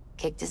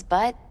 Kicked his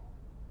butt.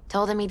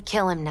 Told him he'd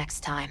kill him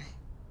next time.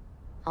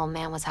 Old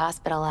man was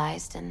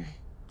hospitalized, and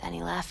then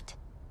he left.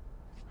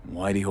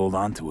 Why'd he hold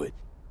on to it?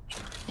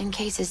 In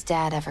case his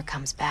dad ever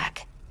comes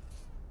back.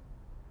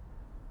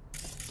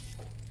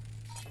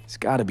 It's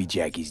gotta be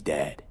Jackie's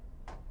dad.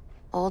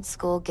 Old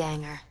school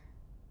ganger.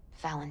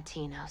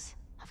 Valentino's,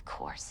 of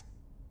course.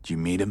 Did you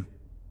meet him?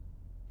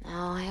 No,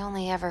 I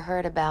only ever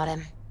heard about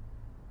him.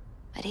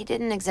 But he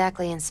didn't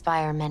exactly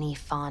inspire many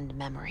fond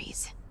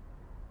memories.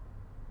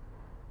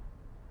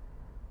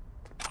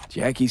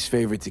 Jackie's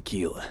favorite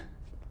tequila.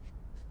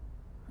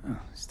 Oh,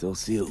 still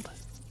sealed.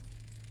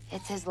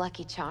 It's his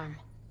lucky charm.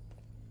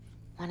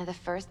 One of the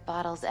first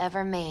bottles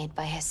ever made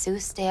by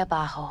Jesus de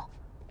Abajo.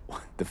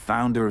 The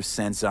founder of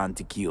Sensan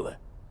Tequila.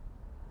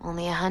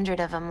 Only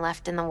 100 of them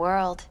left in the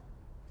world.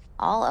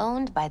 All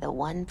owned by the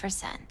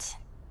 1%.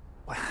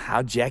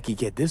 How'd Jackie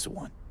get this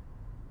one?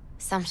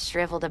 Some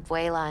shriveled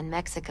abuela in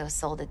Mexico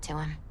sold it to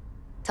him.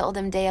 Told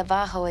him de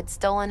Abajo had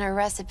stolen her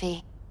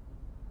recipe.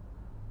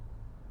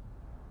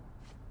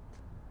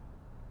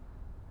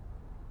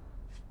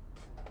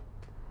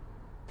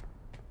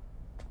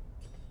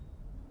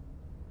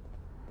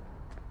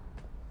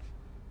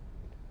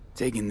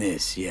 Taking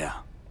this, yeah.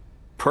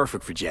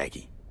 Perfect for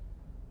Jackie.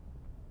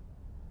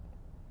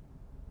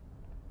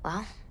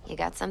 Well, you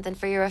got something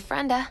for your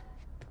ofrenda.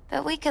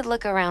 But we could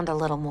look around a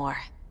little more.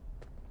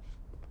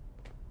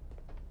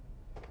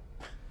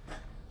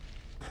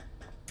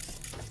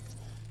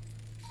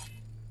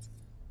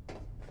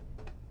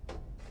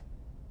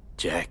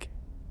 Jack.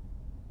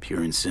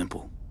 Pure and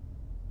simple.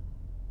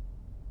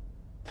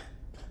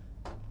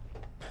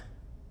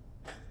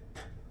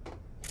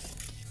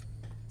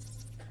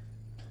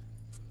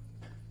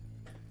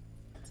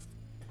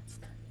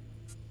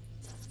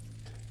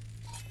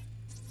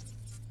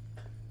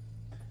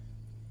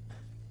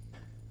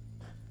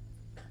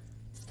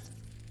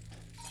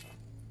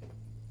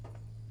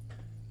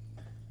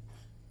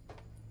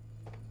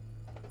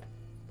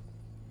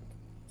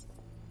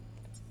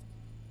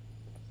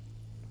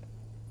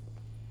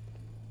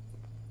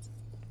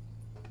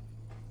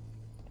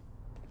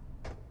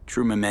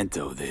 True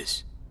memento,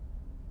 this.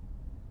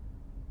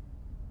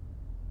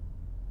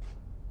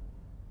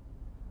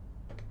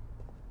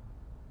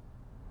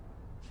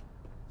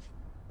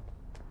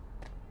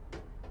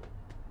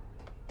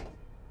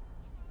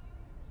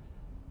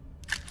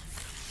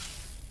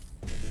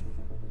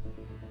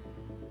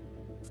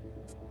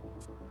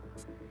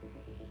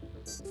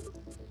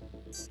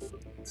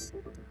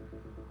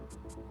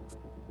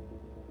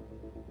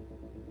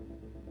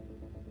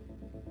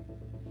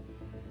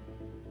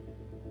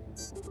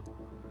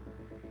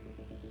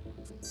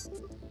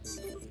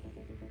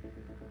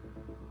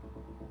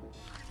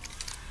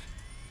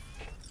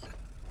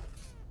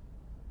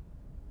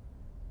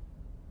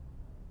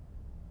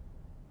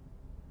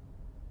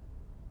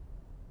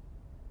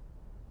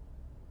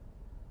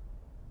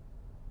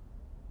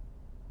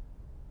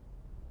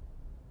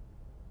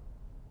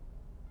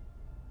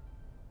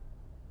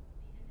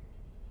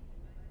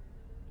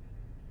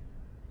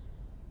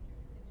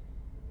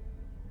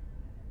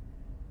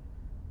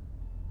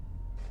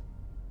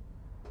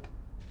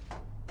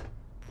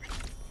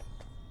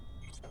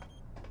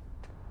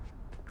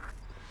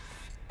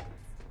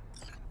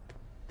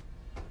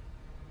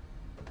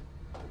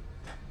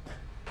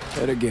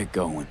 Better get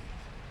going.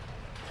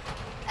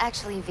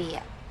 Actually, V,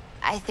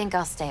 I think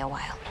I'll stay a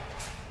while.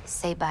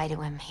 Say bye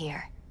to him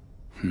here.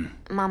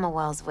 Mama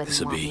Wells wouldn't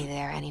This'll want be me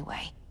there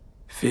anyway.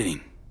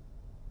 fitting.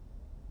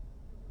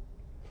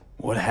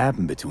 What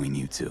happened between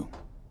you two?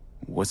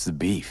 What's the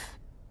beef?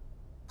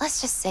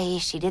 Let's just say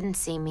she didn't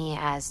see me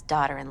as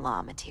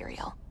daughter-in-law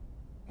material.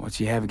 What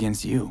she have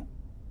against you?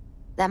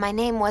 That my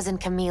name wasn't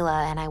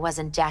Camila and I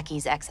wasn't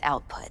Jackie's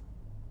ex-output.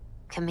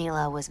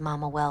 Camila was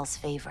Mama Wells'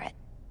 favorite.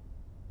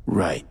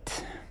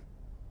 Right.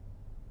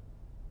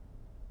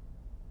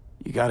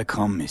 You gotta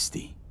come,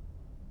 Misty.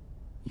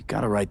 You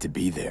got a right to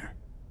be there.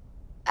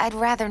 I'd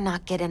rather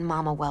not get in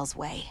Mama Wells'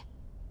 way.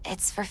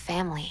 It's for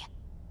family.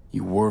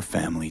 You were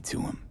family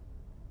to him.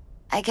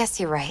 I guess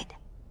you're right.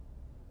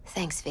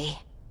 Thanks, V.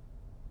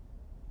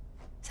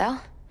 So,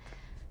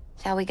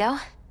 shall we go?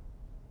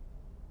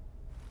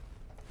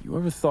 You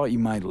ever thought you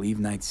might leave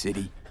Night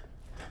City?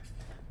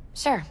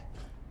 Sure.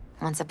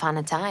 Once upon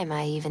a time,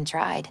 I even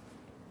tried.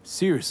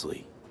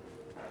 Seriously?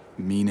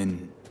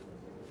 Meaning...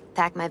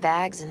 Packed my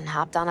bags and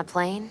hopped on a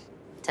plane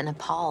to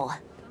Nepal.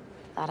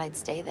 Thought I'd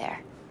stay there.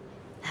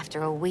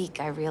 After a week,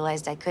 I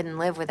realized I couldn't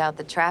live without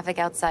the traffic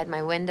outside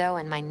my window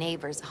and my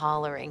neighbors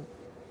hollering.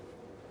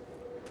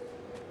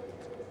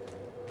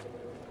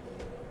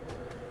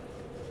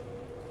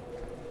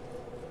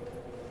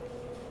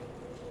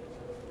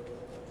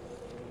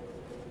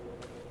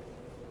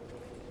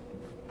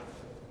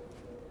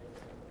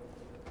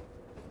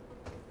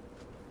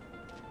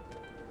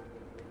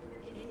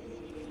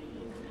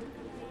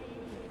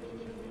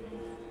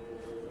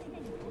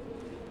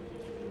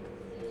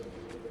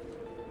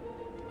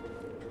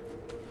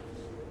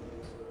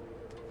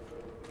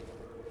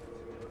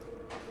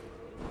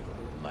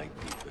 My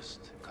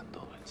deepest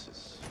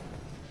condolences.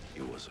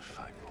 He was a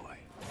fine boy.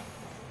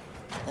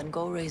 Then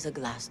go raise a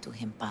glass to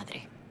him,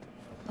 Padre.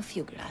 A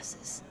few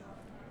glasses.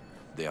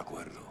 De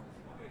acuerdo.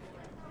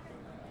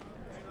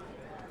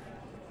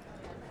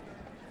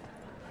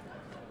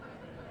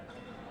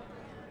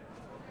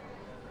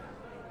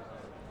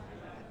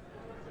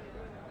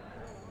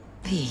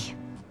 V,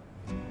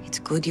 it's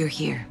good you're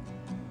here.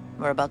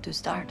 We're about to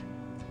start.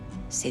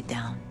 Sit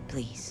down,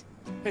 please.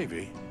 Hey,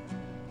 V.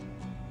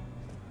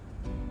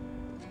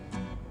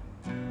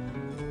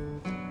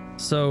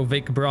 So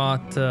Vic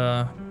brought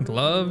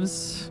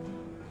gloves.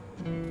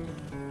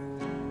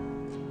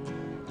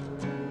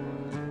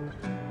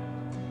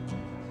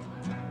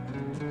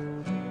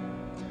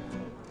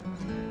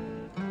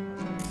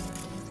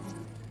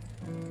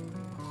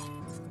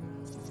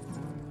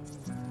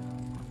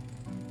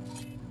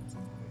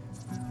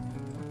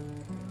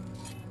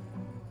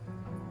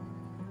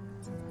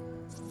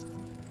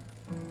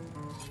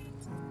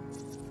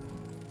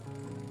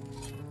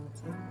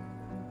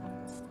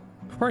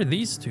 Who are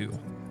these two?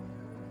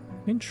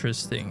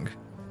 Interesting.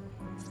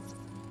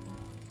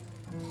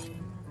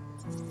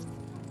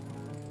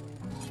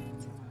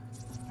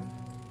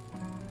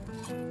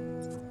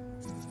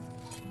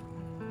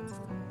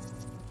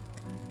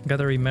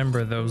 Gotta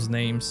remember those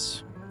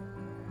names.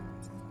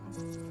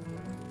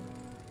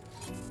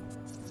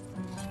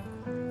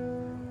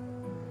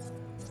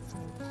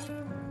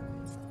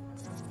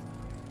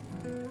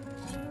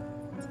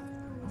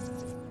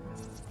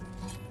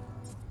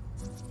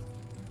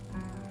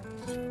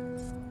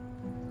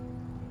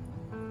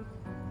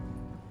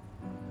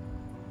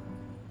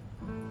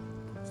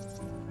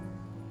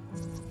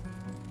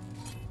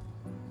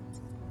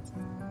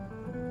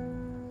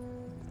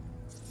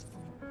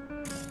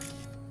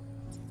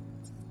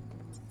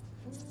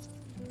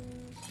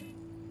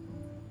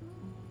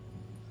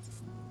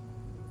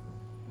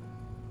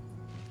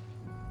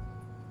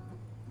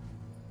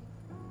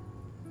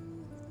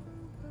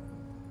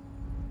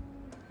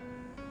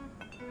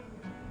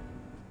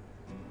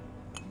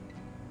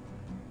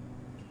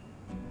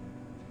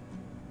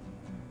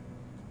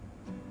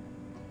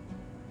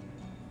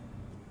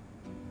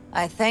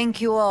 I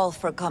thank you all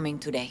for coming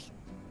today.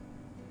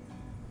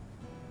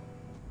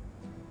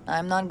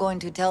 I'm not going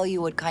to tell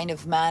you what kind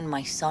of man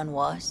my son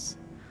was,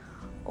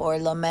 or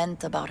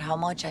lament about how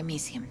much I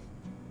miss him.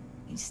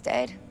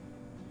 Instead,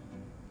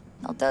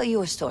 I'll tell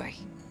you a story.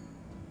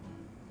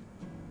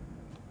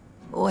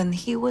 When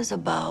he was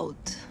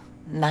about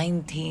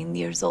 19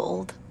 years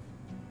old,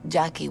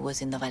 Jackie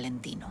was in the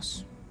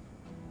Valentinos.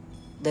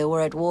 They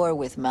were at war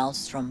with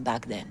Maelstrom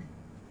back then.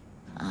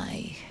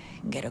 I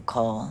get a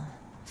call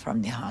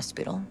from the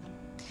hospital.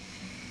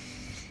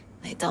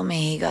 They tell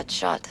me he got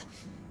shot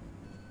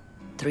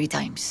 3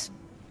 times,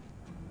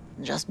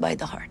 just by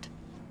the heart.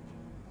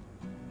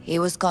 He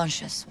was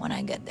conscious when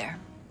I get there.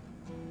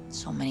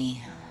 So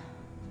many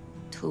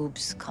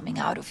tubes coming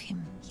out of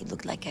him. He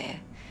looked like a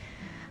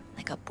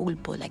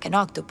pulpo, like an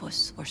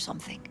octopus or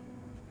something.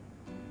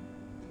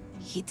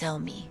 He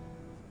told me,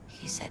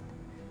 he said,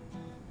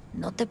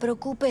 "No te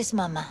preocupes,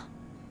 mama.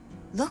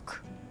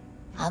 Look,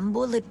 I'm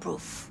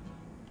bulletproof.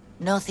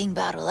 Nothing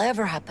bad will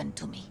ever happen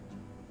to me."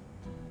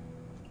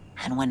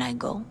 And when I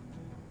go,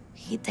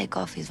 he take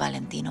off his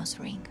Valentino's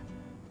ring.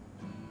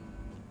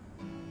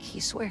 He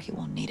swear he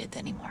won't need it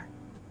anymore.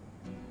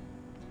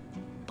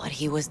 But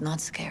he was not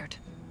scared.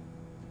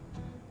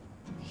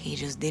 He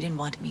just didn't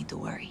want me to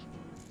worry.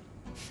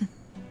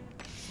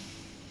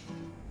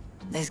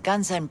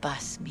 Descansa en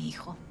paz, mi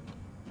hijo.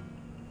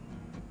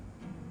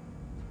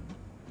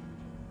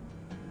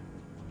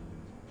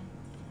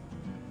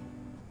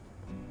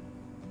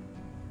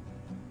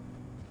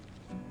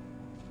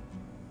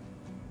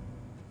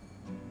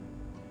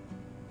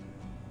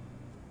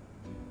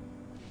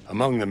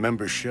 Among the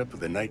membership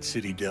of the Night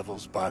City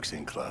Devils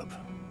Boxing Club,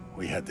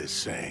 we had this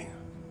saying: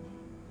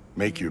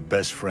 make your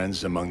best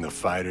friends among the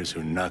fighters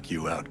who knock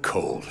you out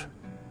cold.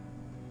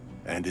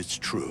 And it's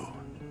true.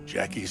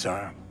 Jackie's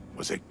arm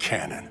was a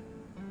cannon.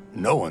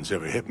 No one's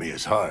ever hit me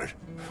as hard.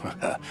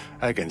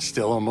 I can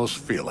still almost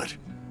feel it.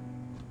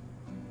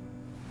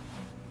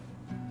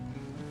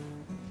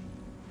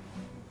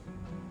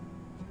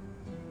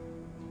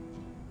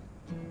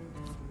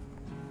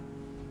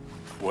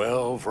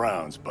 "12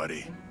 rounds,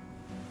 buddy."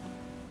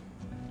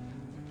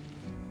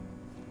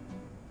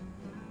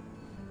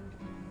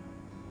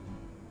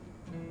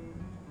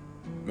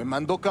 Me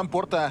mandó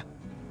Camporta.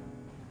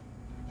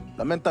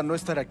 Lamenta no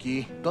estar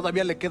aquí.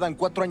 Todavía le quedan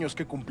 4 años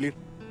que cumplir.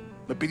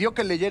 Me pidió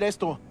que leyera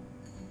esto.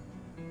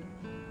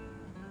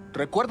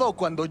 Recuerdo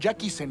cuando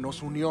Jackie se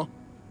nos unió.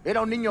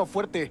 Era un niño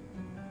fuerte.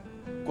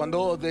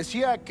 Cuando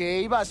decía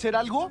que iba a hacer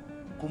algo,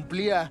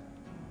 cumplía.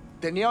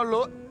 Tenía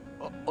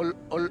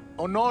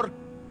honor.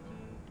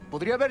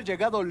 Podría haber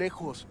llegado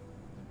lejos.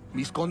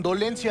 Mis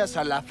condolencias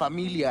a la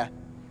familia.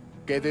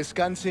 Que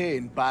descanse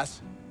en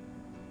paz.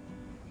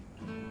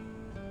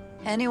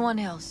 Anyone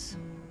else?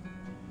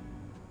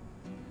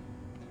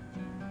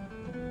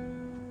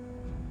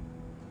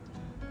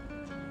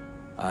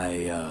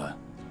 I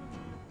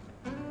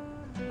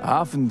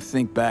often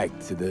think back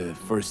to the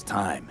first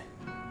time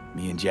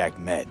me and Jack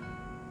met.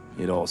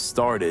 It all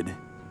started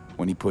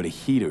when he put a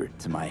heater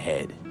to my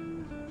head.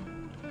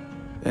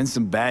 Then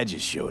some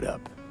badges showed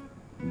up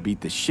and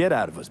beat the shit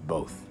out of us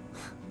both.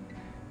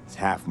 It's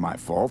half my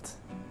fault,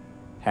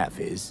 half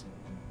his,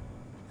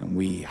 and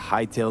we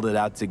hightailed it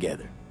out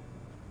together.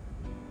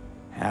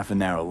 Half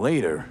an hour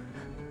later,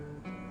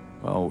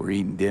 well, we're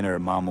eating dinner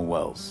at Mama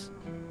Wells.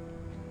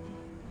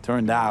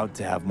 Turned out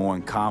to have more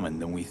in common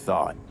than we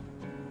thought.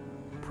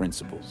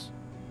 Principles.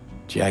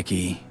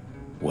 Jackie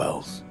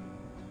Wells.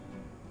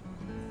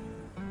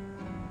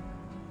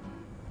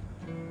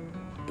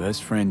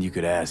 Best friend you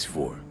could ask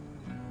for.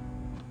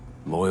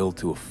 Loyal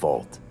to a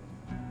fault.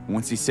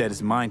 Once he set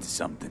his mind to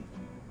something,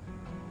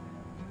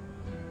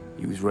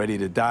 he was ready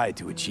to die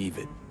to achieve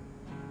it.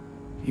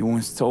 He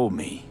once told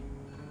me,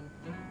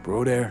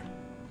 "Bro there,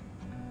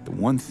 the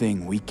one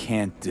thing we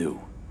can't do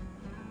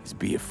is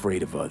be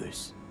afraid of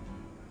others."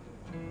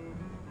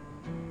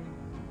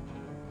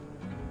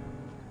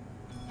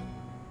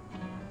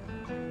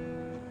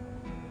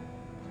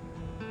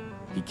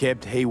 He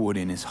kept Haywood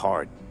in his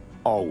heart,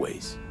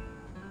 always.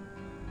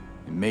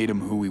 It made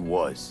him who he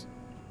was.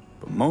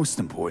 But most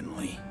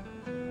importantly,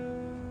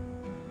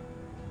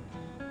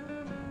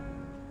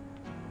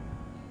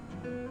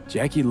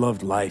 Jackie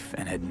loved life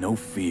and had no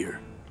fear.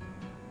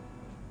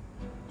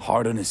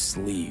 Heart on his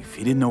sleeve,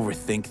 he didn't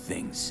overthink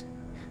things.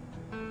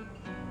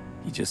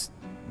 He just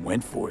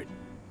went for it.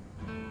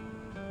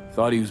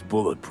 Thought he was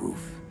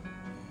bulletproof.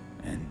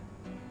 And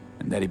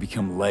that he'd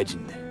become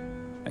legend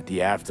at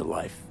the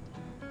afterlife.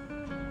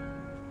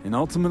 And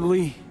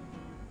ultimately,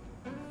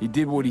 he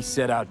did what he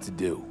set out to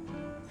do.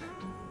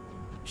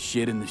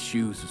 Shit in the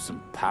shoes of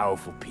some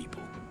powerful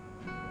people.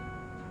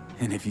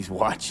 And if he's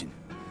watching,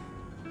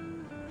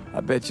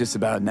 I bet just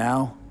about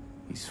now,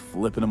 he's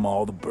flipping them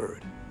all the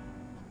bird.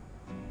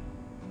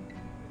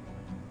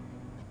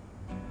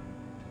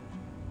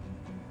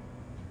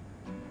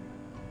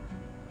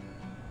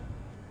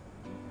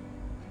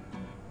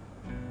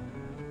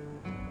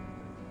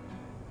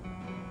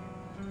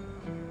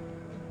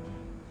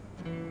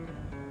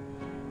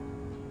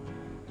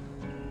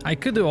 I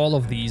could do all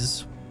of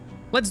these.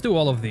 Let's do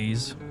all of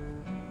these.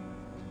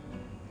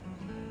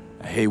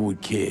 A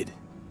Haywood kid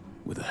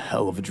with a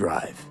hell of a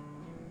drive.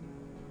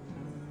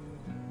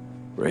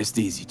 Rest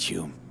easy,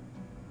 Chum.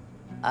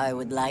 I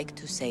would like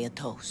to say a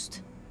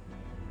toast.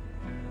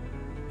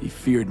 He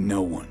feared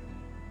no one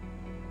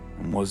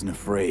and wasn't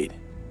afraid.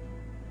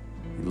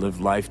 He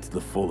lived life to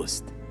the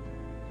fullest.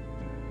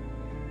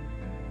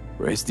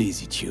 Rest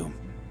easy, Chum.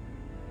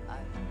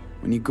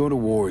 When you go to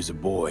war as a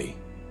boy,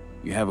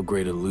 you have a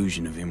great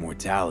illusion of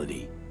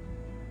immortality.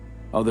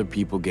 Other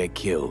people get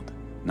killed,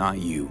 not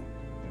you.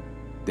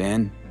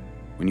 Then,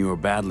 when you are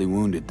badly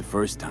wounded the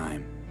first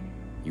time,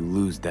 you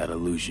lose that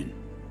illusion.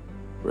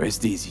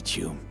 Rest easy,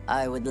 Chum.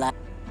 I would like...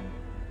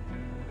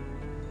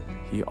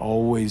 He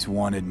always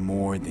wanted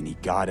more than he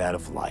got out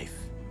of life.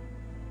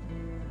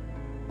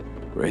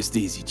 Rest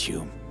easy,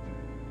 Chum.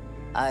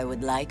 I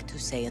would like to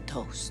say a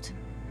toast.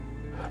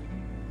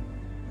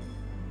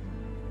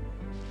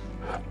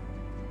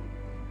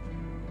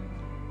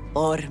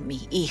 Por mi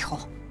hijo.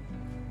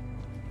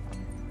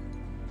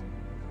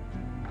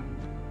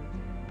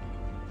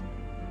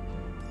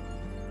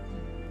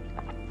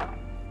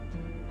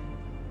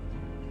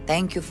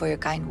 Thank you for your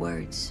kind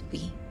words,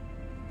 V.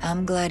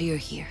 I'm glad you're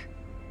here.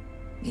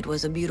 It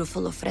was a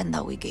beautiful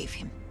ofrenda we gave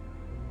him.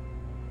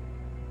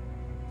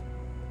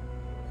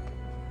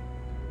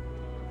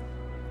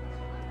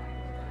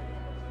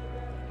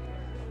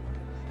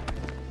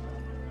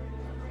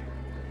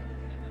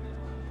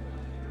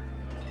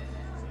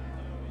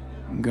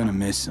 I'm gonna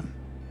miss him.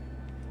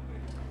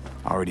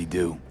 Already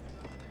do.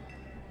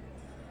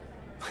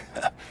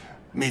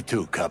 Me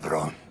too,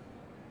 cabron.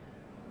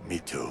 Me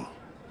too.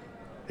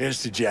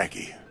 Here's to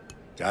Jackie.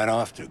 Gone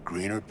off to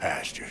greener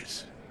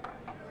pastures.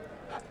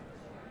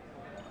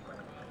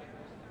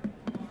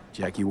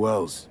 Jackie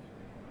Wells.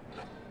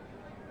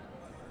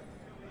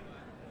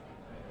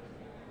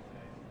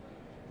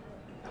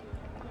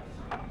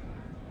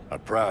 A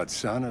proud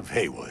son of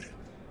Haywood.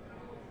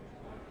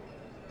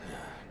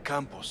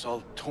 Campos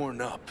all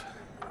torn up.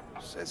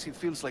 Says he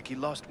feels like he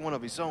lost one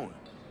of his own.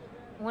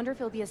 I wonder if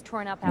he'll be as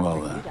torn up after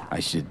Well, you die. I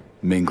should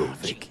mingle,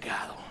 Vic.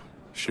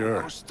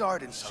 Sure. We're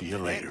starting See something. you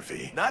later,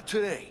 V. Not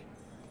today.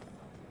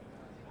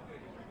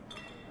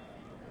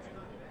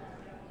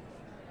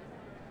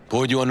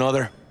 Pour you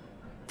another?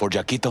 For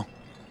Jaquito?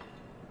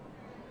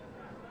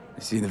 I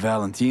see the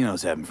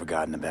Valentinos haven't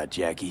forgotten about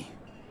Jackie.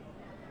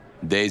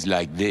 Days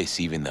like this,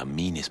 even the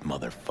meanest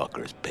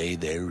motherfuckers pay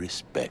their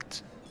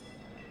respects.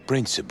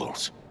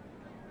 Principles.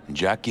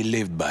 Jackie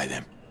lived by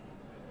them.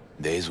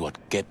 They's what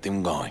kept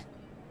him going.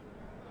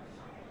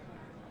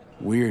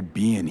 Weird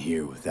being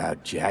here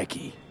without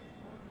Jackie.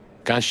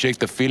 Can't shake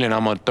the feeling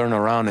I'm gonna turn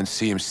around and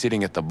see him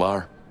sitting at the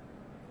bar.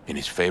 In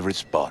his favorite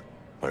spot,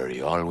 where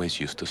he always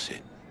used to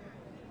sit.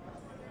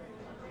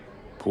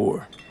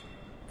 Pour.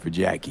 For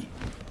Jackie.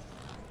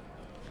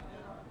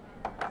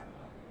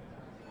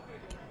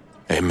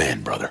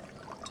 Amen, brother.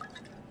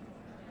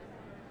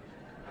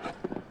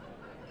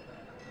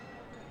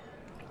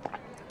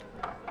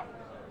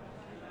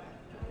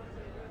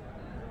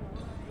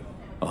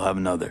 I'll have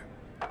another.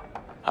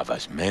 Have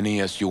as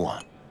many as you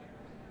want.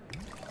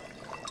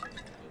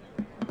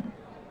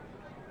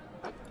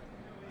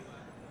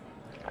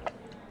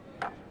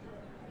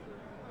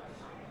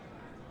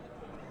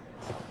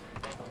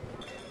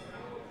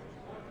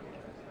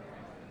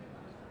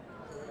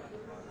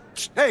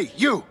 Hey,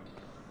 you!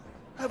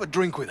 Have a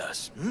drink with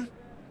us, hmm?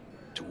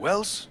 To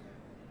Wells?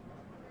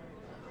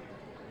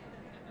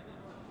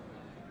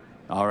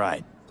 All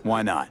right.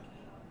 Why not?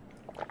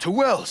 To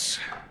Wells!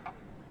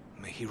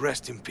 May he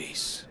rest in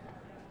peace.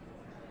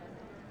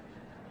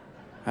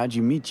 How'd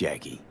you meet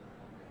Jackie?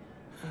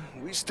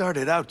 We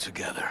started out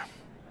together.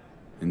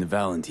 In the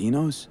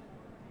Valentinos?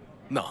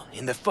 No,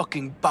 in the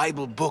fucking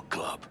Bible book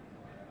club.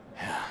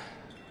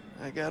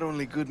 I got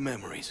only good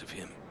memories of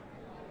him.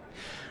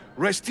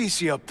 Rest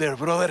easy up there,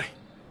 brother.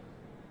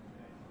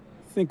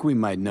 Think we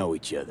might know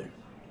each other.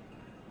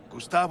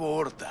 Gustavo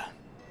Horta.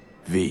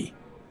 V.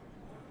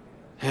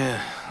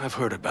 Yeah, I've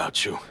heard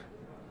about you.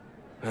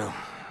 Well,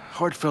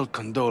 heartfelt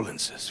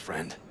condolences,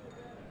 friend.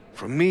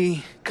 From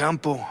me,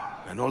 Campo,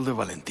 and all the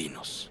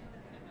Valentinos.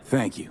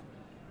 Thank you.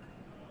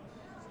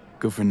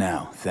 Good for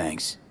now,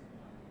 thanks.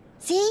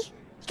 See?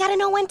 You gotta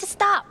know when to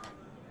stop.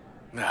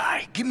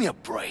 Ay, give me a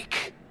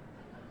break.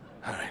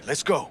 All right,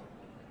 let's go.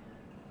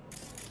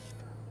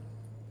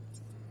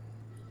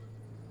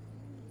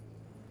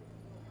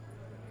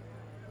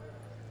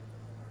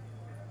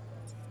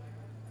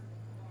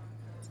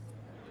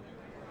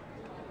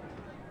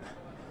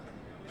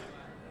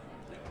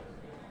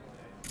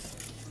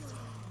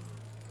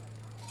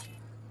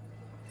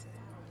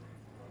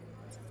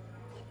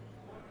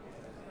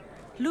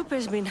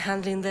 Lupe's been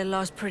handling their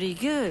loss pretty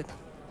good.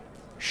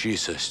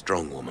 She's a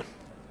strong woman.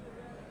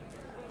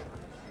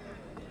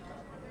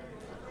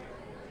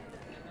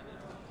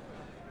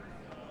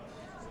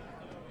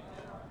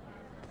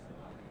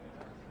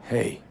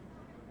 Hey.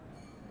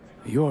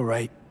 Are you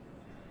alright?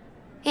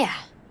 Yeah.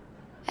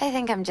 I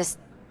think I'm just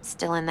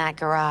still in that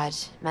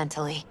garage,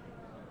 mentally.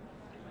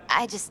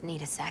 I just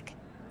need a sec.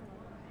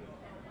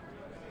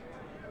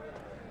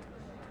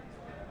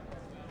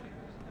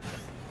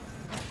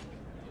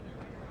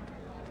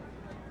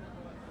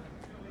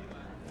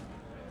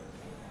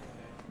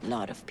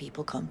 Lot of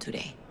people come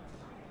today.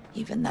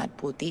 Even that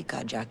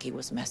putica Jackie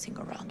was messing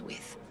around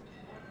with.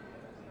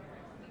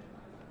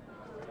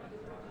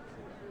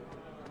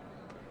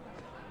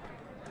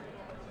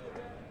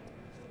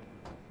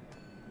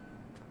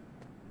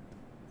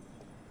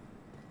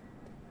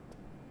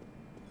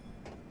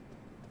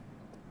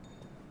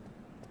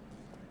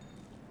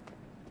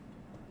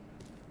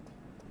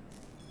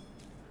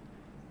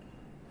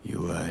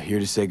 You, here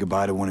to say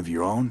goodbye to one of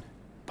your own,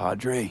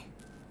 Padre?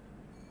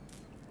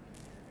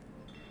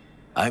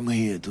 I'm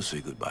here to say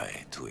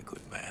goodbye to a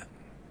good man.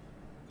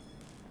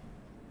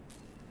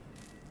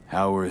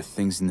 How are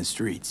things in the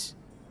streets?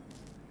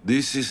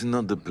 This is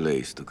not the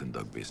place to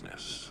conduct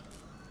business.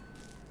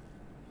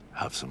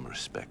 Have some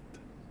respect.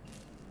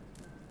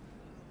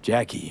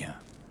 Jackie,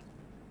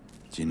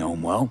 do you know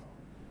him well?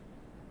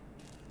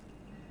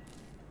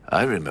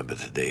 I remember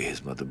the day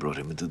his mother brought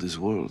him into this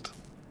world.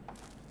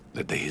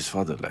 The day his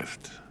father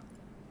left.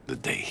 The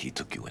day he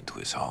took you into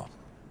his home.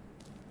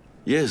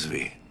 Yes,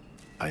 V.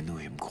 I knew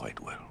him quite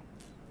well.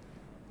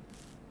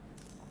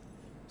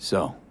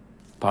 So,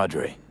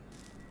 Padre,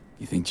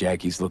 you think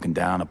Jackie's looking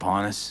down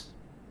upon us?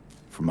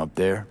 From up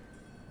there?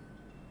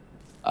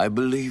 I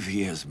believe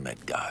he has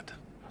met God,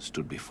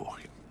 stood before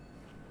him.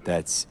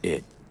 That's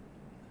it.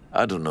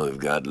 I don't know if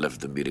God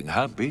left the meeting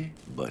happy,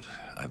 but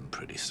I'm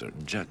pretty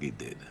certain Jackie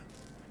did.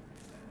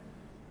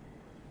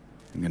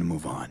 I'm gonna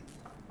move on.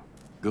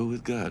 Go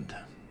with God.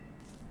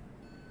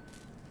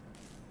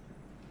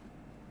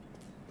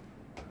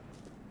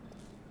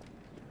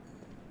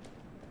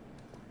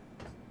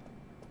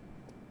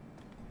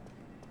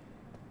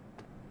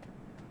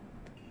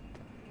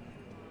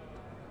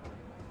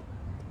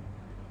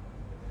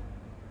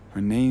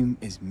 Her name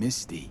is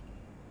Misty.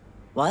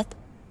 What?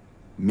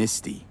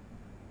 Misty.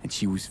 And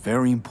she was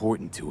very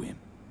important to him.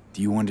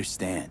 Do you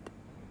understand?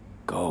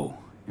 Go.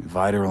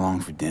 Invite her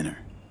along for dinner.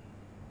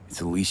 It's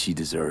the least she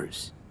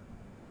deserves.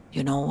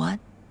 You know what?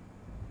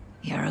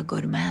 You're a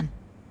good man.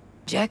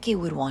 Jackie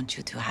would want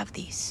you to have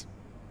these.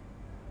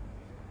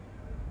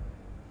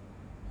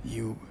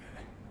 You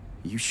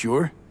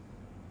sure?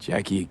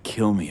 Jackie'd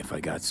kill me if I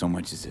got so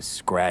much as a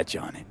scratch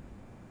on it.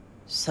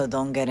 So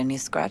don't get any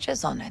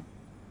scratches on it.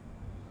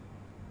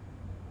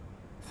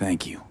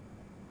 Thank you.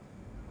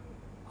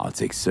 I'll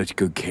take such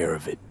good care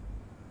of it.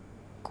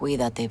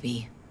 Cuídate,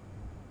 Vi.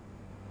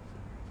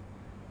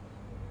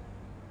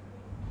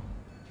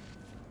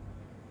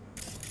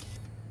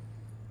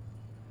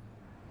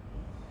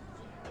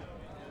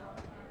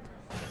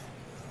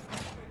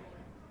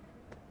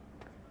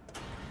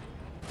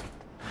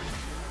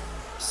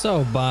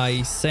 So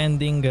by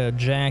sending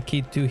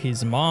Jackie to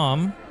his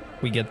mom,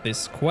 we get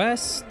this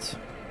quest.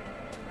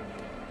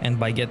 And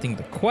by getting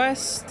the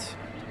quest,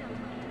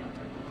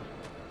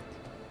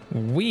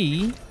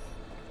 we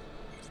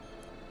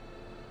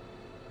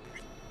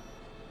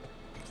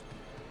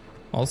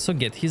also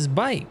get his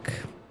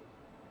bike.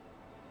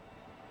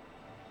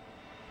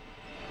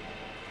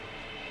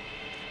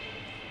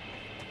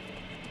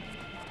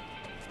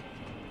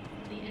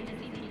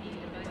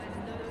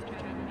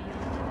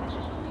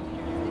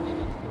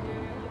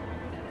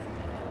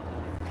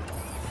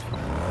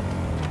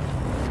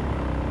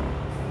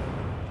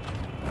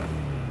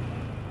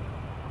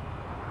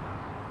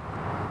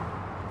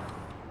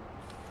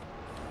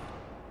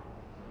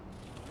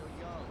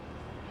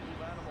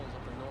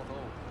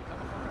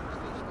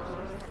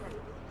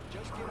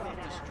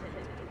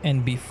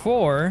 And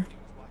before...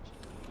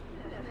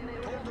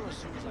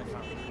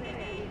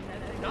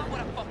 Not what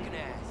I fucking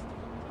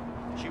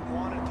asked. She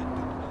wanted to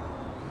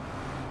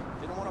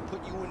do... Didn't want to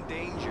put you in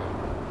danger.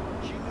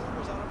 She knew it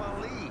was out of our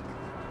league.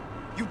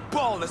 You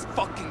ballless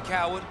fucking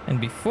coward!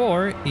 And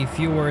before, if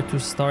you were to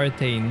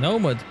start a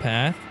nomad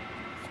path,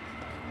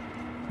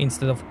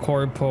 instead of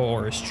Corpo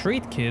or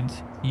Street Kid,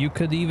 you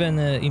could even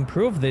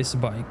improve this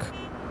bike.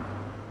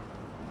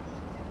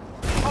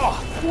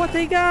 Oh, what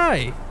a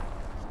guy!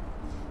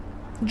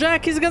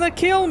 Jack is gonna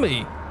kill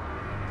me!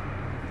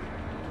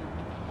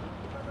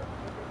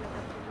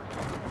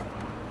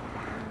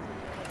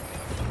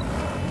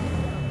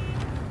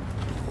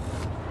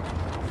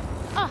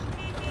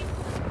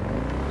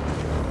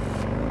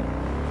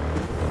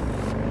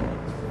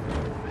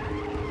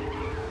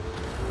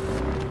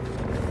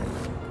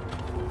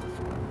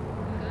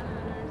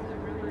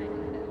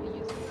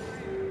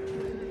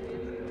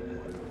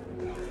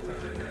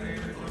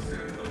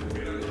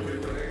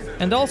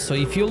 And also,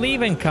 if you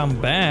leave and come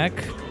back,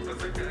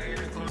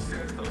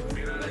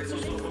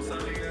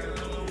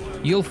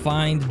 you'll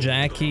find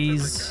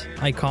Jackie's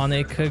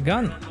iconic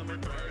gun.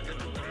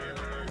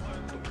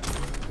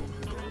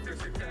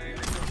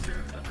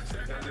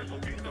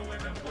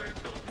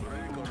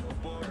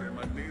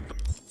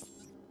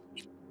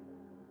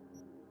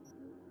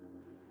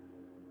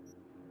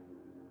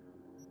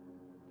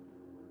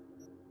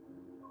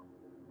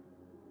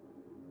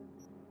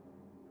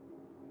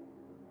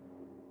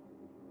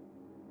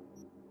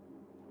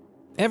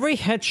 Every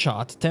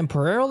headshot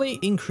temporarily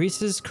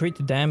increases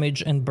crit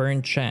damage and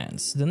burn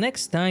chance. The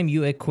next time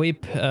you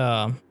equip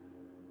La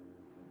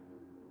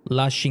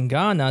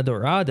Shingana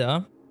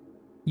Dorada,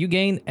 you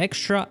gain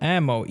extra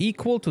ammo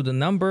equal to the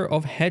number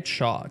of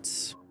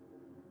headshots.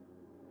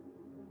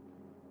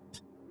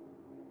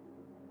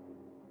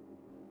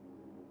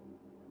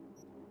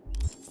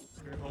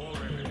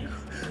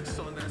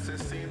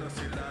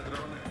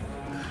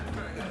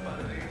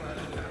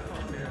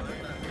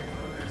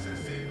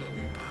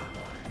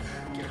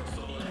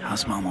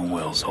 How's Mama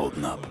Wells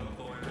holding up?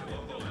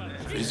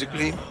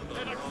 Physically,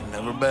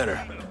 never better.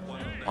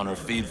 On her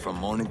feet from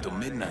morning to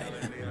midnight.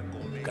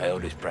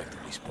 Coyote's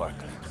practically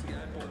sparkling.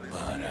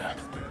 But,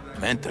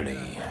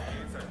 mentally...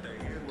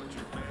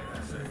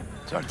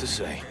 It's hard to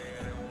say.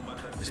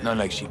 It's not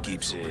like she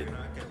keeps it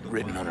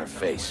written on her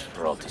face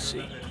for all to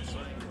see.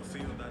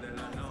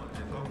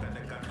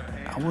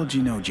 How well do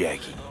you know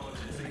Jackie?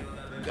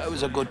 Guy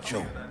was a good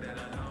chum.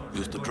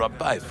 Used to drop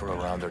by for a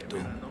round or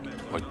two.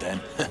 Or 10.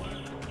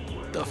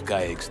 Tough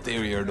guy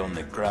exterior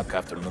donde crack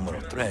after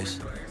número 3.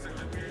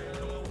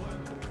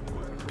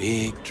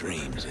 Big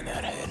dreams in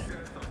that head.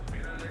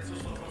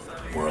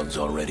 World's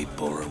already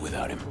poorer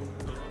without him.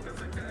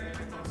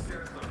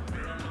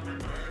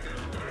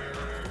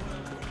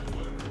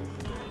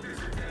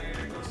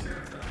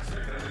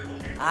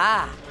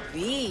 Ah,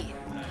 V.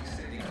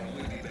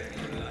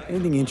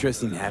 Anything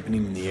interesting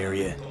happening in the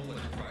area?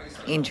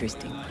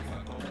 Interesting.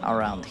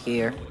 Around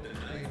here?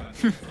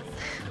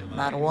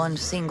 Not one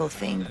single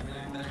thing.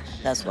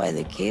 That's why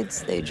the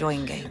kids, they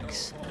join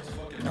gangs.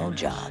 No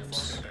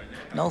jobs,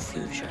 no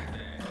future.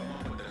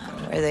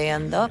 And where they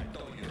end up?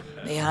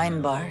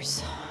 Behind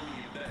bars.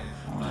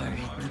 Or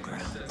in the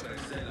ground.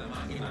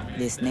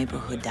 This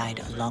neighborhood died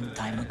a long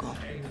time ago.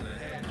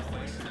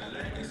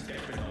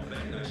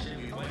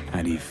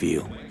 How do you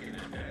feel?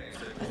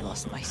 I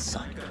lost my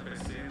son.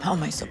 How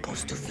am I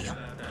supposed to feel?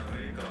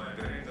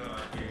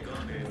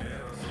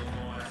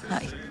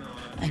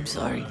 I'm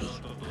sorry, V.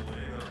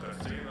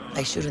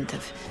 I shouldn't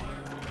have...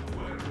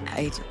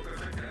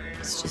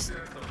 It's just...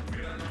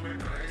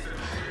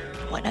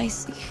 When I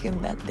see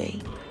him that day,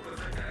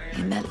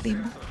 in that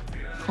limo,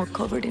 all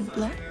covered in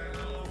blood,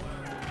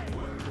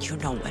 you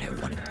know what I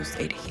wanted to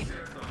say to him.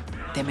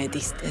 Te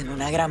metiste en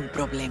una gran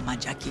problema,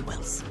 Jackie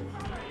Wells.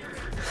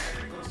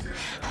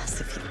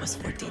 As if he was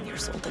 14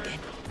 years old again.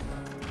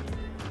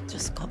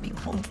 Just coming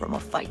home from a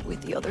fight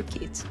with the other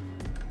kids.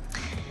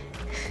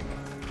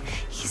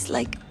 He's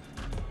like...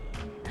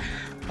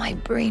 My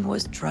brain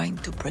was trying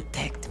to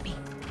protect me.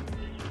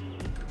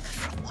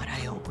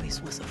 I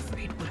always was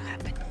afraid would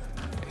happen.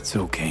 It's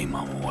okay,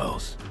 Mama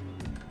Wells.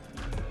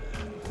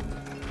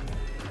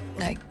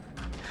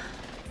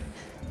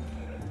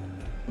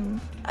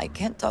 I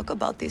can't talk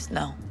about this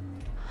now.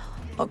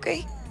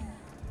 Okay?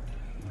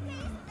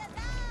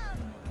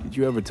 Did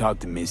you ever talk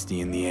to Misty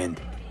in the end?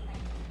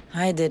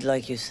 I did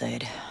like you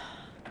said.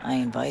 I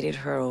invited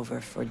her over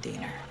for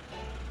dinner.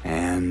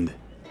 And?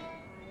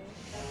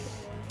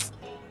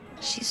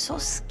 She's so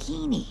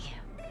skinny.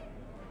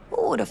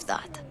 Who would have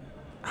thought?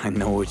 I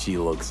know what she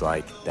looks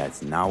like.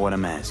 That's not what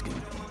I'm asking.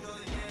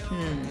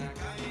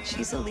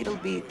 She's a little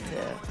bit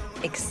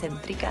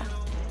eccentrica.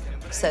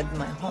 Said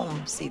my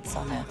home sits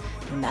on a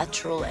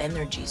natural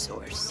energy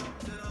source.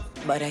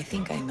 But I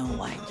think I know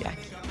why,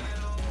 Jackie.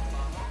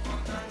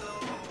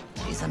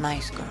 She's a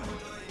nice girl.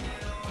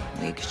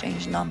 We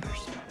exchange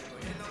numbers.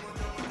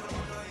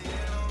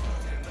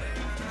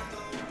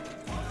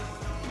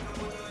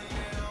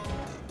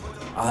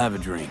 I'll have a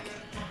drink.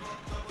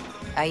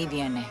 Ahí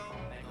viene.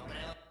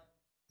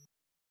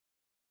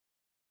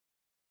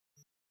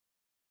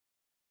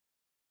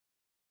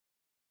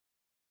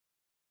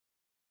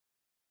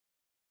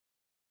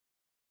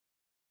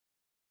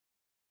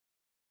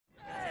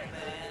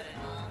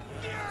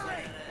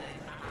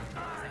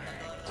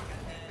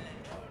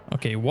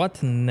 Okay,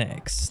 what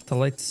next?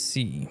 Let's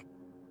see.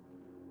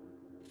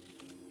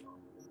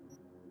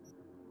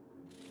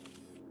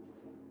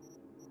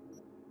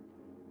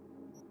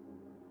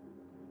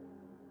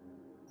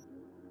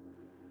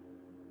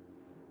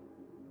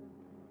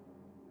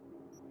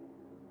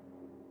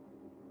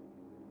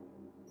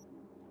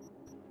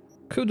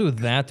 Could do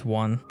that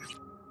one.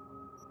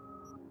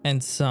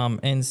 And some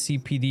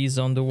NCPDs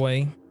on the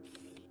way.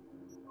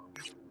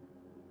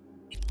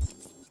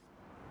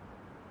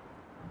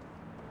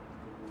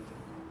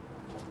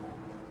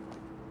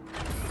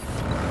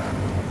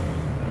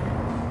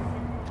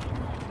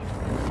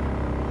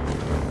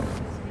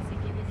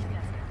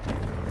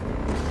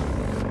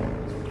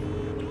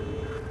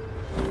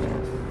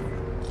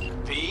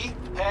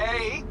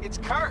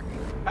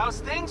 How's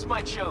things,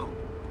 my chum?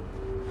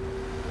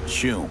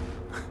 Chum?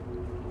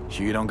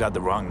 Sure you don't got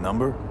the wrong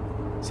number?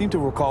 Seem to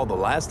recall the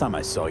last time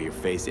I saw your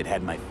face, it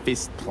had my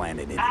fist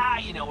planted in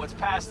it. You know, what's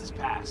past is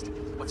past.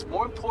 What's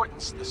more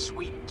important is the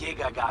sweet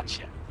gig I got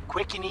you.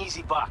 Quick and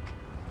easy buck.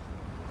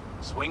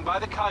 Swing by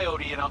the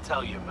Coyote and I'll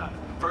tell you about it.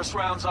 First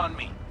round's on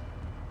me.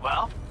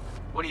 Well,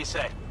 what do you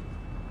say?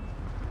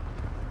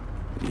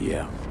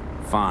 Yeah,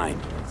 fine.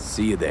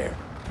 See you there.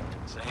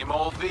 Same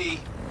old V.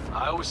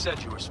 I always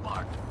said you were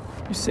smart.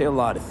 You say a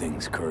lot of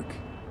things, Kirk.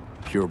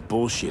 Pure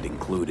bullshit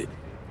included.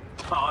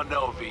 Oh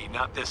no, V,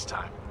 not this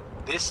time.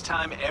 This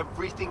time,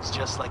 everything's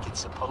just like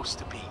it's supposed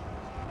to be.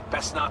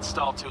 Best not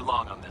stall too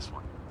long on this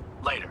one.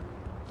 Later.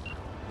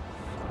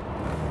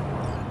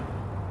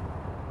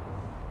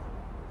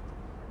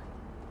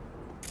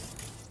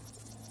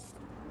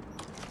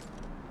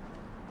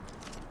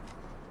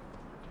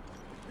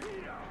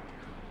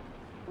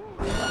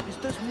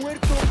 ¡Estás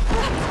muerto!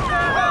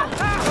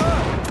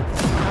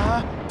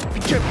 ¡Ah!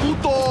 ¡Pinche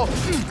puto!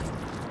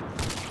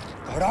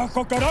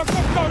 ¡Carajo,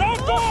 carajo,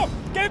 carajo!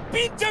 ¡Qué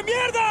pinche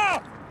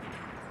mierda!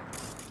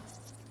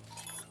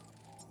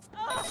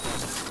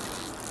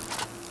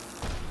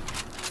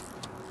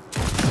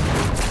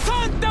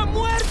 ¡Santa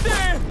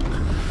muerte!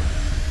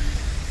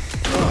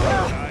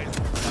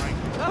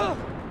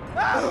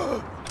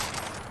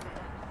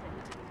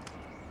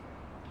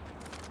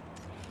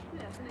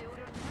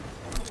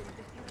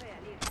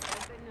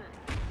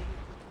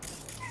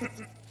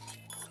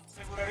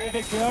 Aseguraré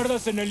de que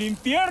ardas en el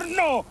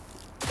infierno.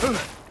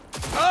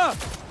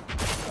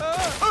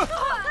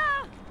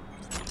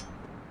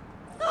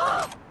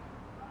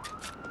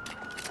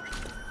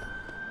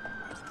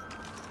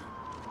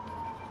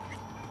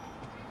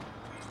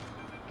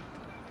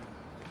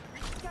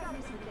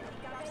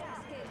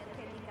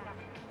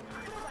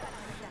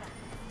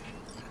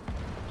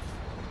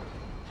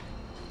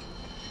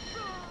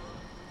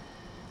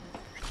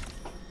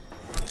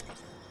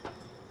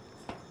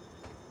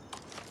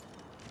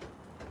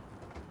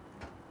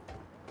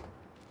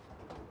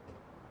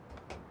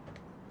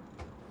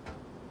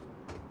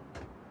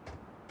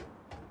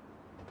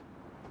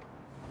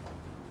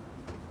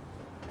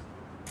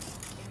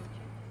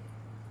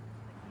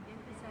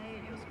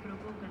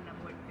 Provocan la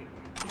muerte.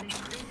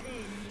 Respete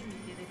el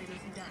límite de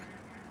velocidad.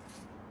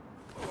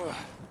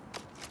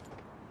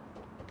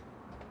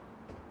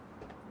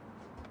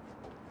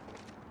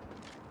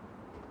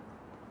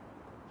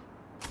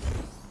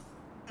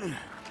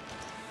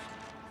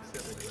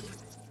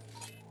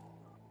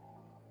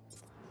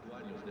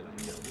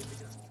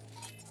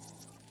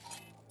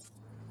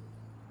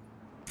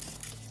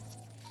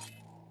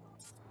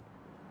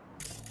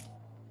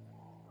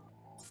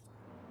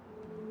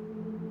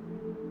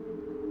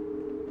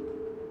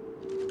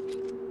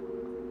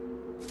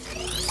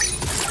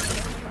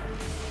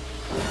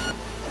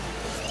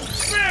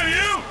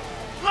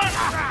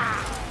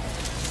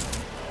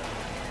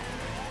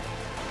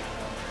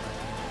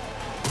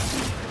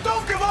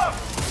 Don't give up!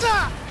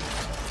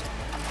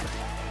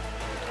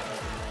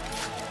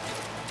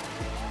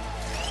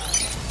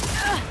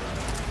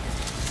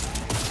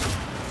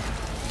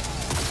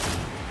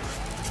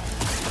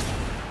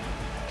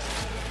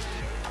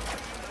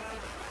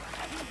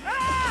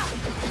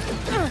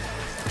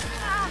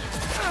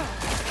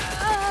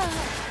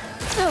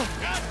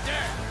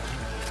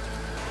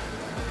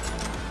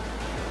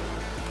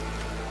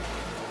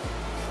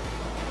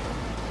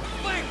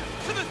 Link,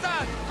 to the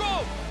side,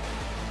 go!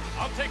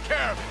 I'll take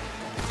care of it.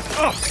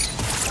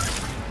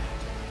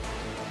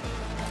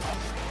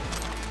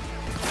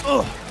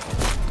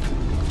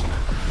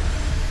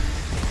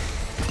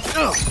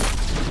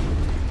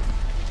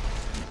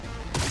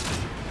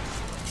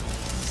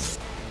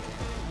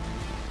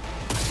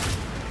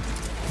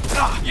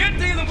 You're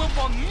dealing with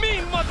one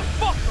mean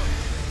motherfucker!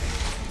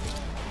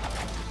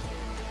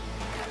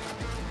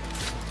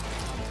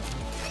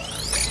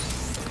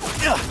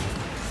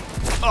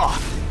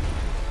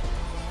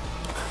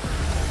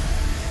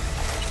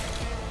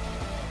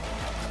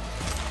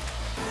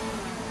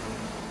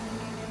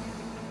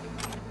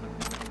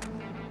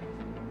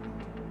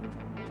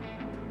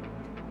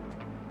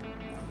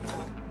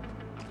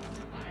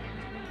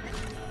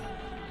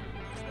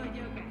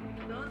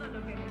 Todo lo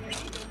que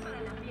necesitas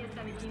para la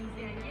fiesta de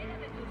quinceañera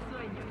de tus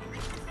sueños.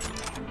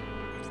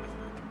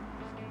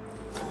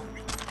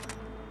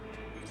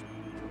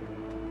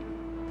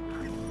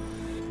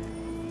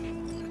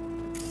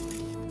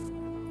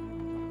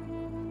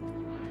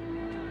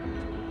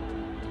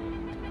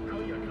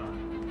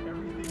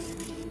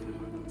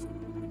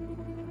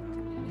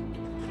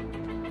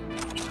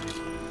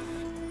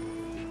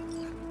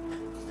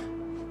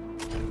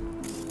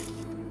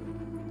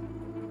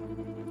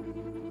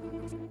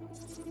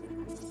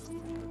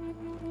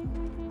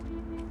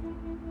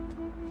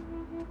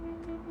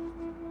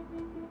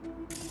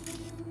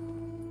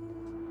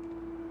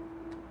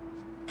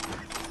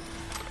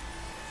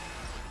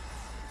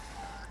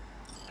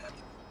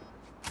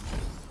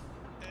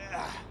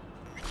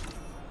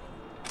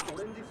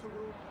 오렌지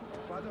속으로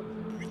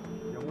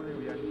빠져보세요. 영혼을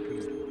위한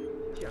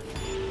그늘, 피아노.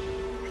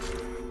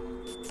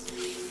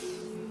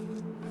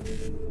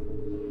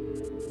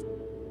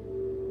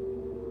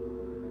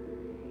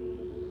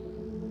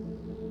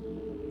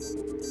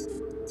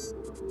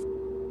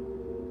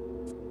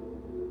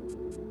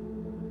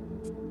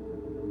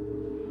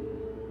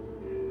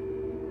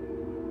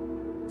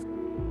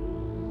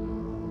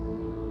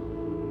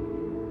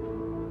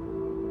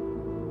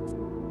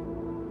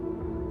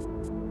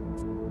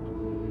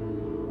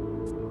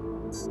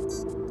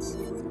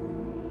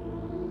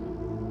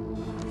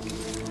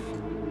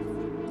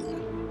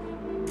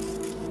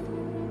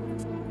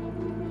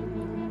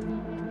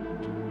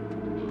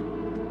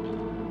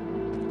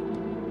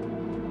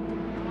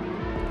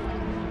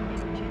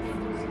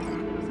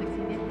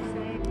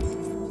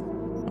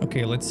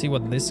 Okay, let's see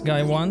what this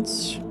guy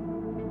wants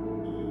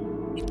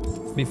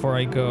before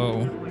I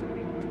go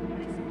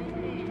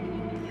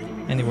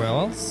anywhere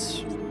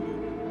else.